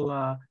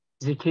scroll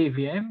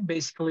zkEVM,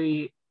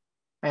 basically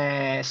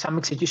some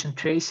execution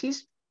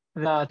traces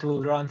that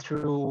will run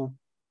through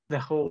the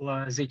whole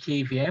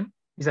zkEVM?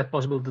 Is that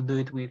possible to do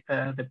it with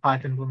the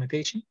Python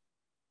implementation?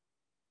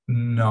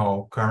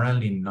 No,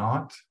 currently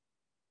not.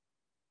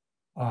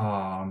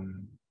 I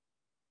mean,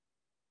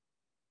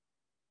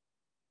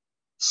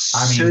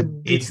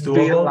 it's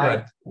doable,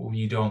 but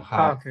we don't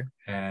have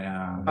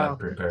that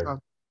prepared.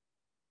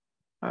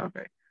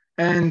 Okay.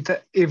 And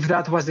if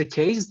that was the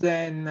case,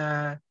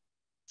 then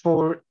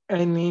for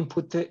any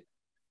input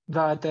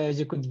that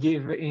you could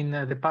give in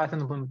the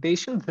Python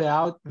implementation,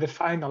 the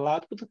final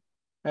output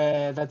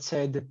that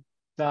said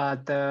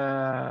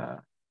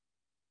that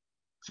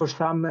for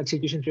some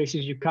execution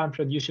traces you can't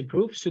produce a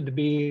proof should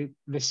be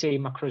the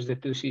same across the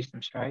two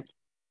systems, right?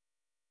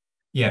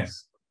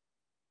 Yes.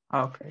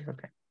 Okay.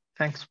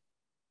 Thanks.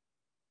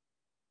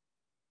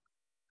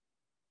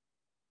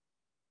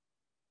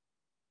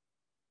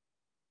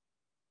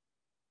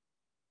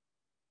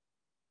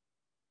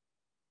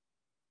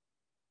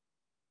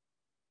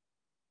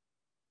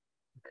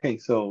 Okay,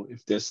 so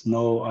if there's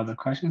no other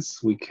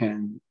questions, we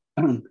can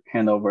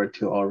hand over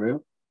to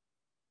Aurel.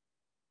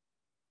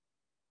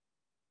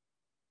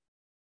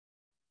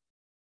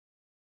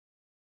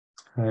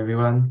 Hi,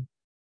 everyone.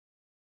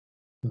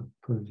 We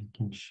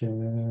can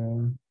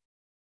share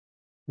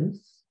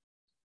this.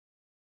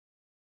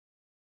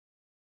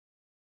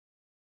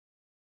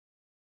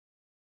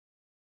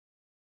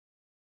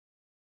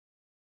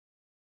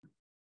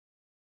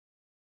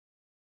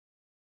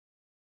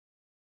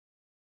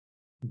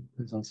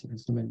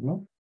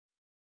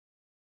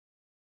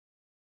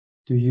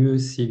 Do you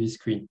see the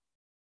screen?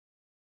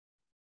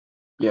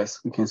 Yes,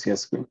 we can see a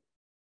screen.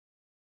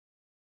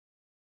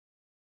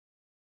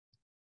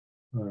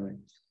 All right.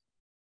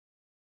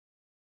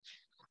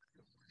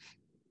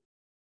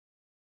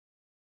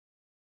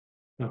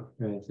 Oh,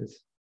 there it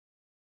is.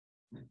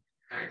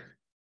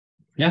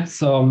 Yeah,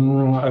 so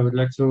I would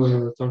like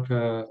to talk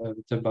a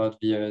bit about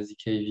the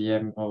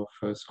zkEVM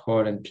of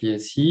Scroll and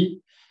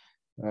PSE.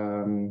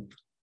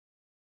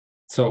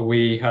 So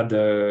we had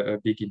a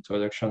big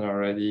introduction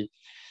already,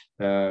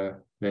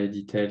 very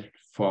detailed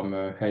from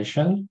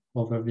Haitian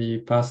over the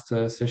past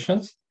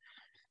sessions.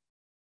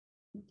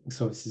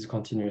 So this is a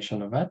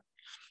continuation of that.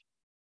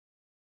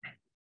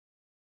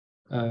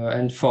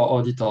 And for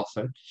auditors,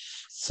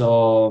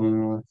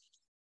 so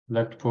I'd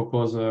like to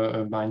propose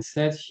a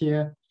mindset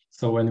here.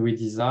 So when we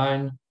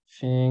design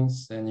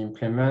things and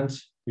implement,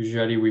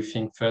 usually we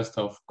think first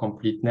of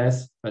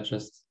completeness, but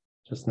just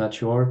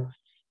natural.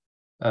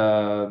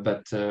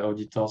 But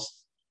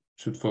auditors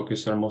should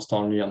focus almost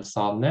only on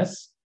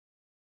soundness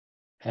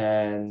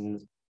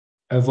and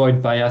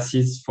avoid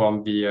biases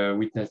from the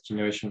witness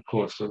generation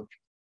code. So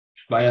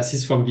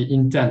biases from the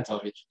intent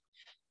of it.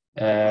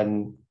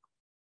 And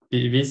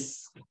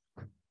this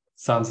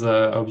sounds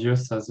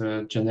obvious as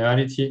a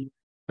generality,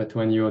 but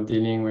when you're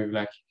dealing with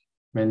like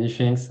many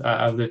things,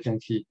 I've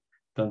definitely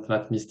done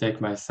that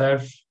mistake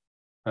myself.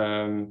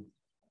 When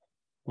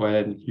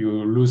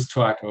you lose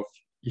track of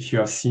if you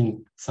have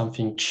seen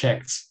something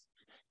checked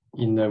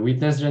in the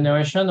witness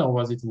generation or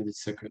was it in the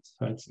circuit,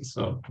 right?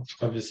 So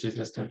obviously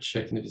let's not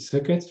check in the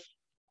circuit.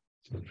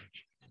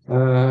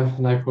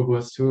 And I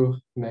propose to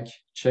make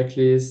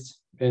checklist,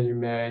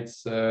 enumerate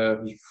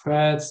the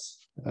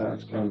threads,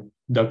 and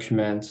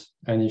document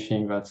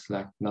anything that's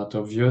like not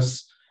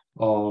obvious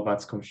or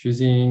that's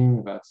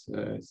confusing, that's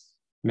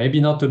maybe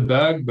not a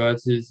bug, but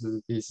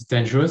it's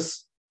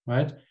dangerous,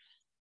 right?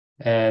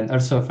 And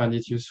also find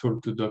it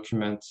useful to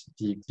document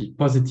the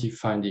positive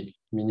finding,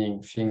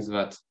 meaning things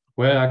that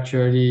were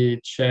actually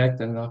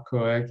checked and are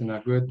correct and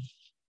are good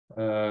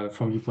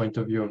from the point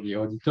of view of the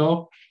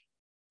auditor.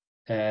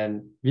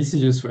 And this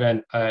is useful.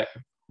 And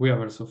we have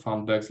also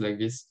found bugs like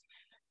this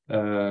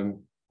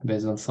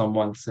based on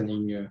someone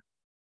sending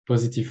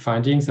positive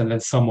findings and then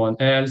someone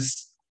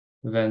else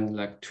then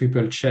like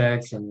triple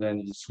checks and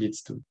then this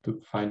leads to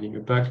finding a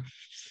bug.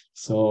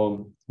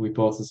 So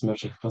report as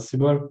much as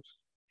possible.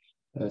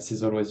 This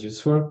is always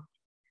useful.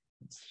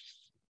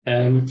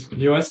 And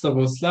the rest of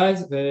those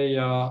slides, they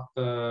are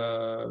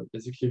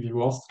basically the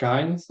worst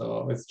kind.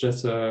 So it's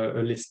just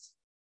a list.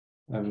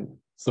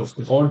 So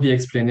all the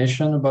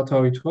explanation about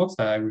how it works,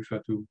 I refer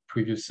to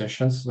previous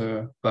sessions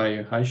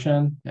by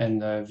Haishan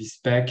and the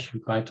spec,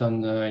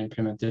 Python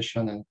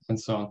implementation, and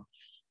so on.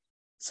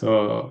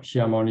 So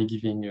here I'm only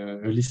giving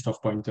a list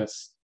of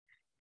pointers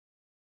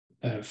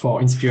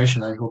for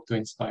inspiration. I hope to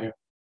inspire.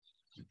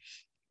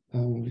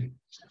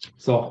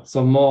 So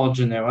some more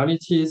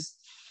generalities.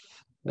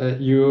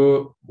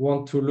 You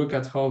want to look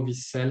at how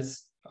these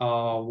cells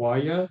are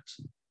wired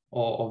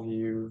or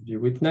the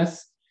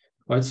witness.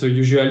 Right, so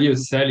usually a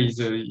cell is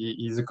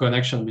a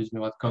connection between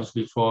what comes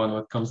before and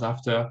what comes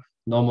after.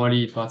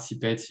 Normally it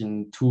participates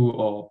in two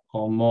or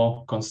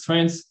more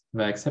constraints.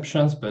 There are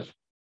exceptions, but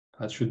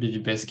that should be the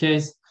best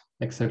case.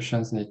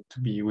 Exceptions need to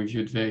be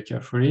reviewed very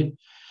carefully.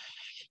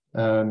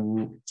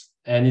 And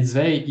it's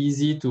very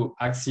easy to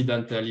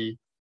accidentally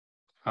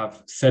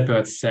have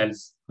separate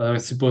cells that are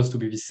supposed to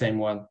be the same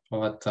one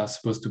or that are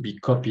supposed to be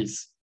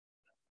copies.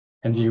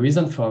 And the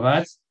reason for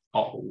that,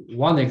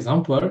 one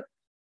example,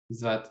 is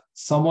that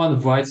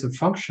someone writes a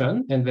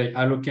function and they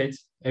allocate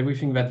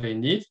everything that they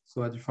need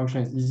so that the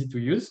function is easy to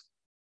use.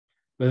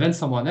 But then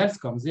someone else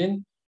comes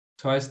in,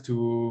 tries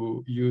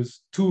to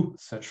use two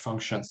such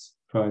functions,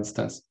 for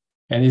instance.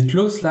 And it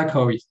looks like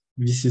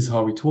this is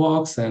how it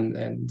works,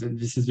 and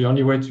this is the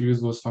only way to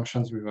use those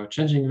functions without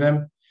changing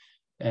them.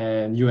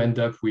 And you end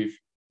up with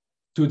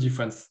two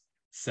different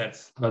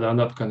cells that are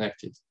not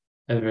connected,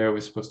 and they're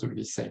always supposed to be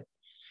the same.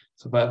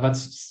 So that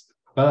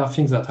are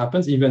things that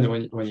happens even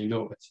when you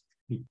know it.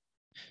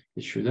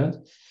 It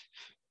shouldn't.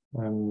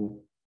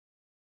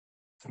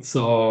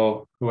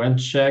 So when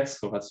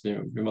checks, so that's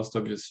the most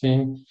obvious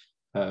thing.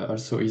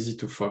 Also easy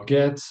to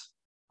forget.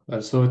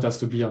 Also it has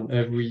to be on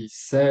every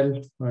cell,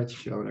 right?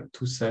 If you have like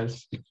two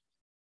cells,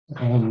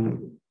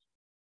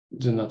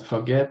 do not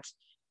forget.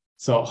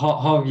 So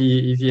how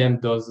the EVM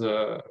does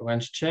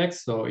range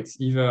checks? So it's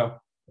either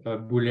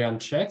Boolean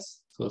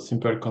checks, so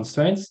simple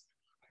constraints,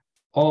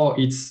 or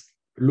it's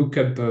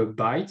lookup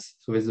bytes.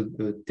 So there's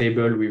a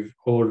table with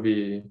all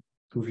the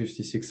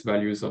 256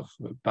 values of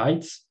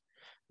bytes,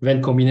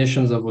 then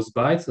combinations of those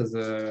bytes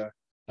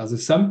as a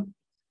sum.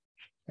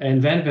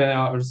 And then there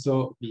are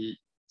also the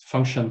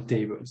function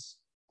tables.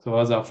 So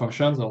those are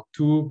functions of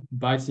 2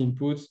 bytes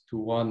input to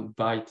 1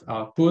 byte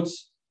output.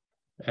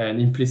 And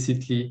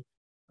implicitly,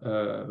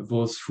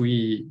 those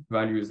 3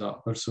 values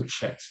are also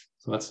checked.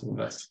 So that's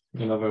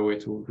another way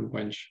to do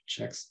range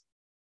checks.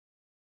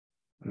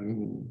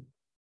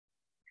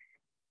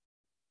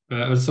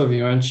 Also,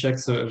 the range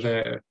checks,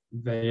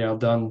 they are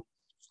done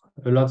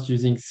a lot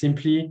using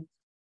simply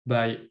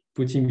by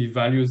putting the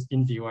values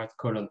in the right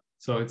column.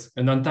 So it's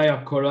an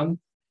entire column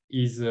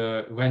is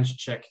a range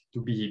check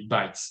to be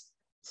bytes.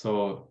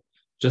 So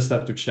just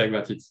have to check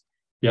that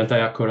the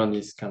entire column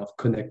is kind of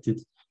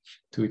connected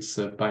to its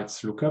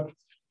bytes lookup.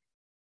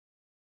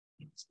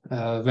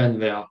 Then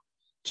they are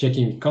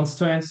checking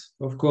constraints,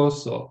 of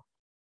course. So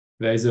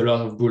there is a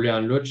lot of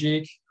Boolean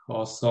logic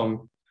or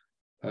some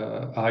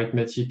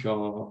arithmetic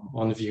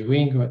on the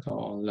ring, right,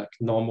 on like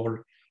normal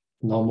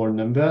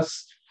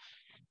numbers,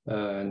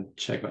 and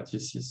check that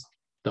this is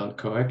done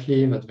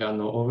correctly, that there are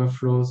no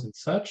overflows and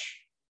such.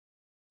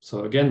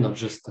 So again, not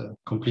just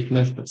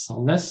completeness, but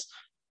soundness.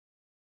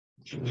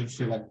 It's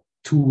like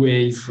 2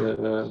 ways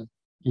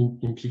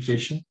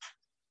implication.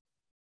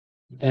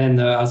 And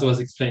as was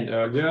explained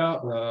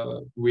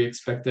earlier, we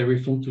expect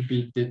everything to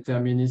be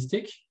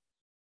deterministic.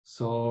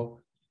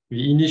 So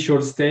the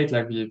initial state,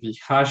 like the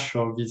hash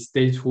of the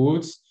state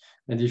roots,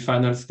 and the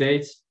final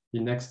state,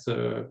 the next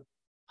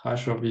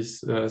hash of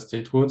this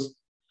state roots,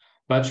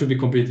 that should be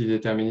completely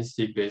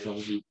deterministic based on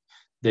the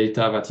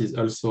data that is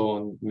also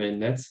on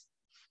mainnet.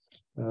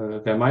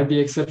 There might be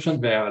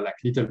exceptions. There are like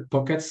little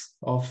pockets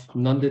of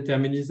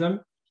non-determinism,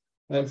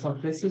 And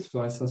some places,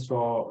 for instance,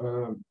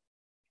 for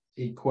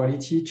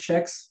equality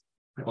checks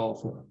or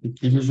for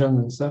division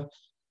and stuff,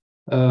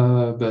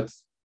 but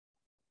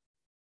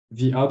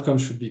the outcome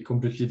should be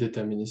completely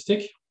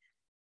deterministic.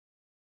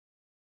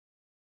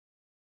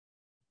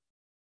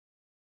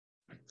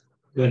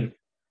 Then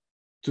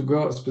to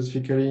go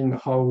specifically in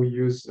how we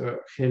use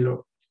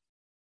Halo.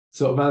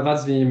 So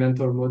that's the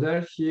mental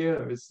model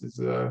here. This is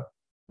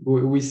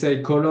we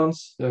say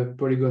columns. The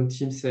Polygon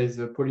team says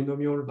a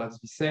polynomial. That's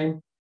the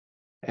same.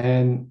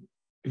 And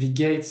the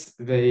gates,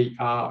 they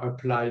are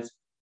applied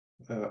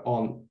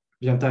on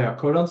the entire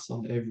columns,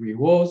 on every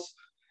rows.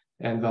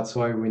 And that's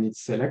why we need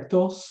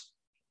selectors.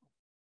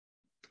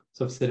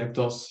 So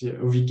selectors,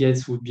 the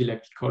gates would be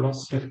like the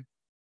columns here.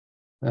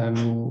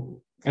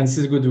 And this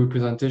is a good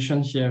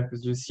representation here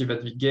because you see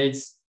that the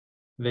gates,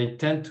 they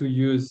tend to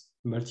use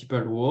multiple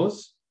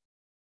rows,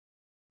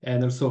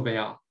 and also they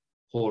are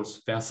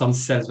holes. There are some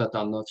cells that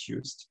are not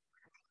used.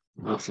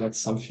 So that's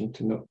something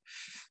to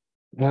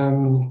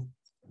know.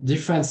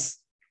 Difference,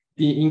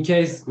 in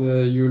case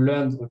you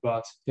learned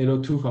about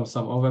Halo 2 from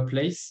some other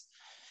place,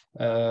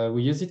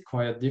 we use it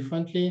quite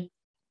differently.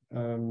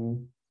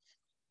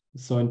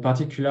 So in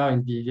particular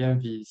in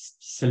VVM, the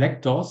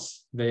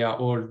selectors, they are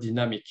all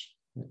dynamic.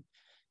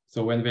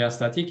 So when they are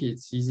static,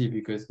 it's easy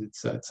because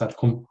it's at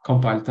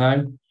compile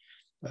time.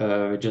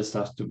 It just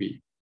has to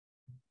be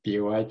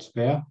right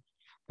there.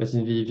 But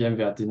in VVM,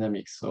 they are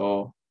dynamic.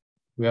 So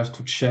we have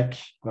to check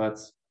that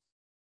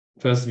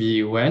first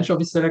the range of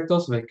the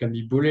selectors. They can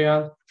be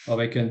Boolean or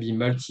they can be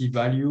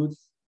multi-valued.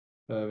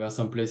 There are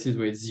some places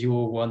where it's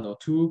 0, 1, or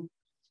 2,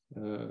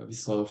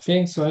 this sort of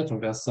things, right?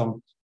 And there's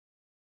some,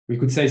 we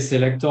could say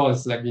selector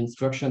is like the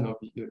instruction of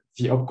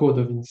the opcode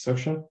of the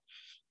instruction.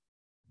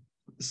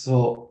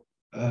 So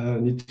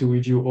need to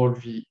review all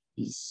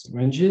these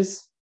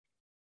ranges.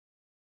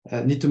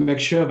 Need to make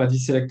sure that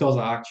these selectors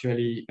are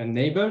actually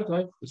enabled,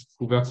 right? Because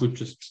Hoover could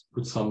just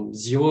put some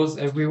zeros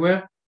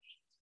everywhere.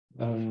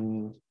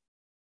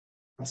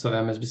 So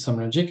there must be some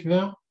logic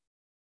there.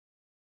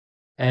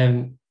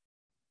 And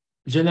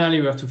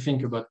generally, we have to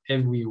think about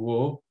every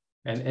row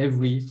and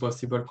every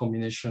possible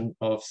combination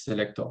of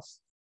selectors.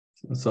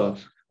 So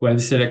when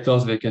the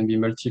selectors, they can be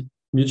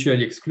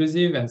mutually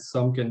exclusive and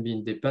some can be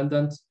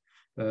independent,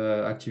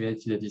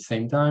 activated at the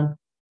same time.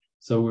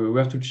 So we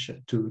have to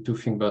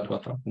think about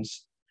what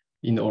happens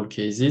in all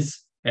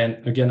cases,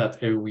 and again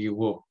at every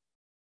row.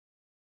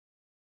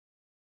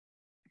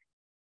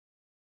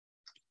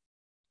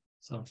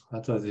 So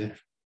that was the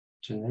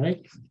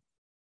generic.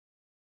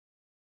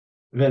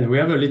 Then we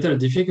have a little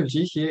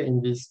difficulty here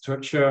in the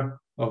structure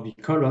of the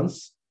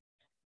columns,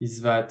 is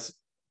that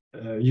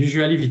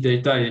usually the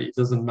data, it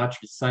doesn't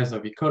match the size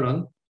of the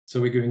column, so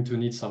we're going to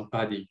need some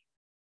padding.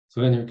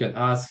 So then you can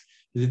ask,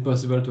 is it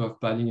possible to have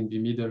padding in the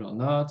middle or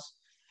not?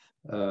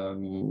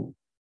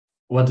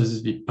 What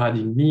does the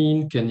padding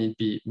mean? Can it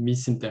be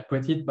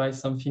misinterpreted by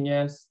something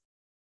else?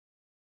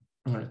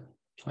 Right.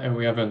 And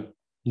we have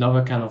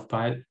another kind of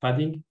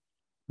padding,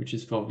 which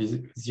is for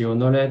zero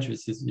knowledge.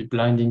 This is the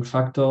blinding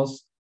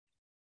factors.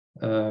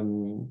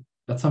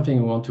 That's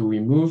something we want to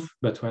remove,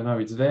 but right now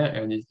it's there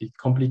and it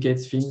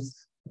complicates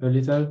things a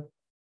little.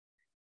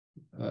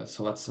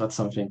 So that's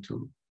something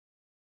to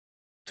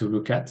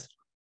look at.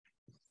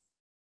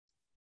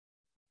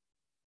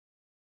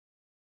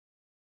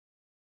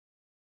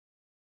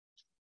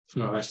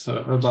 All right, so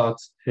about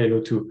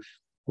Halo 2,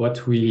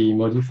 what we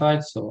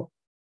modified. So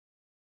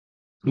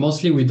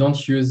mostly we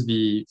don't use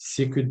the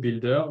circuit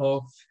builder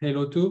of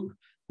Halo 2.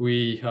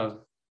 We have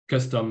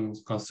custom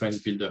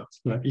constraint builder.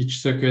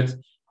 Each circuit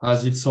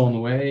has its own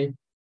way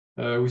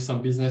with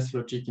some business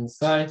logic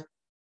inside.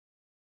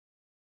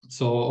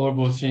 So all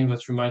those things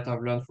that you might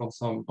have learned from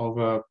some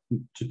other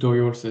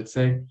tutorials, let's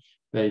say,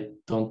 they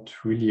don't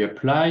really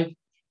apply,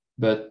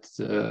 but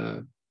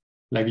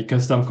like the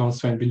custom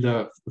constraint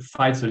builder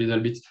fights a little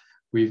bit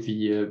with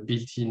the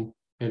built-in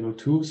Halo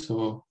 2.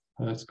 So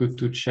it's good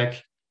to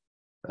check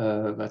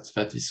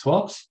that this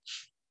works.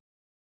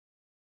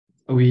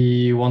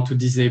 We want to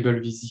disable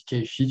the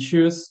zk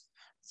features.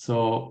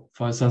 So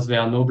for instance, there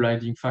are no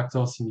blinding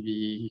factors in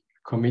the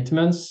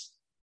commitments,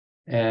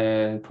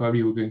 and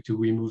probably we're going to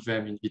remove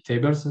them in the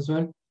tables as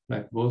well,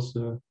 like those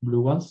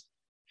blue ones.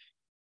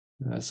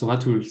 So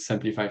that will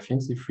simplify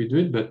things if we do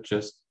it, but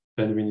just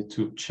then we need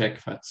to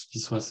check that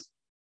this was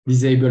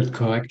disabled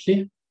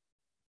correctly.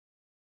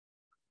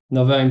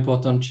 Another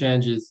important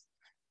change is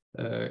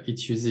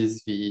it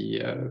uses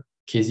the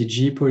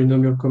KZG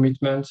polynomial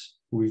commitment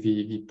with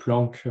the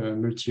Planck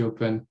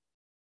multi-open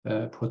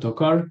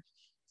protocol.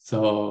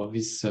 So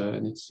this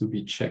needs to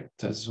be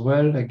checked as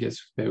well. I guess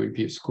there will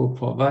be a scope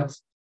for that.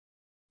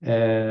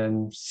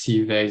 And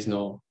see if there is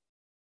no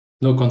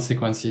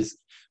consequences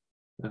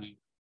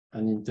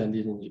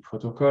unintended in the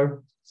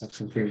protocol. That's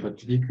something about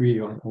degree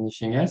or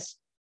anything else.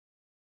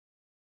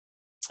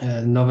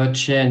 Another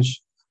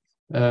change,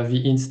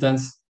 the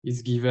instance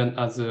is given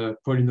as a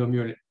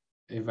polynomial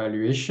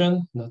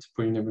evaluation, not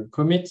polynomial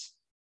commit,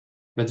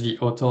 but the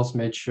authors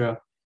made sure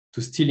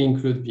to still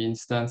include the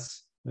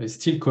instance. It's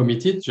still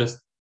committed, just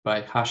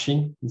by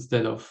hashing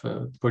instead of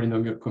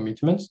polynomial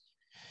commitments.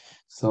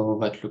 So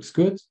that looks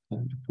good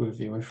with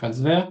the reference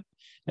there.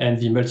 And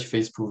the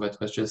multi-phase proof that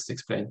was just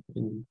explained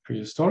in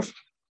previous talk.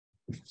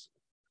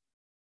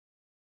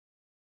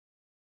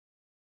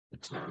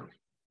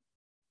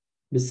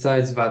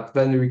 Besides that,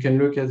 then we can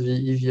look at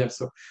the EVM.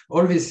 So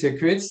all these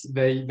circuits,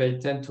 they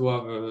tend to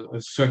have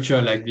a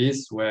structure like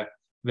this, where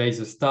there is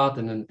a start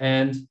and an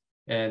end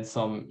and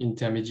some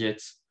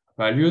intermediate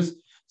values.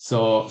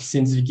 So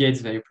since the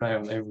gates, they apply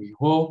on every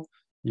row,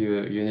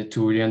 you need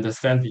to really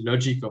understand the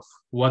logic of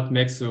what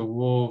makes a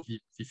row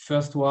the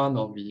first one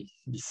or the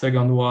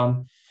second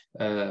one,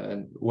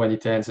 and when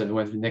it ends and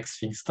when the next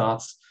thing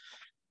starts,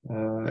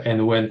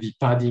 and when the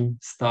padding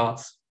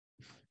starts.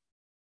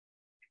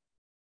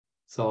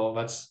 So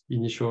that's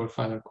initial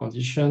final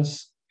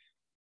conditions.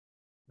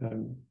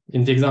 In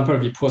the example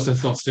of the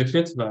processor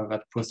circuit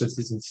that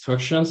processes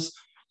instructions,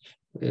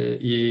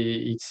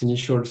 its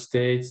initial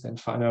states and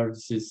final,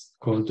 this is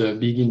called the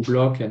begin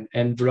block and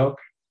end block.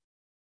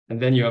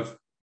 And then you have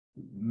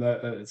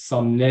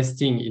some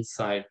nesting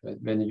inside.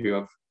 Then you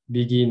have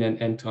begin and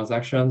end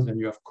transactions, and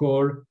you have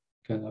call,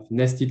 kind of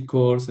nested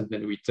calls, and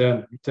then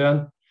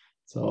return.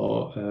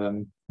 So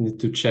you need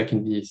to check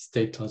in the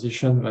state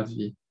transition that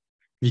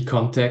the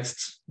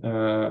contexts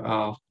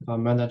are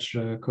managed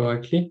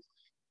correctly.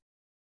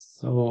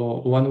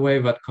 So one way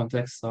that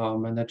contexts are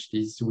managed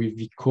is with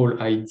the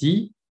call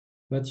ID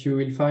that you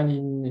will find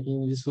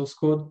in the source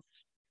code.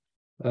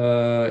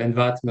 And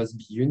that must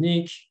be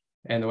unique.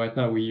 And right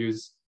now we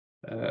use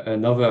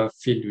another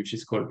field which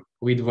is called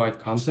read-write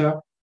counter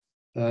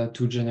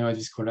to generate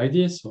this call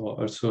ID. So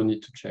also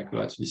need to check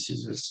that this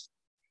is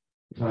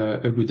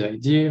a good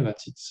idea, that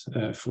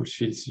it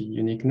fulfills the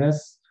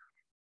uniqueness.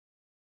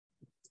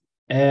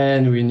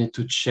 And we need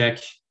to check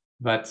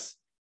that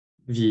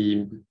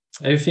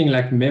everything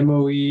like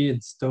memory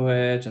and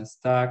storage and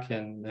stack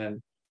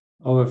and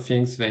other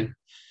things,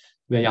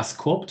 they are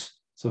scoped.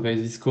 So there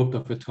is the scope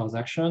of a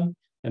transaction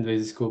and there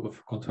is the scope of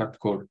a contract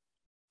call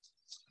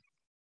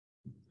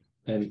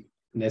and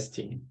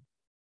nesting.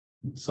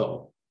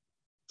 So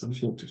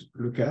something to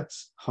look at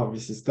how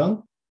this is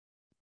done.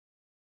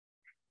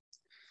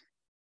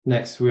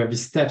 Next, we have the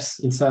steps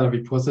inside of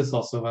the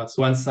processor. So that's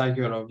one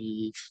cycle of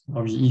the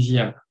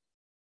EVM.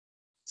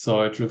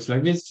 So it looks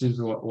like this. This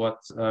is what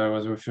I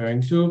was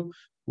referring to,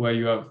 where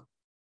you have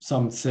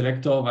some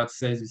selector that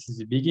says this is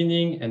the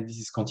beginning and this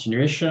is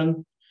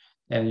continuation.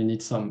 And you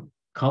need some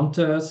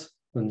counters.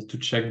 You need to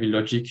check the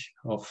logic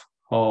of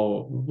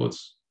how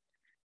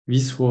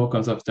this row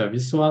comes after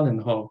this one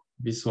and how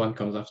this one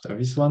comes after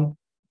this one.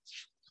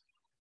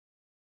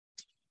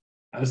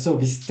 Also,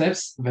 these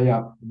steps, they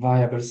are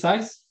variable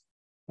size,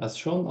 as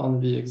shown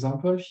on the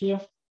example here.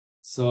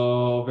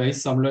 So there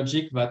is some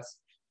logic that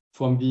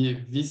from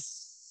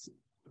this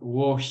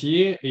row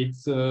here, it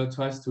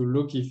tries to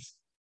look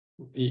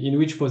in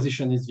which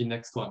position is the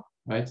next one,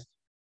 right?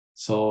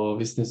 So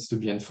this needs to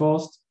be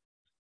enforced.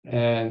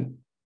 And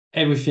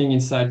everything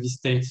inside this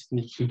state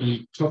needs to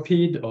be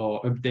copied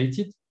or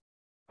updated.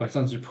 For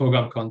example, the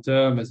program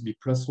counter must be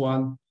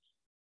 +1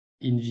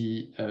 in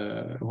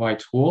the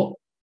right row,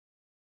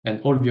 and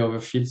all the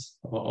other fields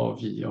of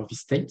the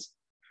state.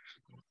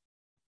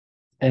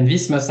 And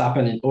this must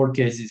happen in all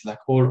cases, like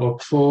all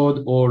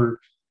opcode, all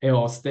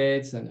error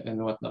states,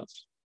 and whatnot.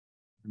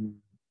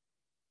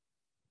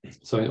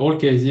 So in all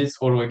cases,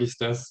 all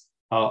registers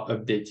are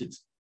updated.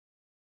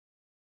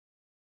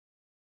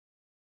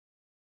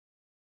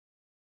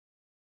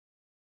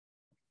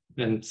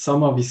 And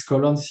some of these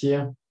columns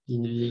here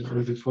in the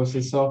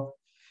processor,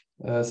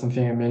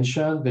 something I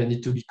mentioned, they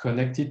need to be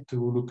connected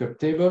to lookup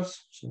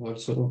tables. So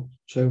also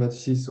check that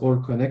this is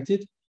all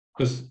connected,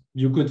 because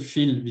you could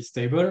fill this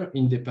table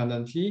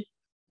independently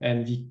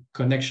and the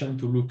connection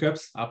to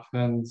lookups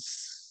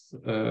happens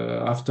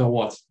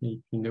afterwards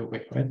in a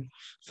way, right?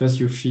 First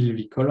you fill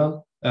the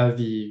column,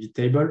 the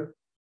table,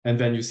 and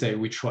then you say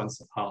which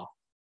ones are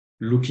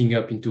looking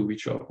up into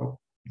which other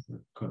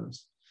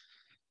columns.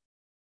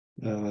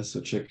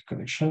 So check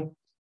connection.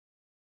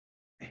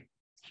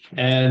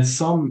 And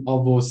some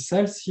of those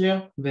cells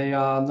here, they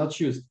are not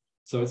used.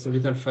 So it's a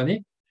little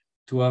funny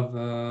to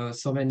have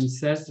so many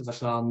cells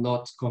that are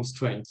not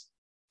constrained.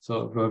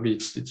 So probably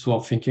it's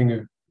worth thinking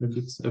a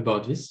bit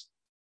about this.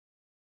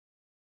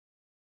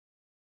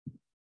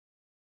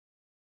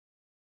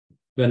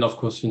 Then of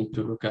course you need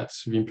to look at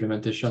the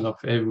implementation of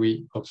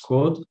every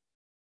opcode.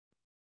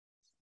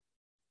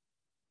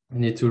 You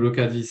need to look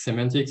at the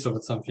semantics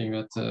of something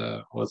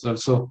that was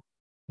also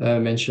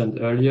mentioned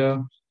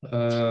earlier.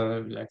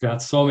 Like there are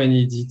so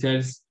many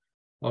details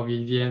of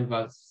EVM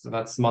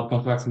that smart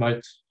contracts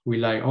might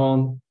rely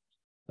on.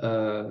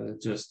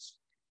 Just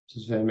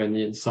very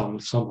many, and some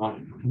are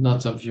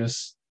not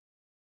obvious.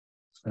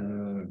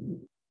 So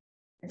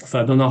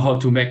I don't know how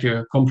to make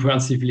a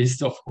comprehensive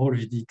list of all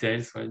the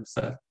details. For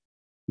instance,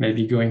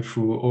 maybe going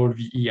through all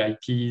the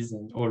EIPs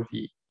and all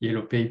the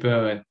yellow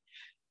paper and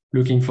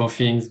looking for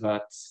things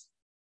that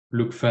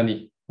look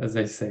funny, as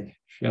I say,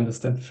 if you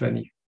understand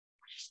funny.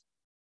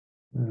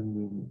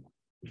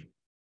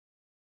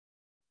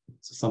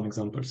 some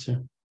examples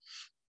here.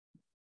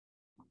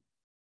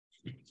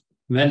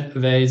 Then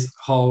there is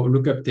how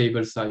lookup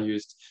tables are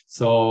used.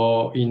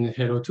 So in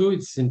Halo 2,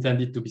 it's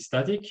intended to be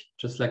static,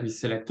 just like the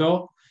selector.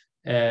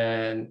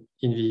 And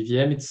in the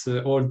EVM, it's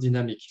all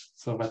dynamic.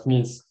 So that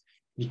means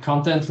the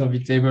content of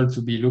the table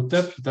to be looked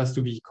up, it has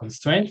to be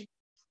constrained.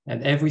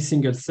 And every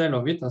single cell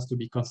of it has to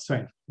be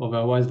constrained.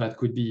 Otherwise, that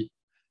could be,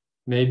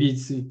 maybe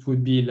it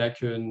would be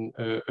like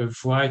a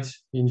write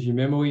in the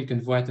memory. You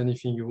can write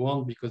anything you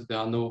want because there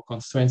are no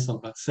constraints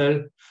on that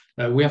cell.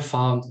 We have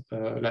found,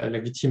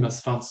 like the team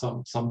has found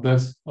some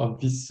bugs of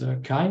this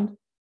kind.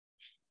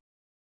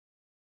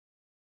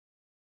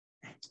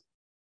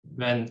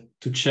 Then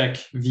to check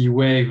the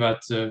way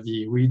that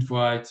the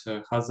read-write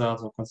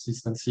hazards or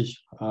consistency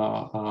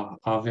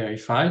are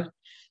verified.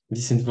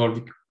 This involves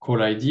the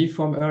call ID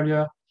from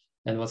earlier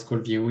and what's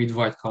called the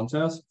read-write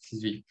counters. This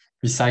is the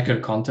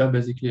recycle counter,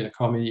 basically, like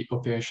how many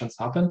operations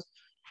happened.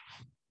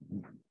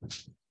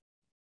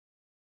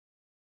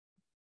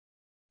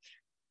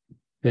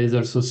 There is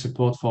also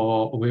support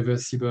for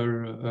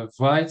reversible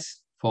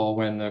writes for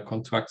when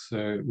contracts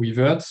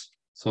reverts.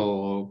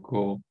 So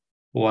go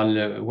one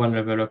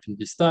level up in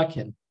the stack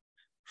and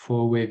throw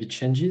away the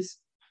changes.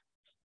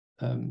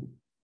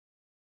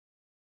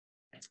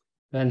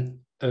 Then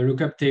a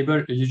lookup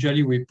table,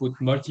 usually we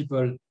put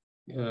multiple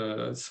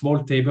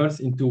small tables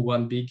into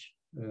one big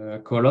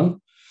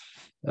column.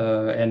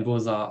 And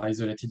those are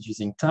isolated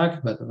using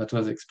tag, but that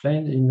was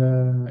explained in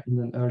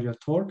an earlier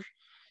talk.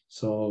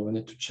 So we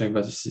need to check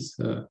that this is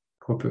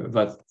proper,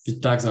 that the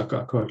tags are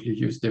correctly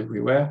used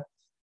everywhere.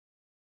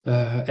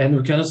 And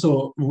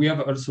we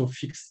have also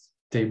fixed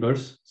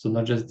tables, so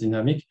not just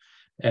dynamic.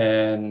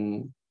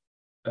 And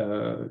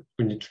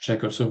we need to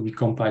check also the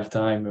compile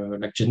time,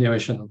 like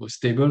generation of those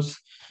tables.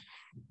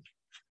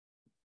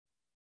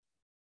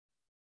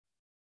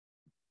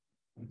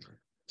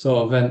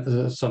 So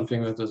then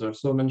something that was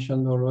also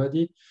mentioned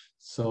already.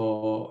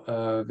 So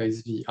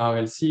there's the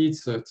RLC,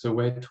 it's a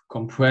way to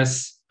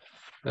compress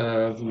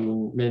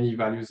many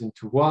values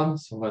into one,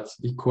 so that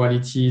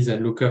equalities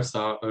and lookups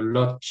are a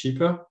lot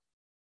cheaper.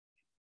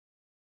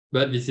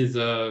 But this is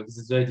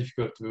very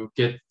difficult to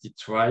get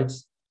it right.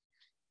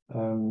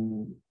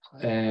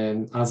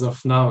 And as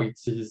of now, it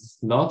is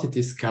not, it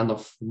is kind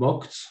of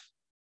mocked.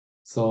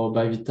 So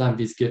by the time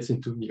this gets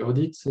into the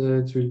audit,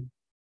 it will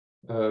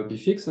be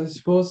fixed, I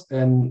suppose.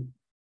 And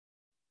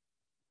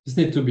this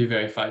needs to be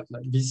verified.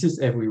 Like this is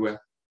everywhere.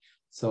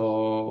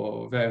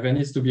 So there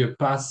needs to be a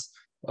path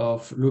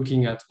of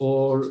looking at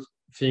all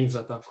things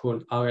that are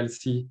called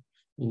RLC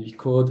in the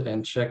code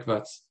and check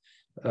that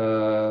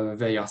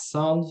they are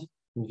sound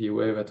in the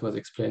way that was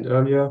explained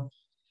earlier.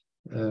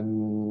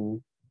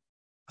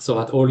 So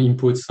that all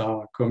inputs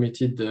are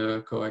committed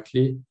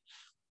correctly.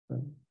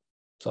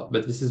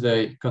 But this is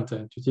very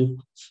counterintuitive.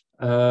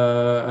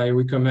 I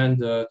recommend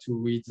to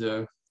read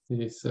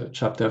this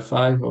chapter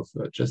 5 of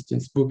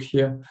Justin's book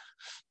here.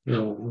 The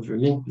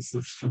link.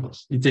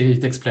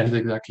 It explains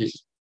exactly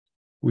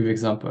with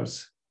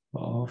examples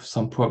of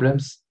some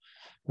problems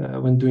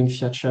when doing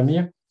Fiat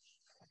Shamir.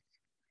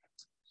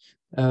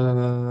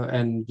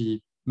 And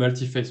the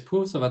multi-phase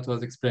proof, so that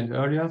was explained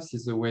earlier. This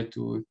is a way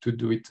to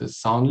do it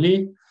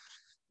soundly.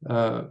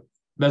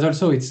 But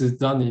also it's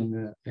done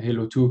in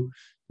Halo 2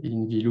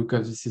 in the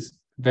lookup.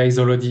 There is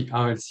already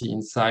RLC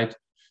inside.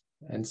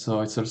 And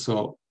so it's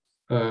also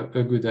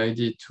a good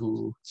idea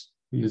to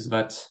use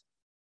that,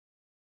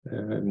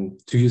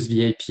 to use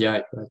the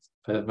API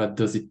that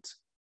does it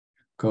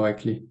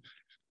correctly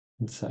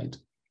inside.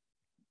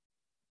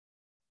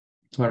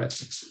 All right,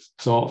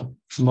 so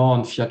more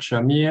on Fiat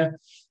Shamir.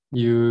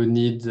 You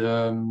need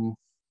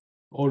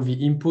all the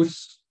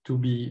inputs to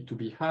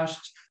be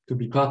hashed, to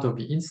be part of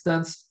the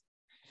instance.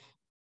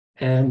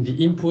 And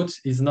the input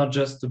is not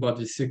just about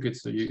the circuit.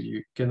 So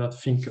you cannot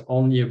think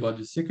only about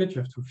the circuit.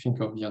 You have to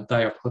think of the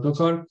entire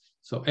protocol.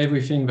 So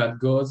everything that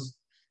goes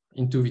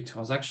into the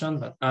transaction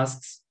that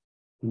asks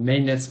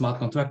mainnet smart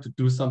contract to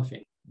do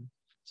something.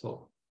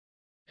 So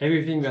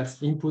everything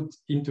that's input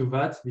into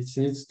that, which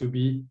needs to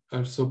be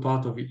also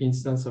part of the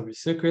instance of the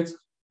circuit,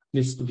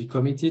 needs to be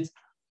committed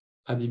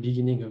at the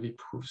beginning of the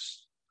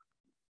proofs.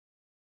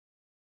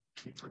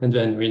 And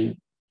then we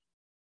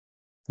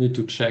need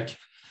to check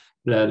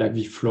like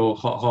the flow,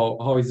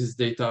 how is this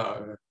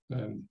data,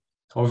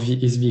 how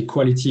is the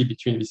equality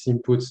between these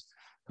inputs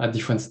at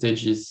different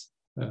stages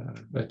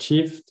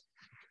achieved.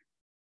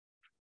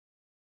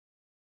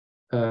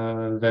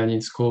 Then in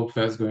scope,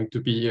 there's going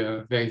to be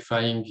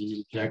verifying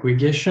the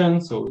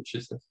aggregation, so which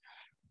is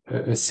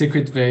a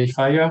secret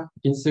verifier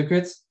in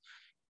secrets.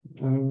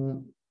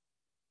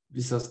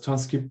 This has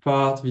transcript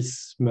part.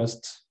 This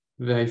must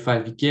verify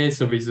the gates.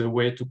 So there's a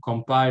way to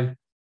compile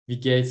the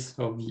gates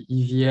of the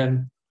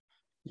EVM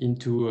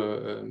into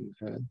an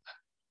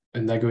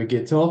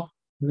aggregator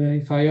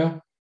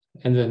verifier,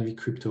 and then the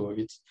crypto of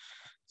it.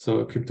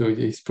 So crypto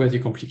is pretty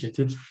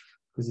complicated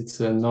because it's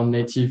a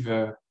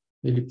non-native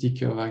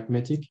elliptic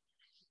arithmetic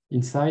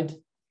inside.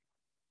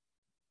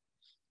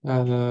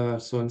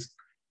 So in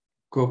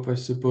scope, I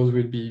suppose,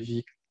 will be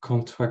the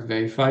contract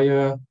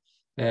verifier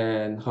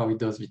and how it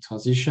does the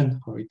transition,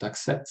 how it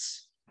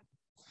accepts.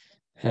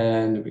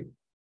 And we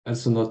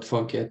also not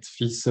forget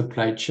the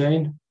supply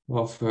chain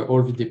of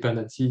all the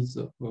dependencies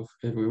of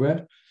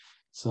everywhere.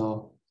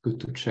 So good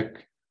to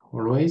check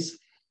always.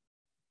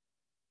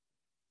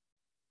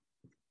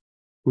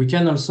 We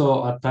can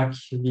also attack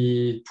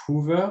the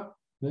prover,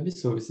 maybe.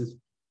 So this is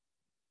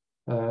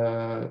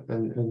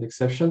an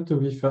exception to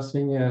the first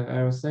thing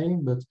I was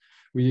saying, but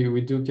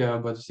we do care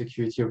about the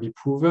security of the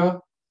prover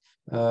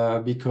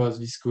because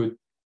this could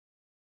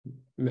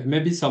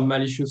maybe some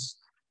malicious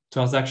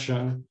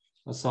transaction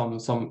or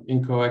some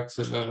incorrect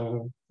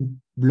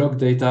block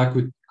data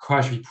could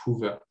crash the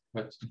prover,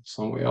 right,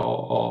 somewhere,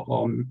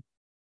 or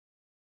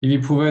if the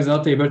prover is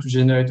not able to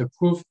generate a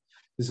proof.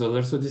 This was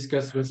also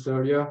discussed just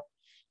earlier.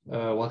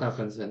 What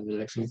happens when the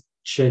election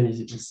chain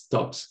is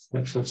stopped?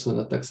 That's also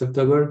not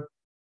acceptable.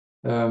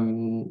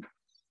 Going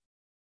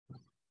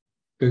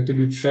to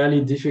be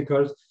fairly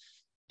difficult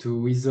to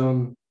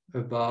reason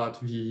about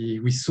the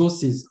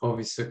resources of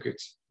the circuit.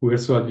 We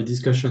also had the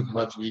discussion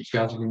about the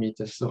charge limit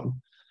and so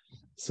on.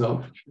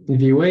 So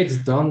the way it's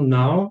done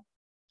now,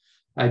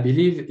 I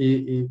believe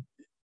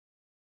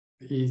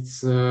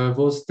it's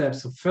those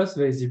steps. So first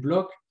there is the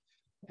block,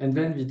 and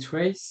then the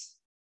trace,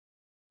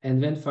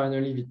 and then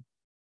finally the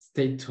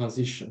state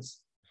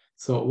transitions.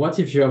 So what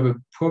if you have a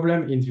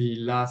problem in the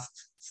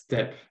last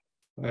step,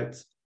 right?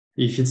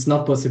 If it's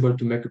not possible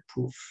to make a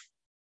proof,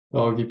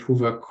 or the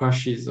prover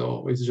crashes,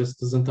 or it just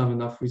doesn't have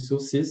enough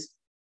resources,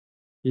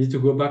 you need to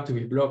go back to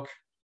the block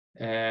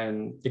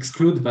and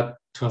exclude that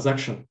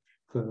transaction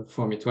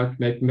from it, right?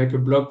 Make a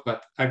block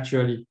that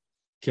actually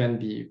can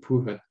be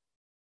proven.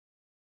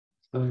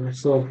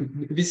 So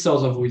this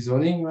sort of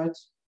reasoning, right,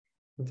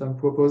 that I'm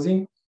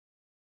proposing,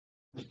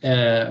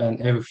 and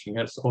everything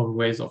else, all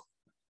ways of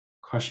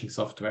crashing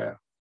software,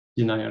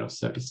 denial of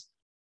service.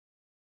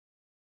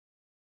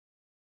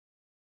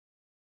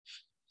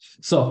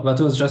 So that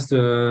was just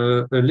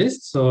a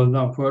list. So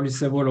now probably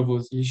several of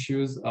those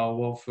issues are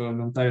worth an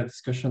entire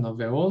discussion of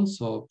their own.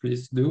 So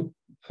please do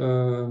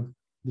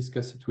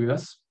discuss it with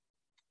us.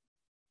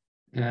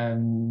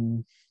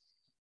 And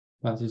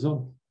that is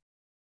all.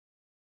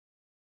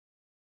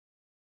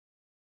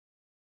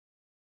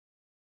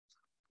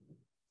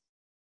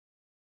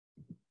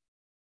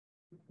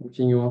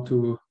 Anything you want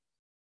to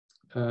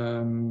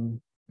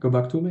go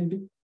back to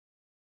maybe?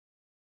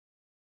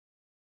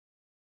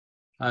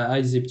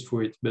 I zipped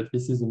through it, but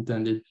this is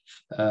intended.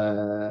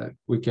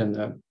 We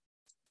can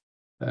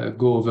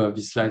go over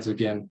these slides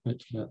again,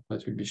 but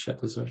that will be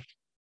shared as well.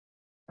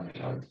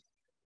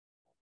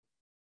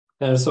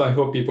 So I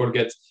hope people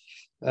get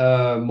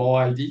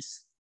more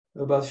ideas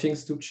about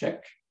things to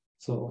check.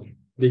 So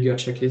bigger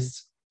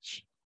checklists.